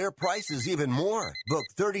reduced their prices even more. Book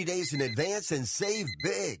 30 days in advance and save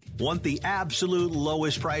big. Want the absolute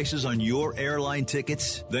lowest prices on your airline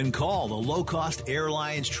tickets? Then call the Low Cost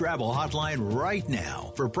Airlines Travel Hotline right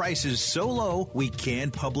now. For prices so low, we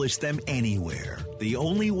can't publish them anywhere. The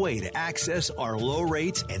only way to access our low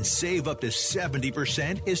rates and save up to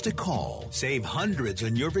 70% is to call. Save hundreds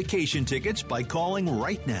on your vacation tickets by calling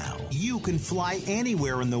right now. You can fly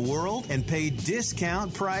anywhere in the world and pay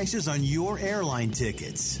discount prices on your airline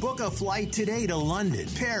tickets. Book a flight today to London,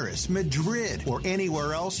 Paris, Madrid, or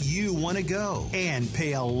anywhere else you want to go. And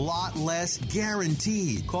pay a lot less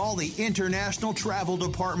guaranteed. Call the International Travel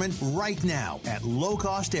Department right now at Low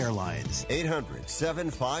Cost Airlines.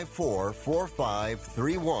 800-754-4531.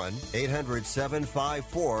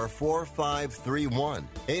 800-754-4531.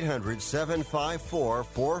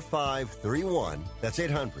 800-754-4531. That's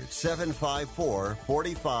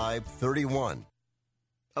 800-754-4531.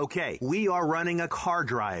 Okay, we are running a car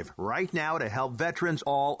drive right now to help veterans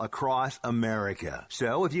all across America.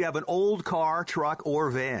 So if you have an old car, truck, or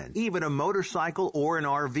van, even a motorcycle or an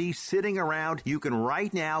RV sitting around, you can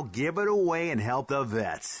right now give it away and help the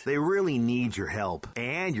vets. They really need your help.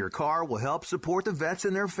 And your car will help support the vets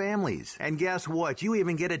and their families. And guess what? You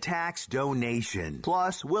even get a tax donation.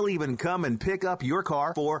 Plus, we'll even come and pick up your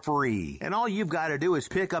car for free. And all you've got to do is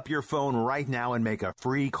pick up your phone right now and make a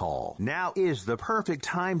free call. Now is the perfect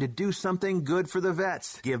time to do something good for the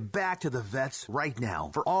vets. Give back to the vets right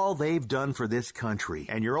now for all they've done for this country.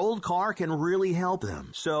 And your old car can really help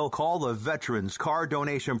them. So call the Veterans Car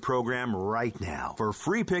Donation Program right now for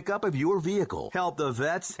free pickup of your vehicle. Help the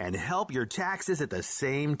vets and help your taxes at the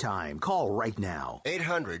same time. Call right now.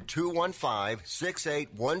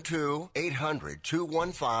 800-215-6812.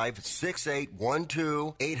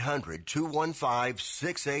 800-215-6812.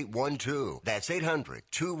 800-215-6812. That's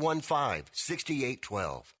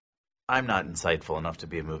 800-215-6812. I'm not insightful enough to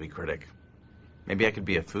be a movie critic. Maybe I could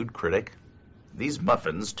be a food critic. These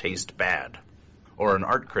muffins taste bad. Or an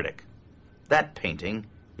art critic. That painting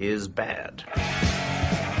is bad.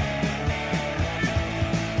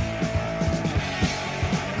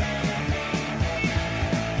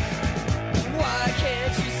 Why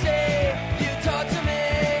can't you say you talk to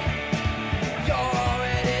me? You're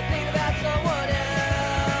already thinking about someone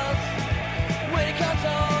else. When it comes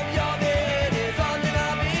home, your bed is on and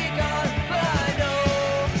I'll be gone. But I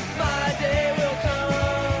know my day will come.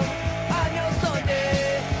 I know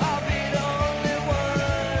someday I'll be the only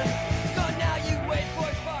one. So now you wait for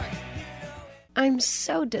a spark. I'm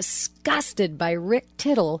so disgusted by Rick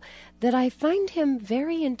Tittle that I find him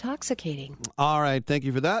very intoxicating. All right, thank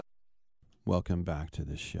you for that. Welcome back to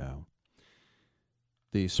the show.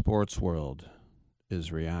 The sports world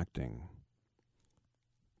is reacting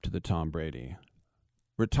to the Tom Brady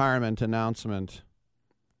retirement announcement.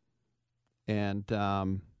 And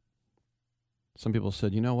some people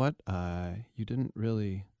said, you know what? You didn't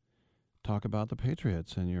really talk about the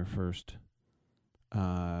Patriots in your first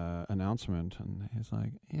announcement. And he's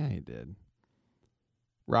like, yeah, he did.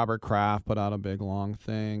 Robert Kraft put out a big, long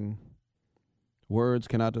thing. Words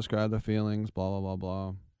cannot describe the feelings, blah, blah,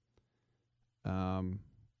 blah, blah.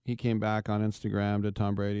 He came back on Instagram to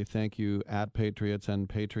Tom Brady. Thank you, at Patriots and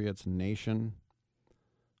Patriots Nation.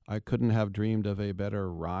 I couldn't have dreamed of a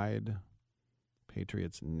better ride.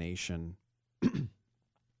 Patriots Nation.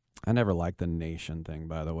 I never liked the nation thing,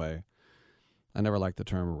 by the way. I never liked the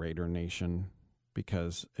term Raider Nation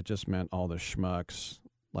because it just meant all the schmucks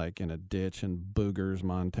like in a ditch in Boogers,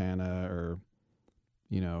 Montana, or,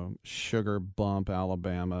 you know, Sugar Bump,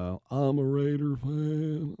 Alabama. I'm a Raider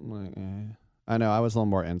fan. I'm like, I know, I was a little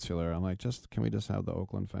more insular. I'm like, can we just have the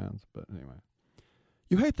Oakland fans? But anyway.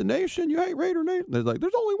 You hate the nation? You hate Raider Nation? They're like,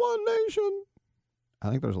 there's only one nation. I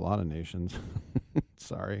think there's a lot of nations.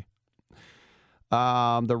 Sorry.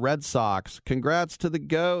 The Red Sox. Congrats to the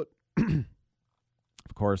GOAT. Of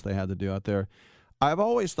course, they had to do out there. I've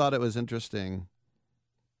always thought it was interesting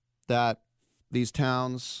that these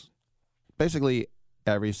towns, basically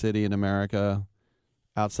every city in America,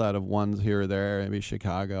 outside of ones here or there, maybe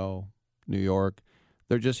Chicago, New York,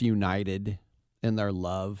 they're just united in their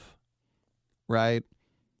love, right?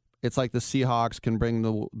 It's like the Seahawks can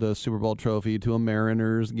bring the Super Bowl trophy to a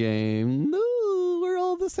Mariners game. No, we're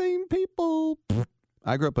all the same people.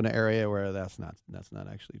 I grew up in an area where that's not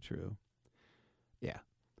actually true. Yeah.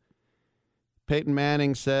 Peyton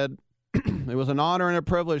Manning said, it was an honor and a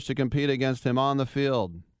privilege to compete against him on the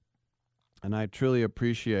field, and I truly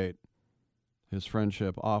appreciate his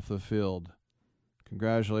friendship off the field.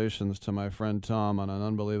 Congratulations to my friend Tom on an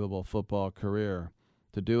unbelievable football career.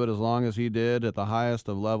 To do it as long as he did at the highest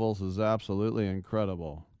of levels is absolutely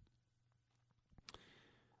incredible.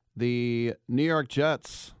 The New York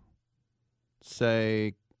Jets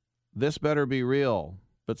say, this better be real.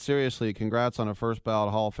 But seriously, congrats on a first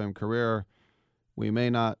ballot Hall of Fame career. We may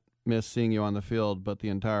not miss seeing you on the field, but the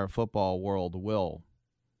entire football world will.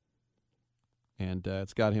 And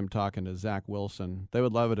it's got him talking to Zach Wilson. They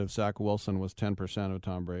would love it if Zach Wilson was 10% of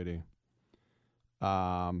Tom Brady.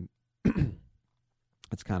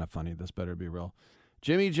 It's kind of funny. This better be real.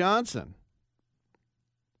 Jimmy Johnson.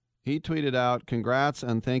 He tweeted out, congrats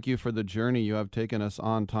and thank you for the journey you have taken us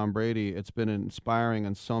on, Tom Brady. It's been inspiring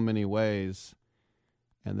in so many ways.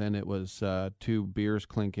 And then it was 2 beers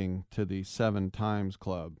clinking to the 7 Times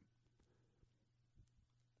Club.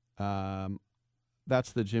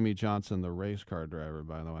 That's the Jimmy Johnson, the race car driver,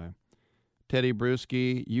 by the way. Teddy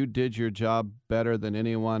Bruschi, you did your job better than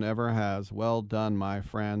anyone ever has. Well done, my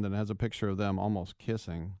friend. And has a picture of them almost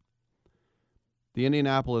kissing. The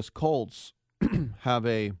Indianapolis Colts have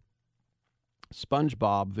a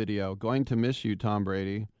SpongeBob video, Going to Miss You, Tom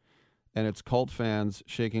Brady. And it's Colt fans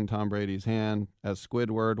shaking Tom Brady's hand as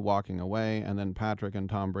Squidward walking away. And then Patrick and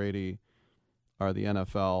Tom Brady are the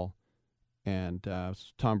NFL. And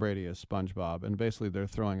Tom Brady is SpongeBob. And basically they're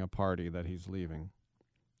throwing a party that he's leaving.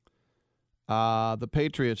 The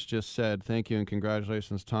Patriots just said thank you and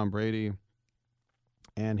congratulations, Tom Brady.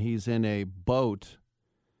 And he's in a boat.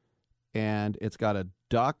 And it's got a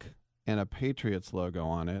duck and a Patriots logo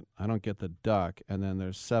on it. I don't get the duck. And then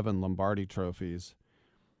there's 7 Lombardi trophies,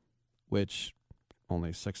 which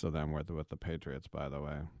only 6 of them were with the Patriots, by the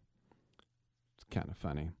way. It's kind of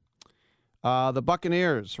funny. The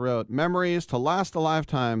Buccaneers wrote, memories to last a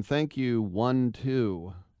lifetime. Thank you,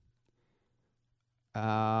 1-2.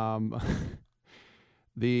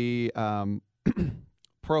 The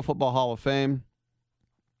Pro Football Hall of Fame,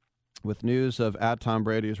 with news of at Tom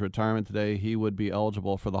Brady's retirement today, he would be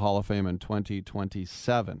eligible for the Hall of Fame in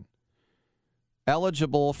 2027.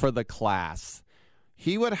 Eligible for the class.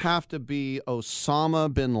 He would have to be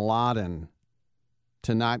Osama bin Laden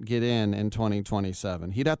to not get in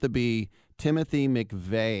 2027. He'd have to be Timothy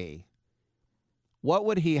McVeigh. What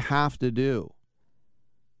would he have to do?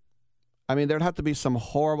 I mean, there'd have to be some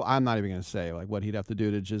horrible, I'm not even going to say like what he'd have to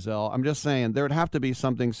do to Giselle. I'm just saying there would have to be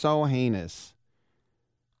something so heinous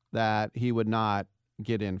that he would not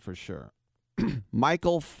get in for sure.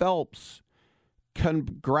 Michael Phelps,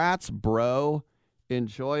 congrats, bro.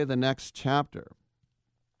 Enjoy the next chapter.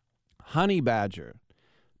 Honey Badger,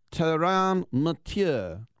 Tyrann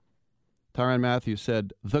Mathieu. Tyrann Mathieu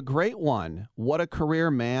said, the great one. What a career,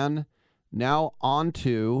 man. Now on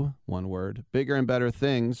to, one word, bigger and better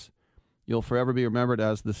things. You'll forever be remembered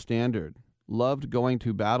as the standard. Loved going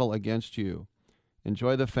to battle against you.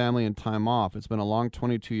 Enjoy the family and time off. It's been a long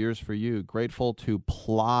 22 years for you. Grateful to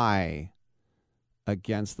ply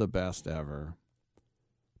against the best ever.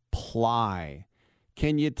 Ply.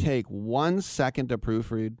 Can you take 1 second to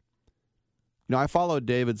proofread? You know, I followed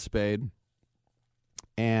David Spade,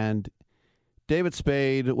 and David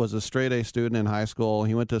Spade was a straight-A student in high school.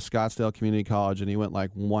 He went to Scottsdale Community College, and he went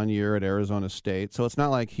like 1 year at Arizona State. So it's not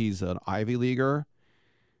like he's an Ivy Leaguer.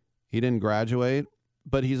 He didn't graduate,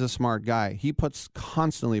 but he's a smart guy. He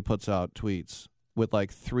constantly puts out tweets with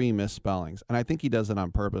like 3 misspellings, and I think he does it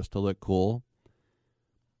on purpose to look cool.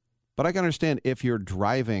 But I can understand if you're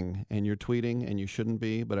driving and you're tweeting and you shouldn't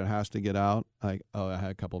be, but it has to get out. Like, oh, I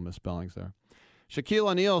had a couple misspellings there. Shaquille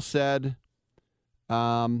O'Neal said,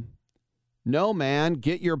 no, man,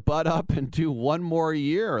 get your butt up and do 1 more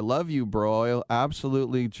year. Love you, bro.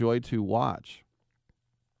 Absolutely joy to watch.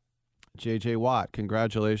 J.J. Watt,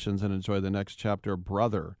 congratulations and enjoy the next chapter,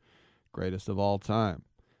 brother. Greatest of all time.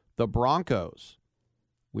 The Broncos.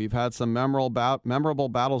 We've had some memorable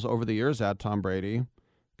battles over the years at Tom Brady.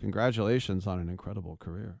 congratulations on an incredible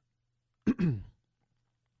career.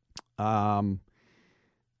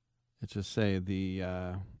 Let's just say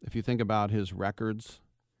if you think about his records,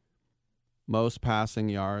 most passing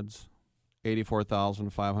yards,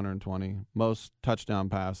 84,520, most touchdown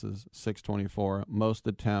passes, 624, most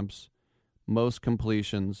attempts, most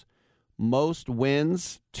completions, most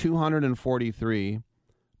wins, 243,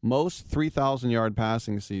 most 3,000-yard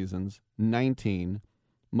passing seasons, 19,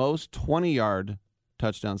 most 20-yard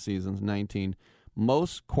touchdown seasons, 19,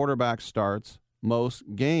 most quarterback starts,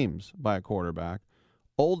 most games by a quarterback,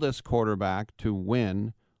 oldest quarterback to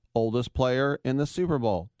win, oldest player in the Super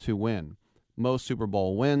Bowl to win, most Super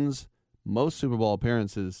Bowl wins, most Super Bowl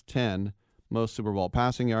appearances, 10, most Super Bowl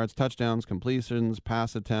passing yards, touchdowns, completions,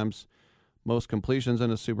 pass attempts, most completions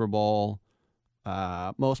in a Super Bowl,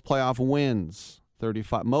 most playoff wins,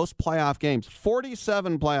 35, most playoff games,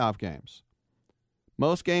 47 playoff games,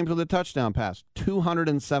 most games with a touchdown pass,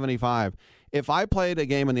 275. If I played a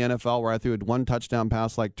game in the NFL where I threw one touchdown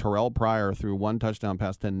pass like Terrell Pryor threw one touchdown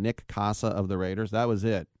pass to Nick Casa of the Raiders, that was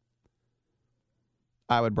it.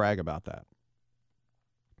 I would brag about that.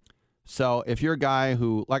 So if you're a guy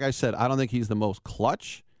who, like I said, I don't think he's the most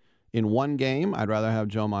clutch in one game. I'd rather have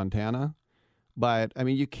Joe Montana. But, I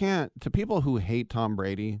mean, you can't, to people who hate Tom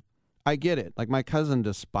Brady, I get it. Like, my cousin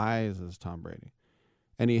despises Tom Brady.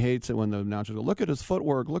 And he hates it when the announcers go, look at his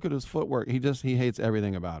footwork, look at his footwork. He hates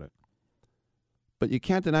everything about it. But you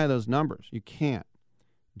can't deny those numbers. You can't.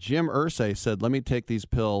 Jim Irsay said, let me take these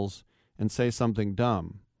pills and say something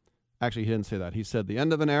dumb. Actually, he didn't say that. He said, the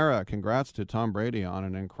end of an era. Congrats to Tom Brady on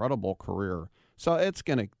an incredible career. So it's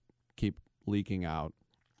going to keep leaking out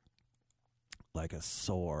like a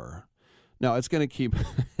sore. No, it's going to keep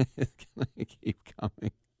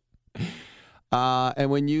coming. And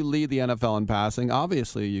when you lead the NFL in passing,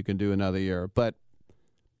 obviously you can do another year. But,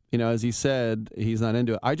 you know, as he said, he's not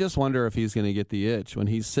into it. I just wonder if he's going to get the itch when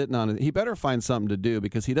he's sitting on it. He better find something to do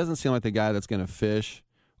because he doesn't seem like the guy that's going to fish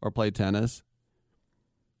or play tennis.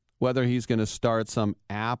 Whether he's going to start some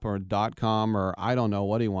app or .com or I don't know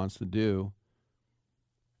what he wants to do.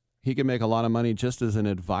 He could make a lot of money just as an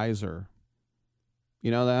advisor.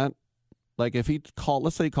 You know that? Like if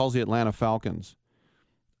let's say he calls the Atlanta Falcons.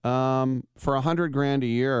 For $100,000 a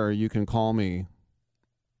year, you can call me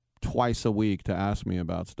twice a week to ask me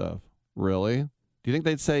about stuff. Really? Do you think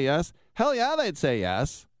they'd say yes? Hell yeah, they'd say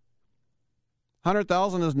yes.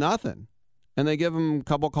 $100,000 is nothing. And they give him a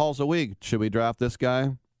couple calls a week. Should we draft this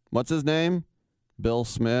guy? What's his name? Bill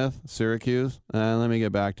Smith, Syracuse. Let me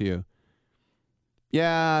get back to you.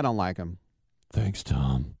 Yeah, I don't like him. Thanks,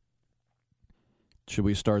 Tom. Should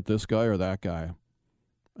we start this guy or that guy?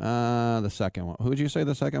 The second one. Who would you say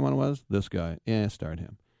the second one was? This guy. Yeah, start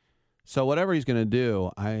him. So whatever he's going to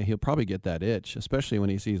do, he'll probably get that itch, especially when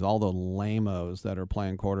he sees all the lamos that are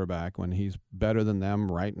playing quarterback when he's better than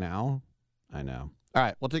them right now. I know. All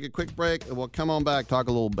right, we'll take a quick break, and we'll come on back, talk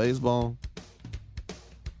a little baseball.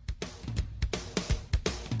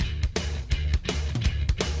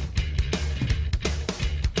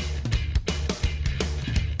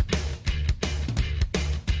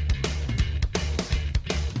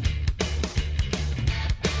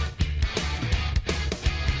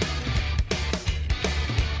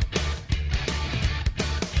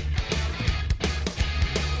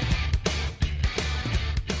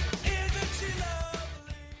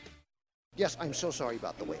 Yes, I'm so sorry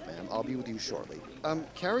about the wait, ma'am. I'll be with you shortly.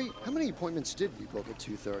 Carrie, how many appointments did we book at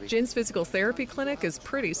 2:30? Jin's physical therapy clinic is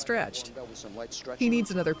pretty stretched. He needs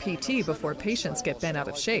another PT before patients get bent out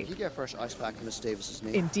of shape. Can you get a fresh ice pack in Miss Davis's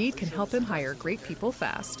name? Indeed can help him hire great people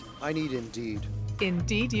fast. I need Indeed.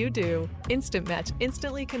 Indeed you do. Instant Match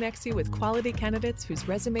instantly connects you with quality candidates whose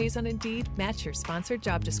resumes on Indeed match your sponsored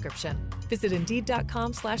job description. Visit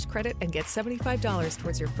Indeed.com/credit and get $75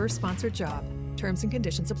 towards your first sponsored job. Terms and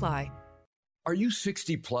conditions apply. Are you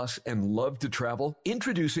 60 plus and love to travel?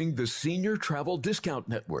 Introducing the Senior Travel Discount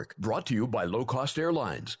Network, brought to you by Low Cost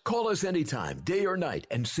Airlines. Call us anytime, day or night,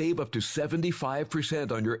 and save up to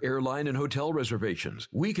 75% on your airline and hotel reservations.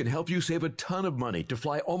 We can help you save a ton of money to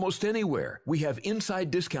fly almost anywhere. We have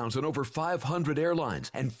inside discounts on over 500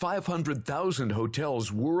 airlines and 500,000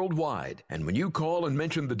 hotels worldwide. And when you call and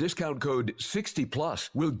mention the discount code 60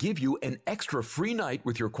 plus, we'll give you an extra free night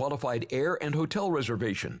with your qualified air and hotel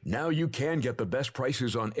reservation. Now you can get the best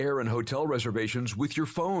prices on air and hotel reservations with your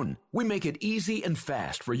phone. We make it easy and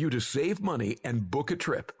fast for you to save money and book a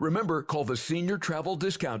trip. Remember, call the Senior Travel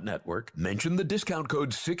Discount Network, mention the discount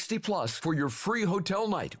code 60 plus for your free hotel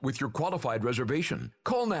night with your qualified reservation.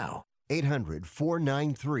 Call now.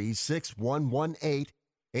 800-493-6118.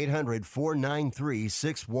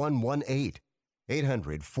 800-493-6118.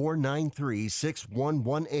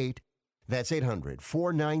 800-493-6118. That's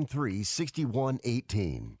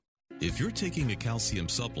 800-493-6118. If you're taking a calcium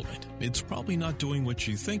supplement, it's probably not doing what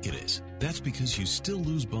you think it is. That's because you still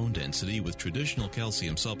lose bone density with traditional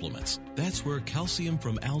calcium supplements. That's where calcium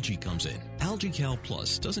from algae comes in. AlgaeCal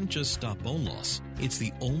Plus doesn't just stop bone loss. It's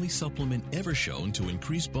the only supplement ever shown to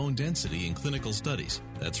increase bone density in clinical studies.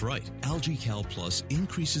 That's right. AlgaeCal Plus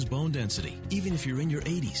increases bone density, even if you're in your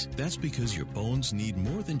 80s. That's because your bones need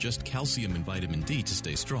more than just calcium and vitamin D to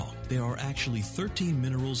stay strong. There are actually 13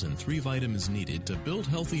 minerals and 3 vitamins needed to build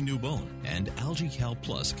healthy new bone. And AlgaeCal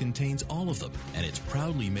Plus contains all of them, and it's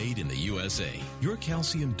proudly made in the USA. Your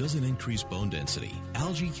calcium doesn't increase bone density.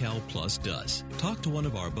 AlgaeCal Plus does. Talk to one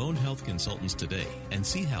of our bone health consultants today and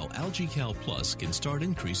see how AlgaeCal Plus can start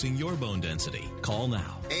increasing your bone density. Call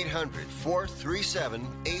now.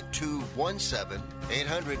 800-437-8217.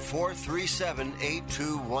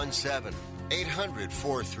 800-437-8217.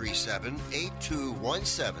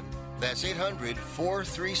 800-437-8217. That's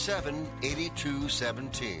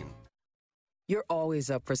 800-437-8217. You're always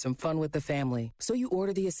up for some fun with the family, so you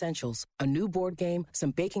order the essentials, a new board game,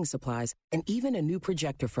 some baking supplies, and even a new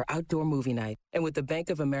projector for outdoor movie night. And with the Bank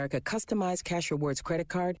of America customized Cash Rewards credit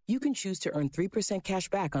card, you can choose to earn 3% cash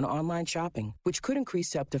back on online shopping, which could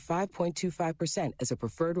increase to up to 5.25% as a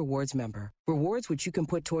preferred rewards member. Rewards which you can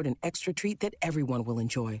put toward an extra treat that everyone will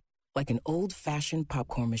enjoy, like an old-fashioned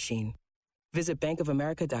popcorn machine. Visit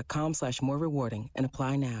bankofamerica.com/more rewarding and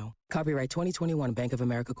apply now. Copyright 2021 Bank of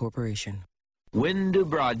America Corporation. When do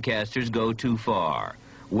broadcasters go too far?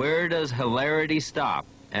 Where does hilarity stop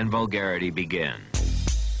and vulgarity begin?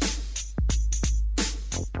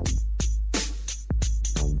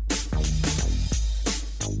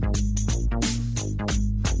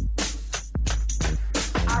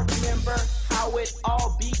 I remember how it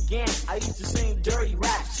all began. I used to sing dirty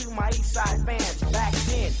raps to my East Side fans. Back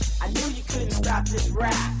then, I knew you couldn't stop this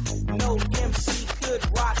rap. No MC could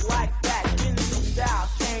rock like that. Then the new style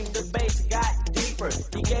came, the bass got deeper.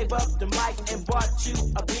 You gave up the mic and bought you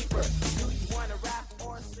a beeper. Do you want to rap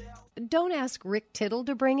or sell? Don't ask Rick Tittle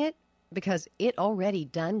to bring it, because it already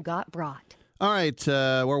done got brought. All right,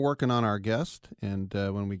 we're working on our guest, and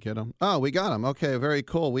when we get him... Oh, we got him. Okay, very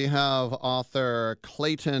cool. We have author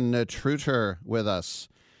Clayton Truter with us,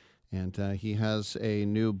 and he has a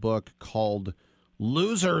new book called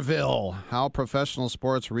Loserville, How Professional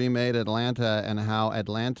Sports Remade Atlanta and How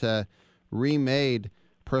Atlanta Remade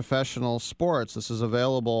Professional Sports. This is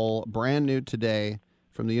available brand new today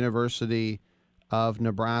from the University of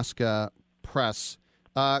Nebraska Press.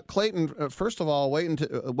 Clayton, first of all,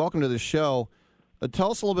 welcome to the show.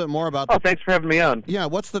 Tell us a little bit more about... thanks for having me on. Yeah,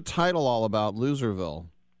 what's the title all about, Loserville?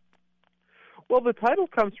 Well, the title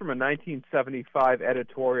comes from a 1975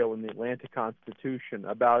 editorial in the Atlanta Constitution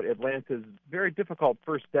about Atlanta's very difficult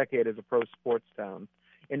first decade as a pro sports town.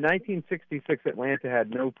 In 1966, Atlanta had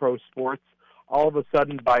no pro sports. All of a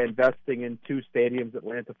sudden, by investing in 2 stadiums,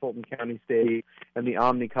 Atlanta Fulton County Stadium and the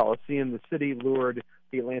Omni Coliseum, the city lured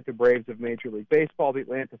the Atlanta Braves of Major League Baseball, the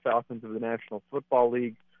Atlanta Falcons of the National Football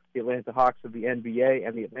League, the Atlanta Hawks of the NBA,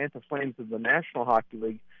 and the Atlanta Flames of the National Hockey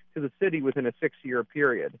League to the city within a 6-year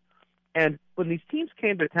period. And when these teams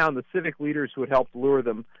came to town, the civic leaders who had helped lure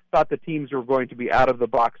them thought the teams were going to be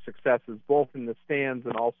out-of-the-box successes, both in the stands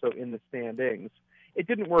and also in the standings. It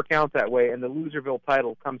didn't work out that way, and the Loserville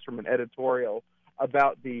title comes from an editorial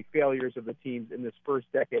about the failures of the teams in this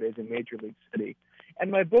first decade as a major league city.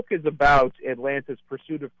 And my book is about Atlanta's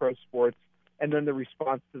pursuit of pro sports and then the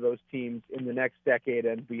response to those teams in the next decade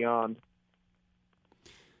and beyond.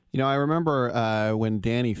 You know, I remember when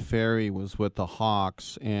Danny Ferry was with the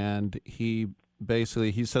Hawks, and he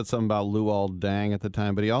said something about Luol Deng at the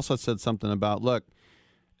time, but he also said something about, look,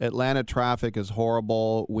 Atlanta traffic is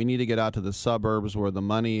horrible. We need to get out to the suburbs where the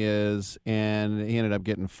money is, and he ended up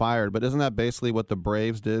getting fired. But isn't that basically what the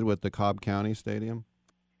Braves did with the Cobb County Stadium?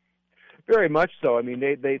 Very much so. I mean,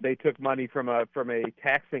 they took money from a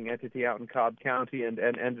taxing entity out in Cobb County and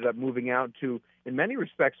ended up moving out to, in many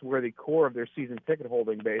respects, where the core of their season ticket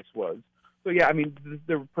holding base was. So, yeah, I mean,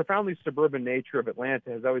 the profoundly suburban nature of Atlanta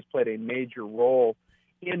has always played a major role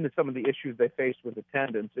in some of the issues they faced with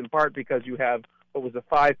attendance, in part because you have what was a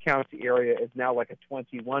 5-county area is now like a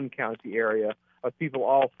 21-county area of people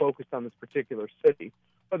all focused on this particular city.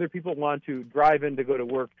 Whether people want to drive in to go to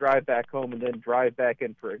work, drive back home, and then drive back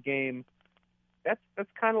in for a game, that's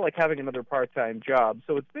kind of like having another part-time job.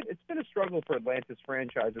 So it's been a struggle for Atlanta's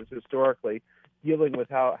franchises historically, dealing with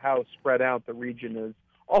how spread out the region is.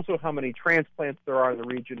 Also, how many transplants there are in the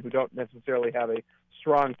region who don't necessarily have a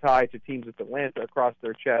strong tie to teams with Atlanta across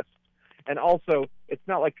their chests. And also, it's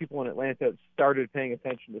not like people in Atlanta started paying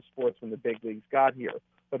attention to sports when the big leagues got here.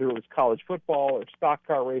 Whether it was college football or stock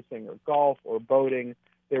car racing or golf or boating,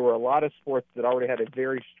 there were a lot of sports that already had a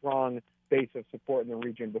very strong base of support in the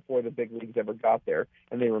region before the big leagues ever got there,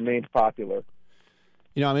 and they remained popular.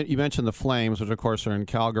 You know, I mean, you mentioned the Flames, which of course are in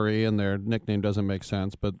Calgary, and their nickname doesn't make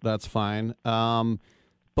sense, but that's fine.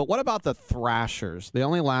 But what about the Thrashers? They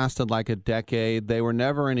only lasted like a decade. They were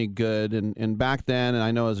never any good. And back then, and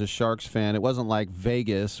I know as a Sharks fan, it wasn't like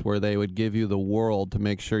Vegas where they would give you the world to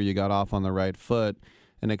make sure you got off on the right foot.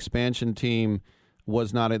 An expansion team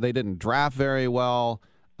was not, they didn't draft very well.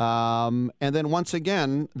 And then once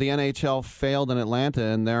again, the NHL failed in Atlanta,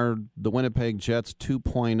 and they're the Winnipeg Jets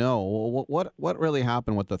 2.0. What really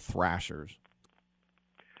happened with the Thrashers?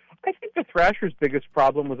 I think the Thrashers' biggest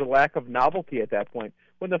problem was a lack of novelty at that point.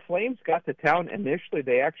 When the Flames got to town, initially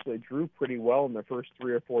they actually drew pretty well in their first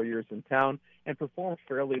 3 or 4 years in town and performed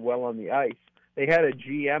fairly well on the ice. They had a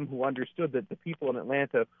GM who understood that the people in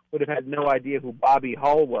Atlanta would have had no idea who Bobby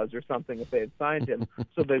Hull was or something if they had signed him.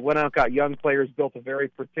 So they went out, got young players, built a very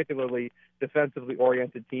particularly defensively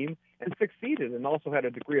oriented team, and succeeded, and also had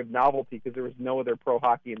a degree of novelty because there was no other pro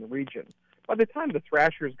hockey in the region. By the time the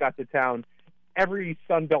Thrashers got to town, every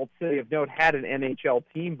Sunbelt city of note had an NHL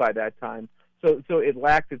team by that time. So it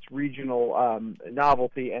lacked its regional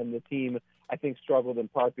novelty, and the team, I think, struggled in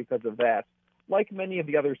part because of that. Like many of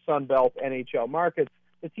the other Sunbelt NHL markets,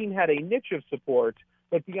 the team had a niche of support,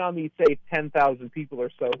 but beyond these, say, 10,000 people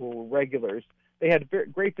or so who were regulars, they had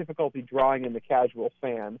great difficulty drawing in the casual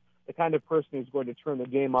fan, the kind of person who's going to turn the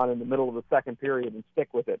game on in the middle of the second period and stick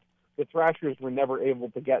with it. The Thrashers were never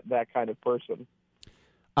able to get that kind of person.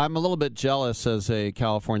 I'm a little bit jealous as a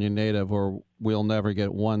California native where we'll never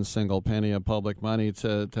get one single penny of public money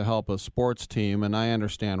to help a sports team, and I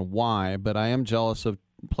understand why, but I am jealous of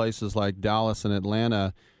places like Dallas and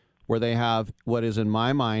Atlanta where they have what is in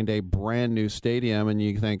my mind a brand new stadium, and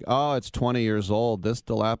you think, oh, it's 20 years old, this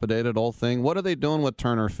dilapidated old thing. What are they doing with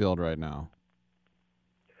Turner Field right now?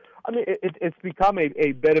 I mean, it's become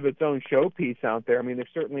a bit of its own showpiece out there. I mean, there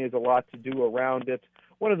certainly is a lot to do around it.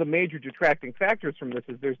 One of the major detracting factors from this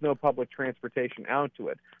is there's no public transportation out to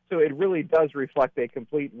it. So it really does reflect a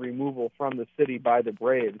complete removal from the city by the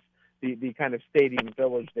Braves, the kind of stadium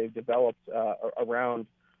village they've developed around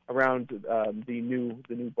the new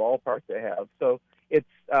ballpark they have. So it's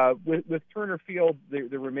with Turner Field,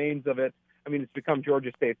 the remains of it. I mean, it's become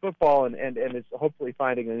Georgia State football, and it's hopefully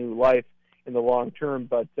finding a new life in the long term.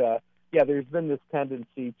 But yeah, there's been this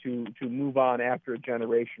tendency to move on after a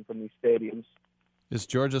generation from these stadiums. Is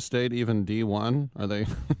Georgia State even D1? Are they?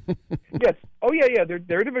 Yes. Oh yeah.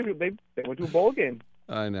 They're division. They went to a bowl game.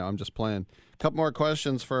 I know. I'm just playing. A couple more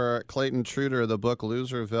questions for Clayton Truder, the book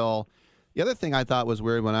Loserville. The other thing I thought was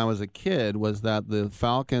weird when I was a kid was that the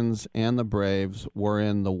Falcons and the Braves were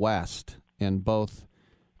in the West, and both.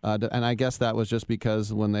 And I guess that was just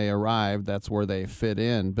because when they arrived, that's where they fit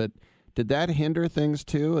in. But did that hinder things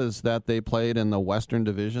too? Is that they played in the Western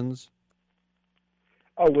divisions?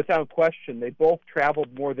 Oh, without question. They both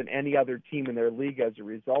traveled more than any other team in their league as a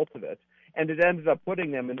result of it. And it ended up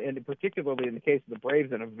putting them, and particularly in the case of the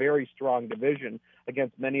Braves, in a very strong division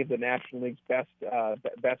against many of the National League's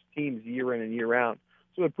best teams year in and year out.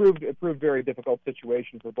 So it proved a very difficult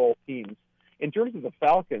situation for both teams. In terms of the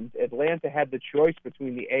Falcons, Atlanta had the choice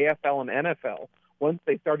between the AFL and NFL. Once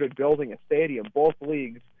they started building a stadium, both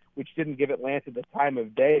leagues, which didn't give Atlanta the time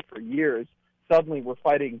of day for years, suddenly were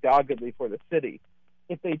fighting doggedly for the city.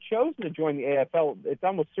 If they'd chosen to join the AFL, it's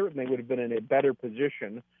almost certain they would have been in a better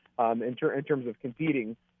position in terms of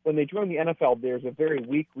competing. When they joined the NFL, there's a very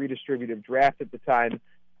weak redistributive draft at the time,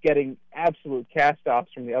 getting absolute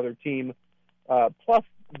cast-offs from the other team. Plus,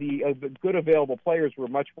 the good available players were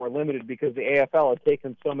much more limited because the AFL had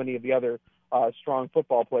taken so many of the other strong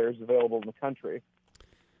football players available in the country.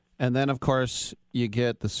 And then, of course, you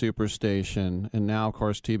get the Superstation. And now, of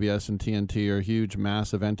course, TBS and TNT are huge,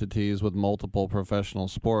 massive entities with multiple professional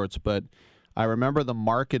sports. But I remember the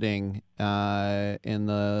marketing in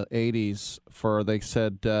the 80s for, they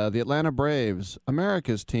said, the Atlanta Braves,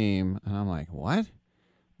 America's team. And I'm like, what?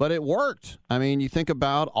 But it worked. I mean, you think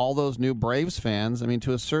about all those new Braves fans. I mean,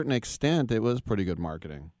 to a certain extent, it was pretty good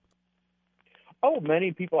marketing. Oh,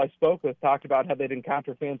 many people I spoke with talked about how they'd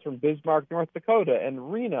encounter fans from Bismarck, North Dakota,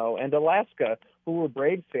 and Reno, and Alaska, who were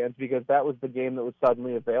Braves fans because that was the game that was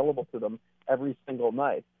suddenly available to them every single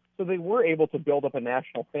night. So they were able to build up a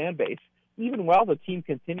national fan base, even while the team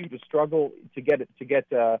continued to struggle to get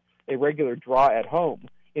a regular draw at home.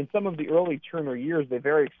 In some of the early Turner years, they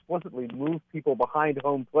very explicitly moved people behind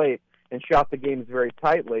home plate and shot the games very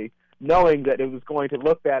tightly. knowing that it was going to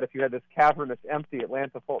look bad if you had this cavernous, empty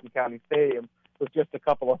Atlanta Fulton County Stadium with just a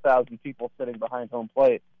couple of thousand people sitting behind home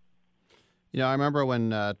plate. You know, I remember when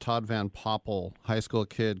Todd Van Poppel, high school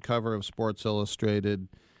kid, cover of Sports Illustrated,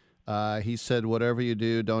 he said, whatever you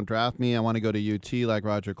do, don't draft me. I want to go to UT like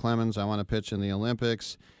Roger Clemens. I want to pitch in the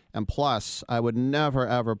Olympics. And plus, I would never,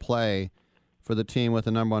 ever play for the team with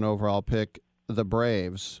the number 1 overall pick, the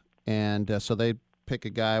Braves. And so they pick a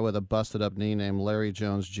guy with a busted-up knee named Larry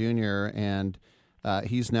Jones Jr., and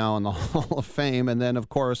he's now in the Hall of Fame. And then, of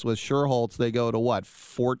course, with Scherholtz, they go to,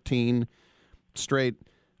 14 straight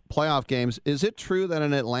playoff games. Is it true that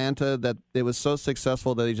in Atlanta that it was so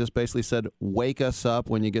successful that he just basically said, wake us up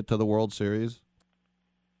when you get to the World Series?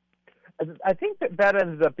 I think that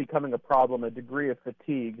ended up becoming a problem, a degree of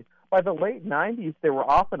fatigue. By the late 90s, there were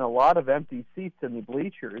often a lot of empty seats in the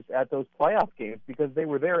bleachers at those playoff games because they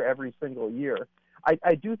were there every single year.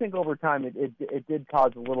 I do think over time it did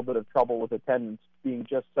cause a little bit of trouble with attendance being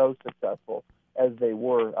just so successful as they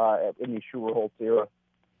were in the Schuerholtz era.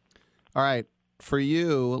 All right. For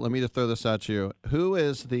you, let me just throw this at you. Who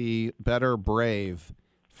is the better Brave,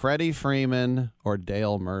 Freddie Freeman or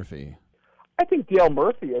Dale Murphy? I think Dale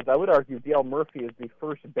Murphy is. I would argue Dale Murphy is the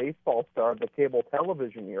first baseball star of the cable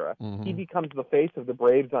television era. Mm-hmm. He becomes the face of the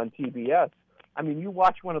Braves on TBS. I mean, you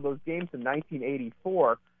watch one of those games in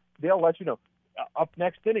 1984, they'll let you know, up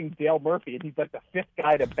next inning, Dale Murphy, and he's like the 5th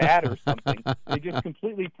guy to bat or something. They just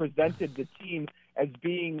completely presented the team as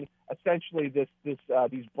being essentially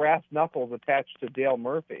these brass knuckles attached to Dale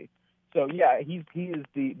Murphy. So yeah, he is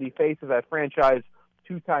the face of that franchise,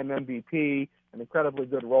 2-time MVP, an incredibly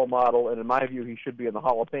good role model, and in my view, he should be in the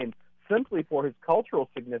Hall of Fame simply for his cultural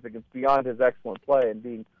significance beyond his excellent play and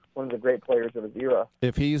being one of the great players of his era.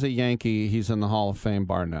 If he's a Yankee, he's in the Hall of Fame,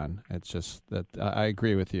 bar none. It's just that I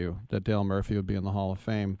agree with you that Dale Murphy would be in the Hall of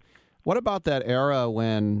Fame. What about that era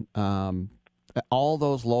when all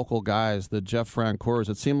those local guys, the Jeff Francoeurs,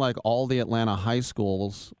 it seemed like all the Atlanta high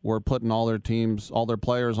schools were putting all their teams, all their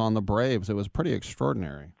players on the Braves. It was pretty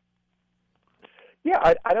extraordinary. Yeah,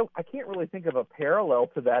 I can't really think of a parallel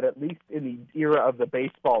to that, at least in the era of the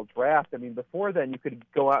baseball draft. I mean, before then, you could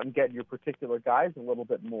go out and get your particular guys a little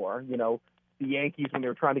bit more. You know, the Yankees, when they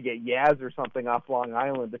were trying to get Yaz or something off Long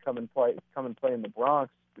Island to come and play in the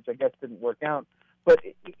Bronx, which I guess didn't work out. But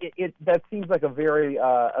that seems like a very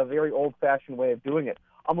old-fashioned way of doing it,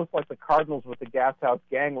 almost like the Cardinals with the Gas House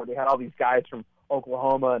Gang, where they had all these guys from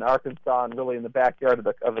Oklahoma and Arkansas and really in the backyard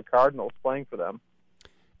of the Cardinals playing for them.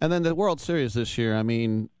 And then the World Series this year, I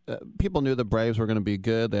mean, people knew the Braves were going to be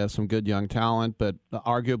good. They have some good young talent, but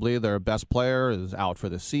arguably their best player is out for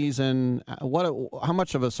the season. How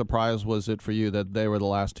much of a surprise was it for you that they were the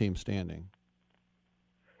last team standing?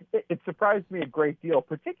 It surprised me a great deal,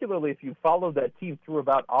 particularly if you followed that team through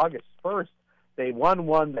about August 1st. They won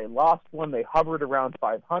one, they lost one, they hovered around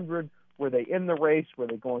 500. Were they in the race? Were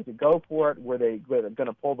they going to go for it? Were they going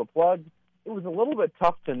to pull the plug? It was a little bit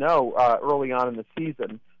tough to know early on in the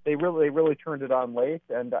season. They really turned it on late,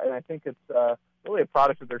 and I think it's really a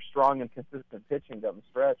product of their strong and consistent pitching down the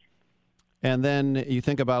stretch. And then you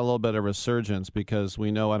think about a little bit of resurgence because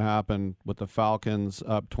we know what happened with the Falcons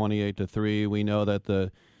up 28-3. We know that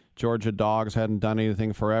the Georgia Dogs hadn't done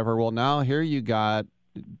anything forever. Well, now here you got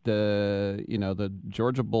the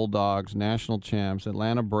Georgia Bulldogs, national champs,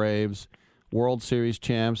 Atlanta Braves, World Series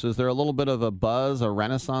champs. Is there a little bit of a buzz, a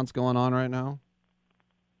renaissance going on right now?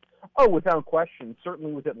 Oh, without question.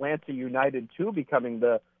 Certainly with Atlanta United, too, becoming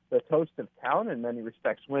the toast of town in many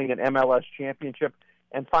respects, winning an MLS championship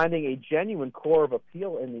and finding a genuine core of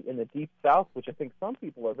appeal in the Deep South, which I think some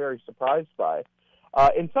people are very surprised by.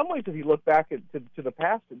 In some ways, if you look back to the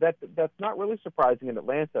past, that's not really surprising in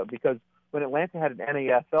Atlanta because when Atlanta had an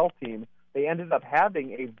NASL team, they ended up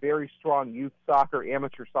having a very strong youth soccer,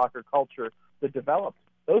 amateur soccer culture that developed.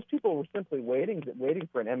 Those people were simply waiting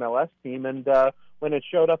for an MLS team, and when it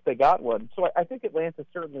showed up, they got one. So I think Atlanta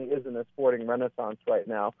certainly is in a sporting renaissance right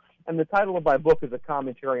now. And the title of my book is a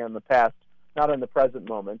commentary on the past, not on the present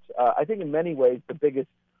moment. I think in many ways the biggest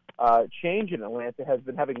change in Atlanta has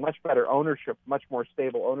been having much better ownership, much more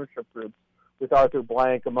stable ownership groups, with Arthur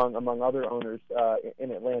Blank among other owners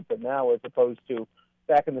in Atlanta now, as opposed to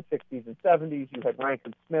back in the 60s and 70s. You had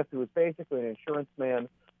Rankin Smith, who was basically an insurance man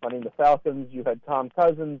running the Falcons. You had Tom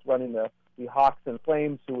Cousins running the Hawks and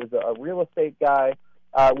Flames, who was a real estate guy.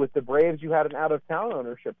 With the Braves, you had an out-of-town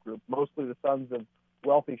ownership group, mostly the sons of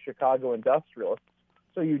wealthy Chicago industrialists.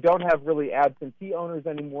 So you don't have really absentee owners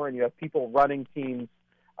anymore, and you have people running teams,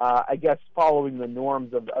 I guess, following the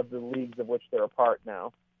norms of the leagues of which they're a part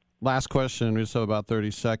now. Last question, we just have about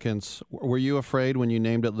 30 seconds. Were you afraid when you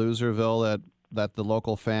named it Loserville that that the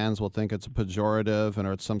local fans will think it's a pejorative and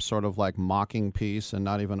or it's some sort of like mocking piece and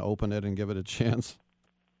not even open it and give it a chance?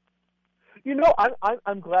 You know,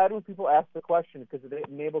 I'm glad when people ask the question because it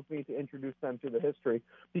enables me to introduce them to the history.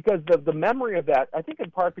 Because the memory of that, I think in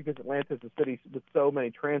part because Atlanta is a city with so many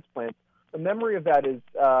transplants, the memory of that is,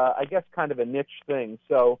 I guess, kind of a niche thing.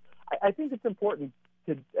 So I think it's important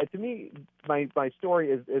to me, my story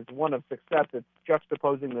is one of success. It's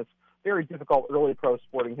juxtaposing this very difficult early pro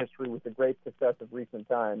sporting history with the great success of recent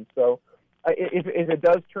times. So if it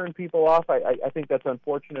does turn people off, I think that's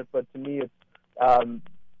unfortunate. But to me, it's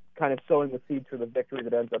kind of sowing the seeds for the victory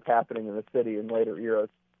that ends up happening in the city in later eras.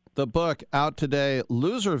 The book out today,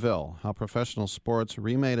 Loserville, How Professional Sports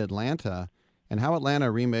Remade Atlanta and How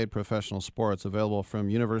Atlanta Remade Professional Sports, available from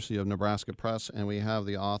University of Nebraska Press. And we have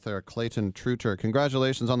the author, Clayton Truter.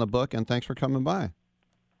 Congratulations on the book, and thanks for coming by.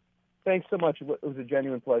 Thanks so much. It was a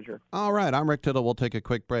genuine pleasure. All right, I'm Rick Tittle. We'll take a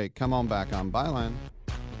quick break. Come on back on Byline.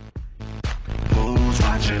 Who's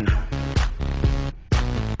watching?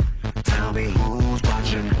 Tell me who's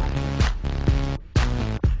watching?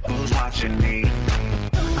 Who's watching me?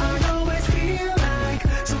 I always feel like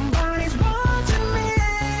somebody's watching me,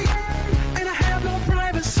 and I have no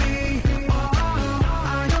privacy. Oh,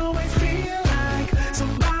 I always feel like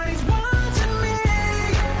somebody's watching me.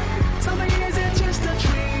 Tell me, is it just a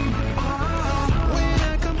dream? Oh, when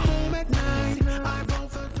I come home at night, I roll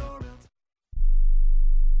the door.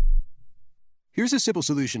 Here's a simple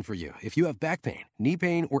solution for you. If you have back pain, knee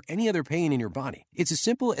pain, or any other pain in your body, it's as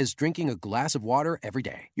simple as drinking a glass of water every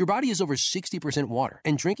day. Your body is over 60% water,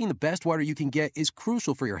 and drinking the best water you can get is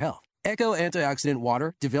crucial for your health. Echo Antioxidant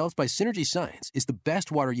Water, developed by Synergy Science, is the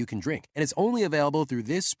best water you can drink, and it's only available through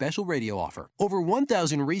this special radio offer. Over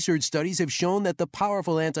 1,000 research studies have shown that the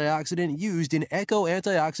powerful antioxidant used in Echo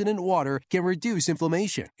Antioxidant Water can reduce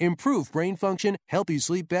inflammation, improve brain function, help you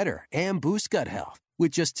sleep better, and boost gut health.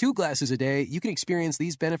 With just 2 glasses a day, you can experience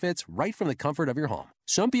these benefits right from the comfort of your home.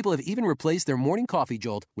 Some people have even replaced their morning coffee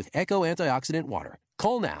jolt with Echo Antioxidant Water.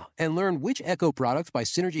 Call now and learn which Echo product by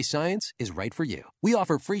Synergy Science is right for you. We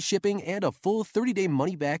offer free shipping and a full 30-day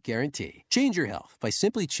money-back guarantee. Change your health by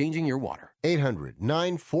simply changing your water.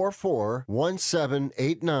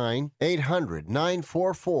 800-944-1789.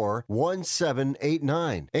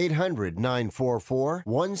 800-944-1789.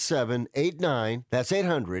 800-944-1789. That's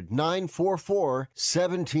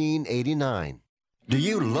 800-944-1789. Do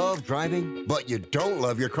you love driving, but you don't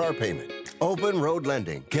love your car payment? Open Road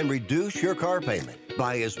Lending can reduce your car payment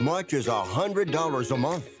by as much as $100 a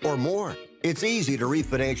month or more. It's easy to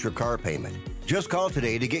refinance your car payment. Just call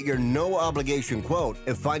today to get your no-obligation quote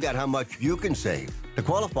and find out how much you can save. To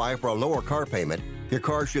qualify for a lower car payment, your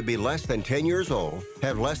car should be less than 10 years old,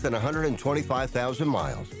 have less than 125,000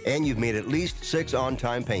 miles, and you've made at least 6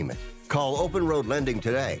 on-time payments. Call Open Road Lending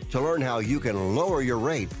today to learn how you can lower your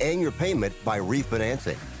rate and your payment by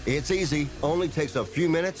refinancing. It's easy, only takes a few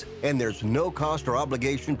minutes, and there's no cost or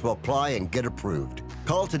obligation to apply and get approved.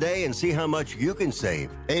 Call today and see how much you can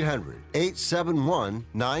save.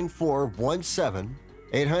 800-871-9417.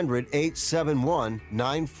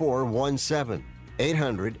 800-871-9417.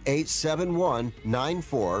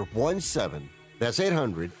 800-871-9417. That's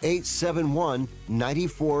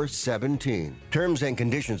 800-871-9417. Terms and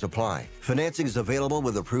conditions apply. Financing is available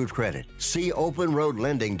with approved credit. See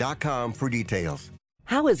openroadlending.com for details.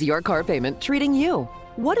 How is your car payment treating you?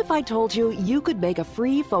 What if I told you you could make a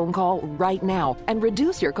free phone call right now and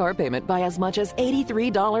reduce your car payment by as much as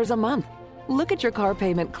 $83 a month? Look at your car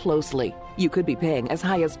payment closely. You could be paying as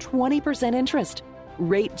high as 20% interest.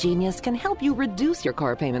 Rate Genius can help you reduce your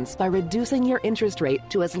car payments by reducing your interest rate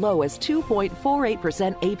to as low as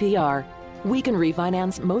 2.48% APR. We can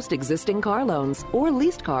refinance most existing car loans or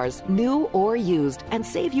leased cars, new or used, and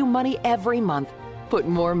save you money every month. Put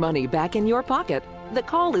more money back in your pocket. The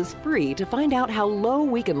call is free to find out how low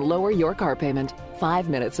we can lower your car payment. 5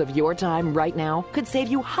 minutes of your time right now could save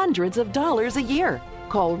you hundreds of dollars a year.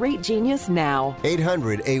 Call Rate Genius now.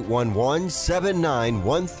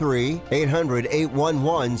 800-811-7913.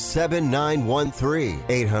 800-811-7913.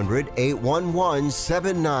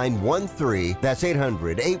 800-811-7913. That's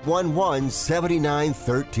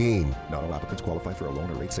 800-811-7913. Not all applicants qualify for a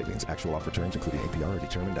loan or rate savings. Actual offer terms, including APR, are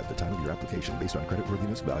determined at the time of your application based on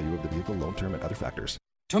creditworthiness, value of the vehicle, loan term, and other factors.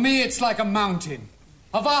 To me, it's like a mountain,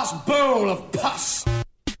 a vast bowl of pus.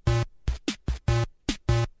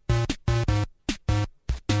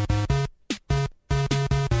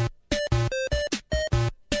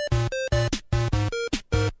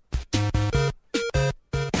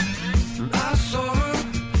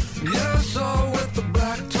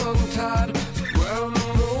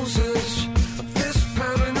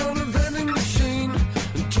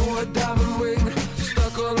 Diamond ring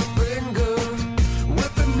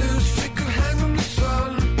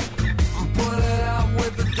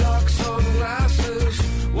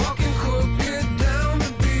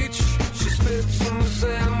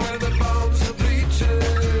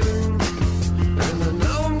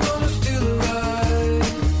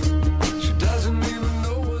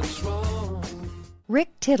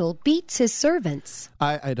Tittle beats his servants.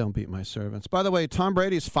 I don't beat my servants. By the way, Tom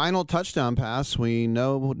Brady's final touchdown pass, we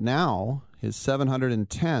know now, his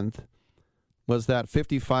 710th, was that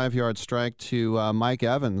 55-yard strike to Mike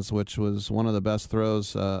Evans, which was one of the best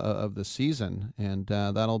throws of the season. And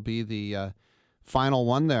that'll be the final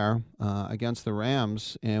one there against the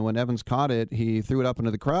Rams. And when Evans caught it, he threw it up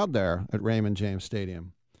into the crowd there at Raymond James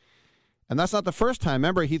Stadium. And that's not the first time.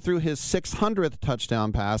 Remember, he threw his 600th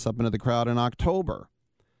touchdown pass up into the crowd in October.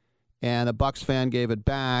 And a Bucs fan gave it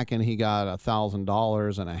back, and he got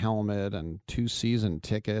 $1,000 and a helmet and 2 season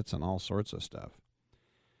tickets and all sorts of stuff.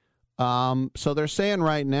 So they're saying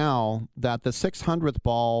right now that the 600th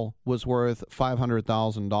ball was worth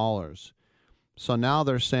 $500,000. So now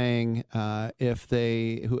they're saying if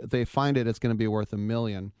they find it, it's going to be worth $1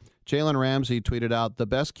 million. Jalen Ramsey tweeted out, "The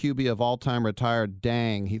best QB of all time retired.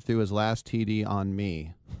 Dang, he threw his last TD on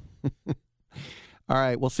me." All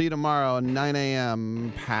right, we'll see you tomorrow at 9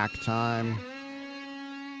 a.m. pack time.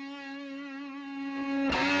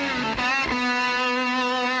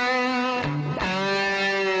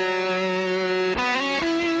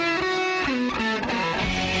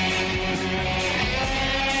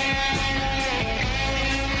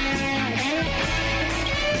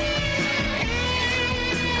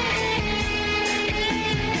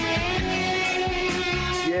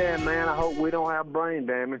 Yeah, man, I hope we don't have brain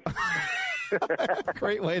damage.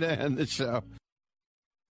 Great way to end the show.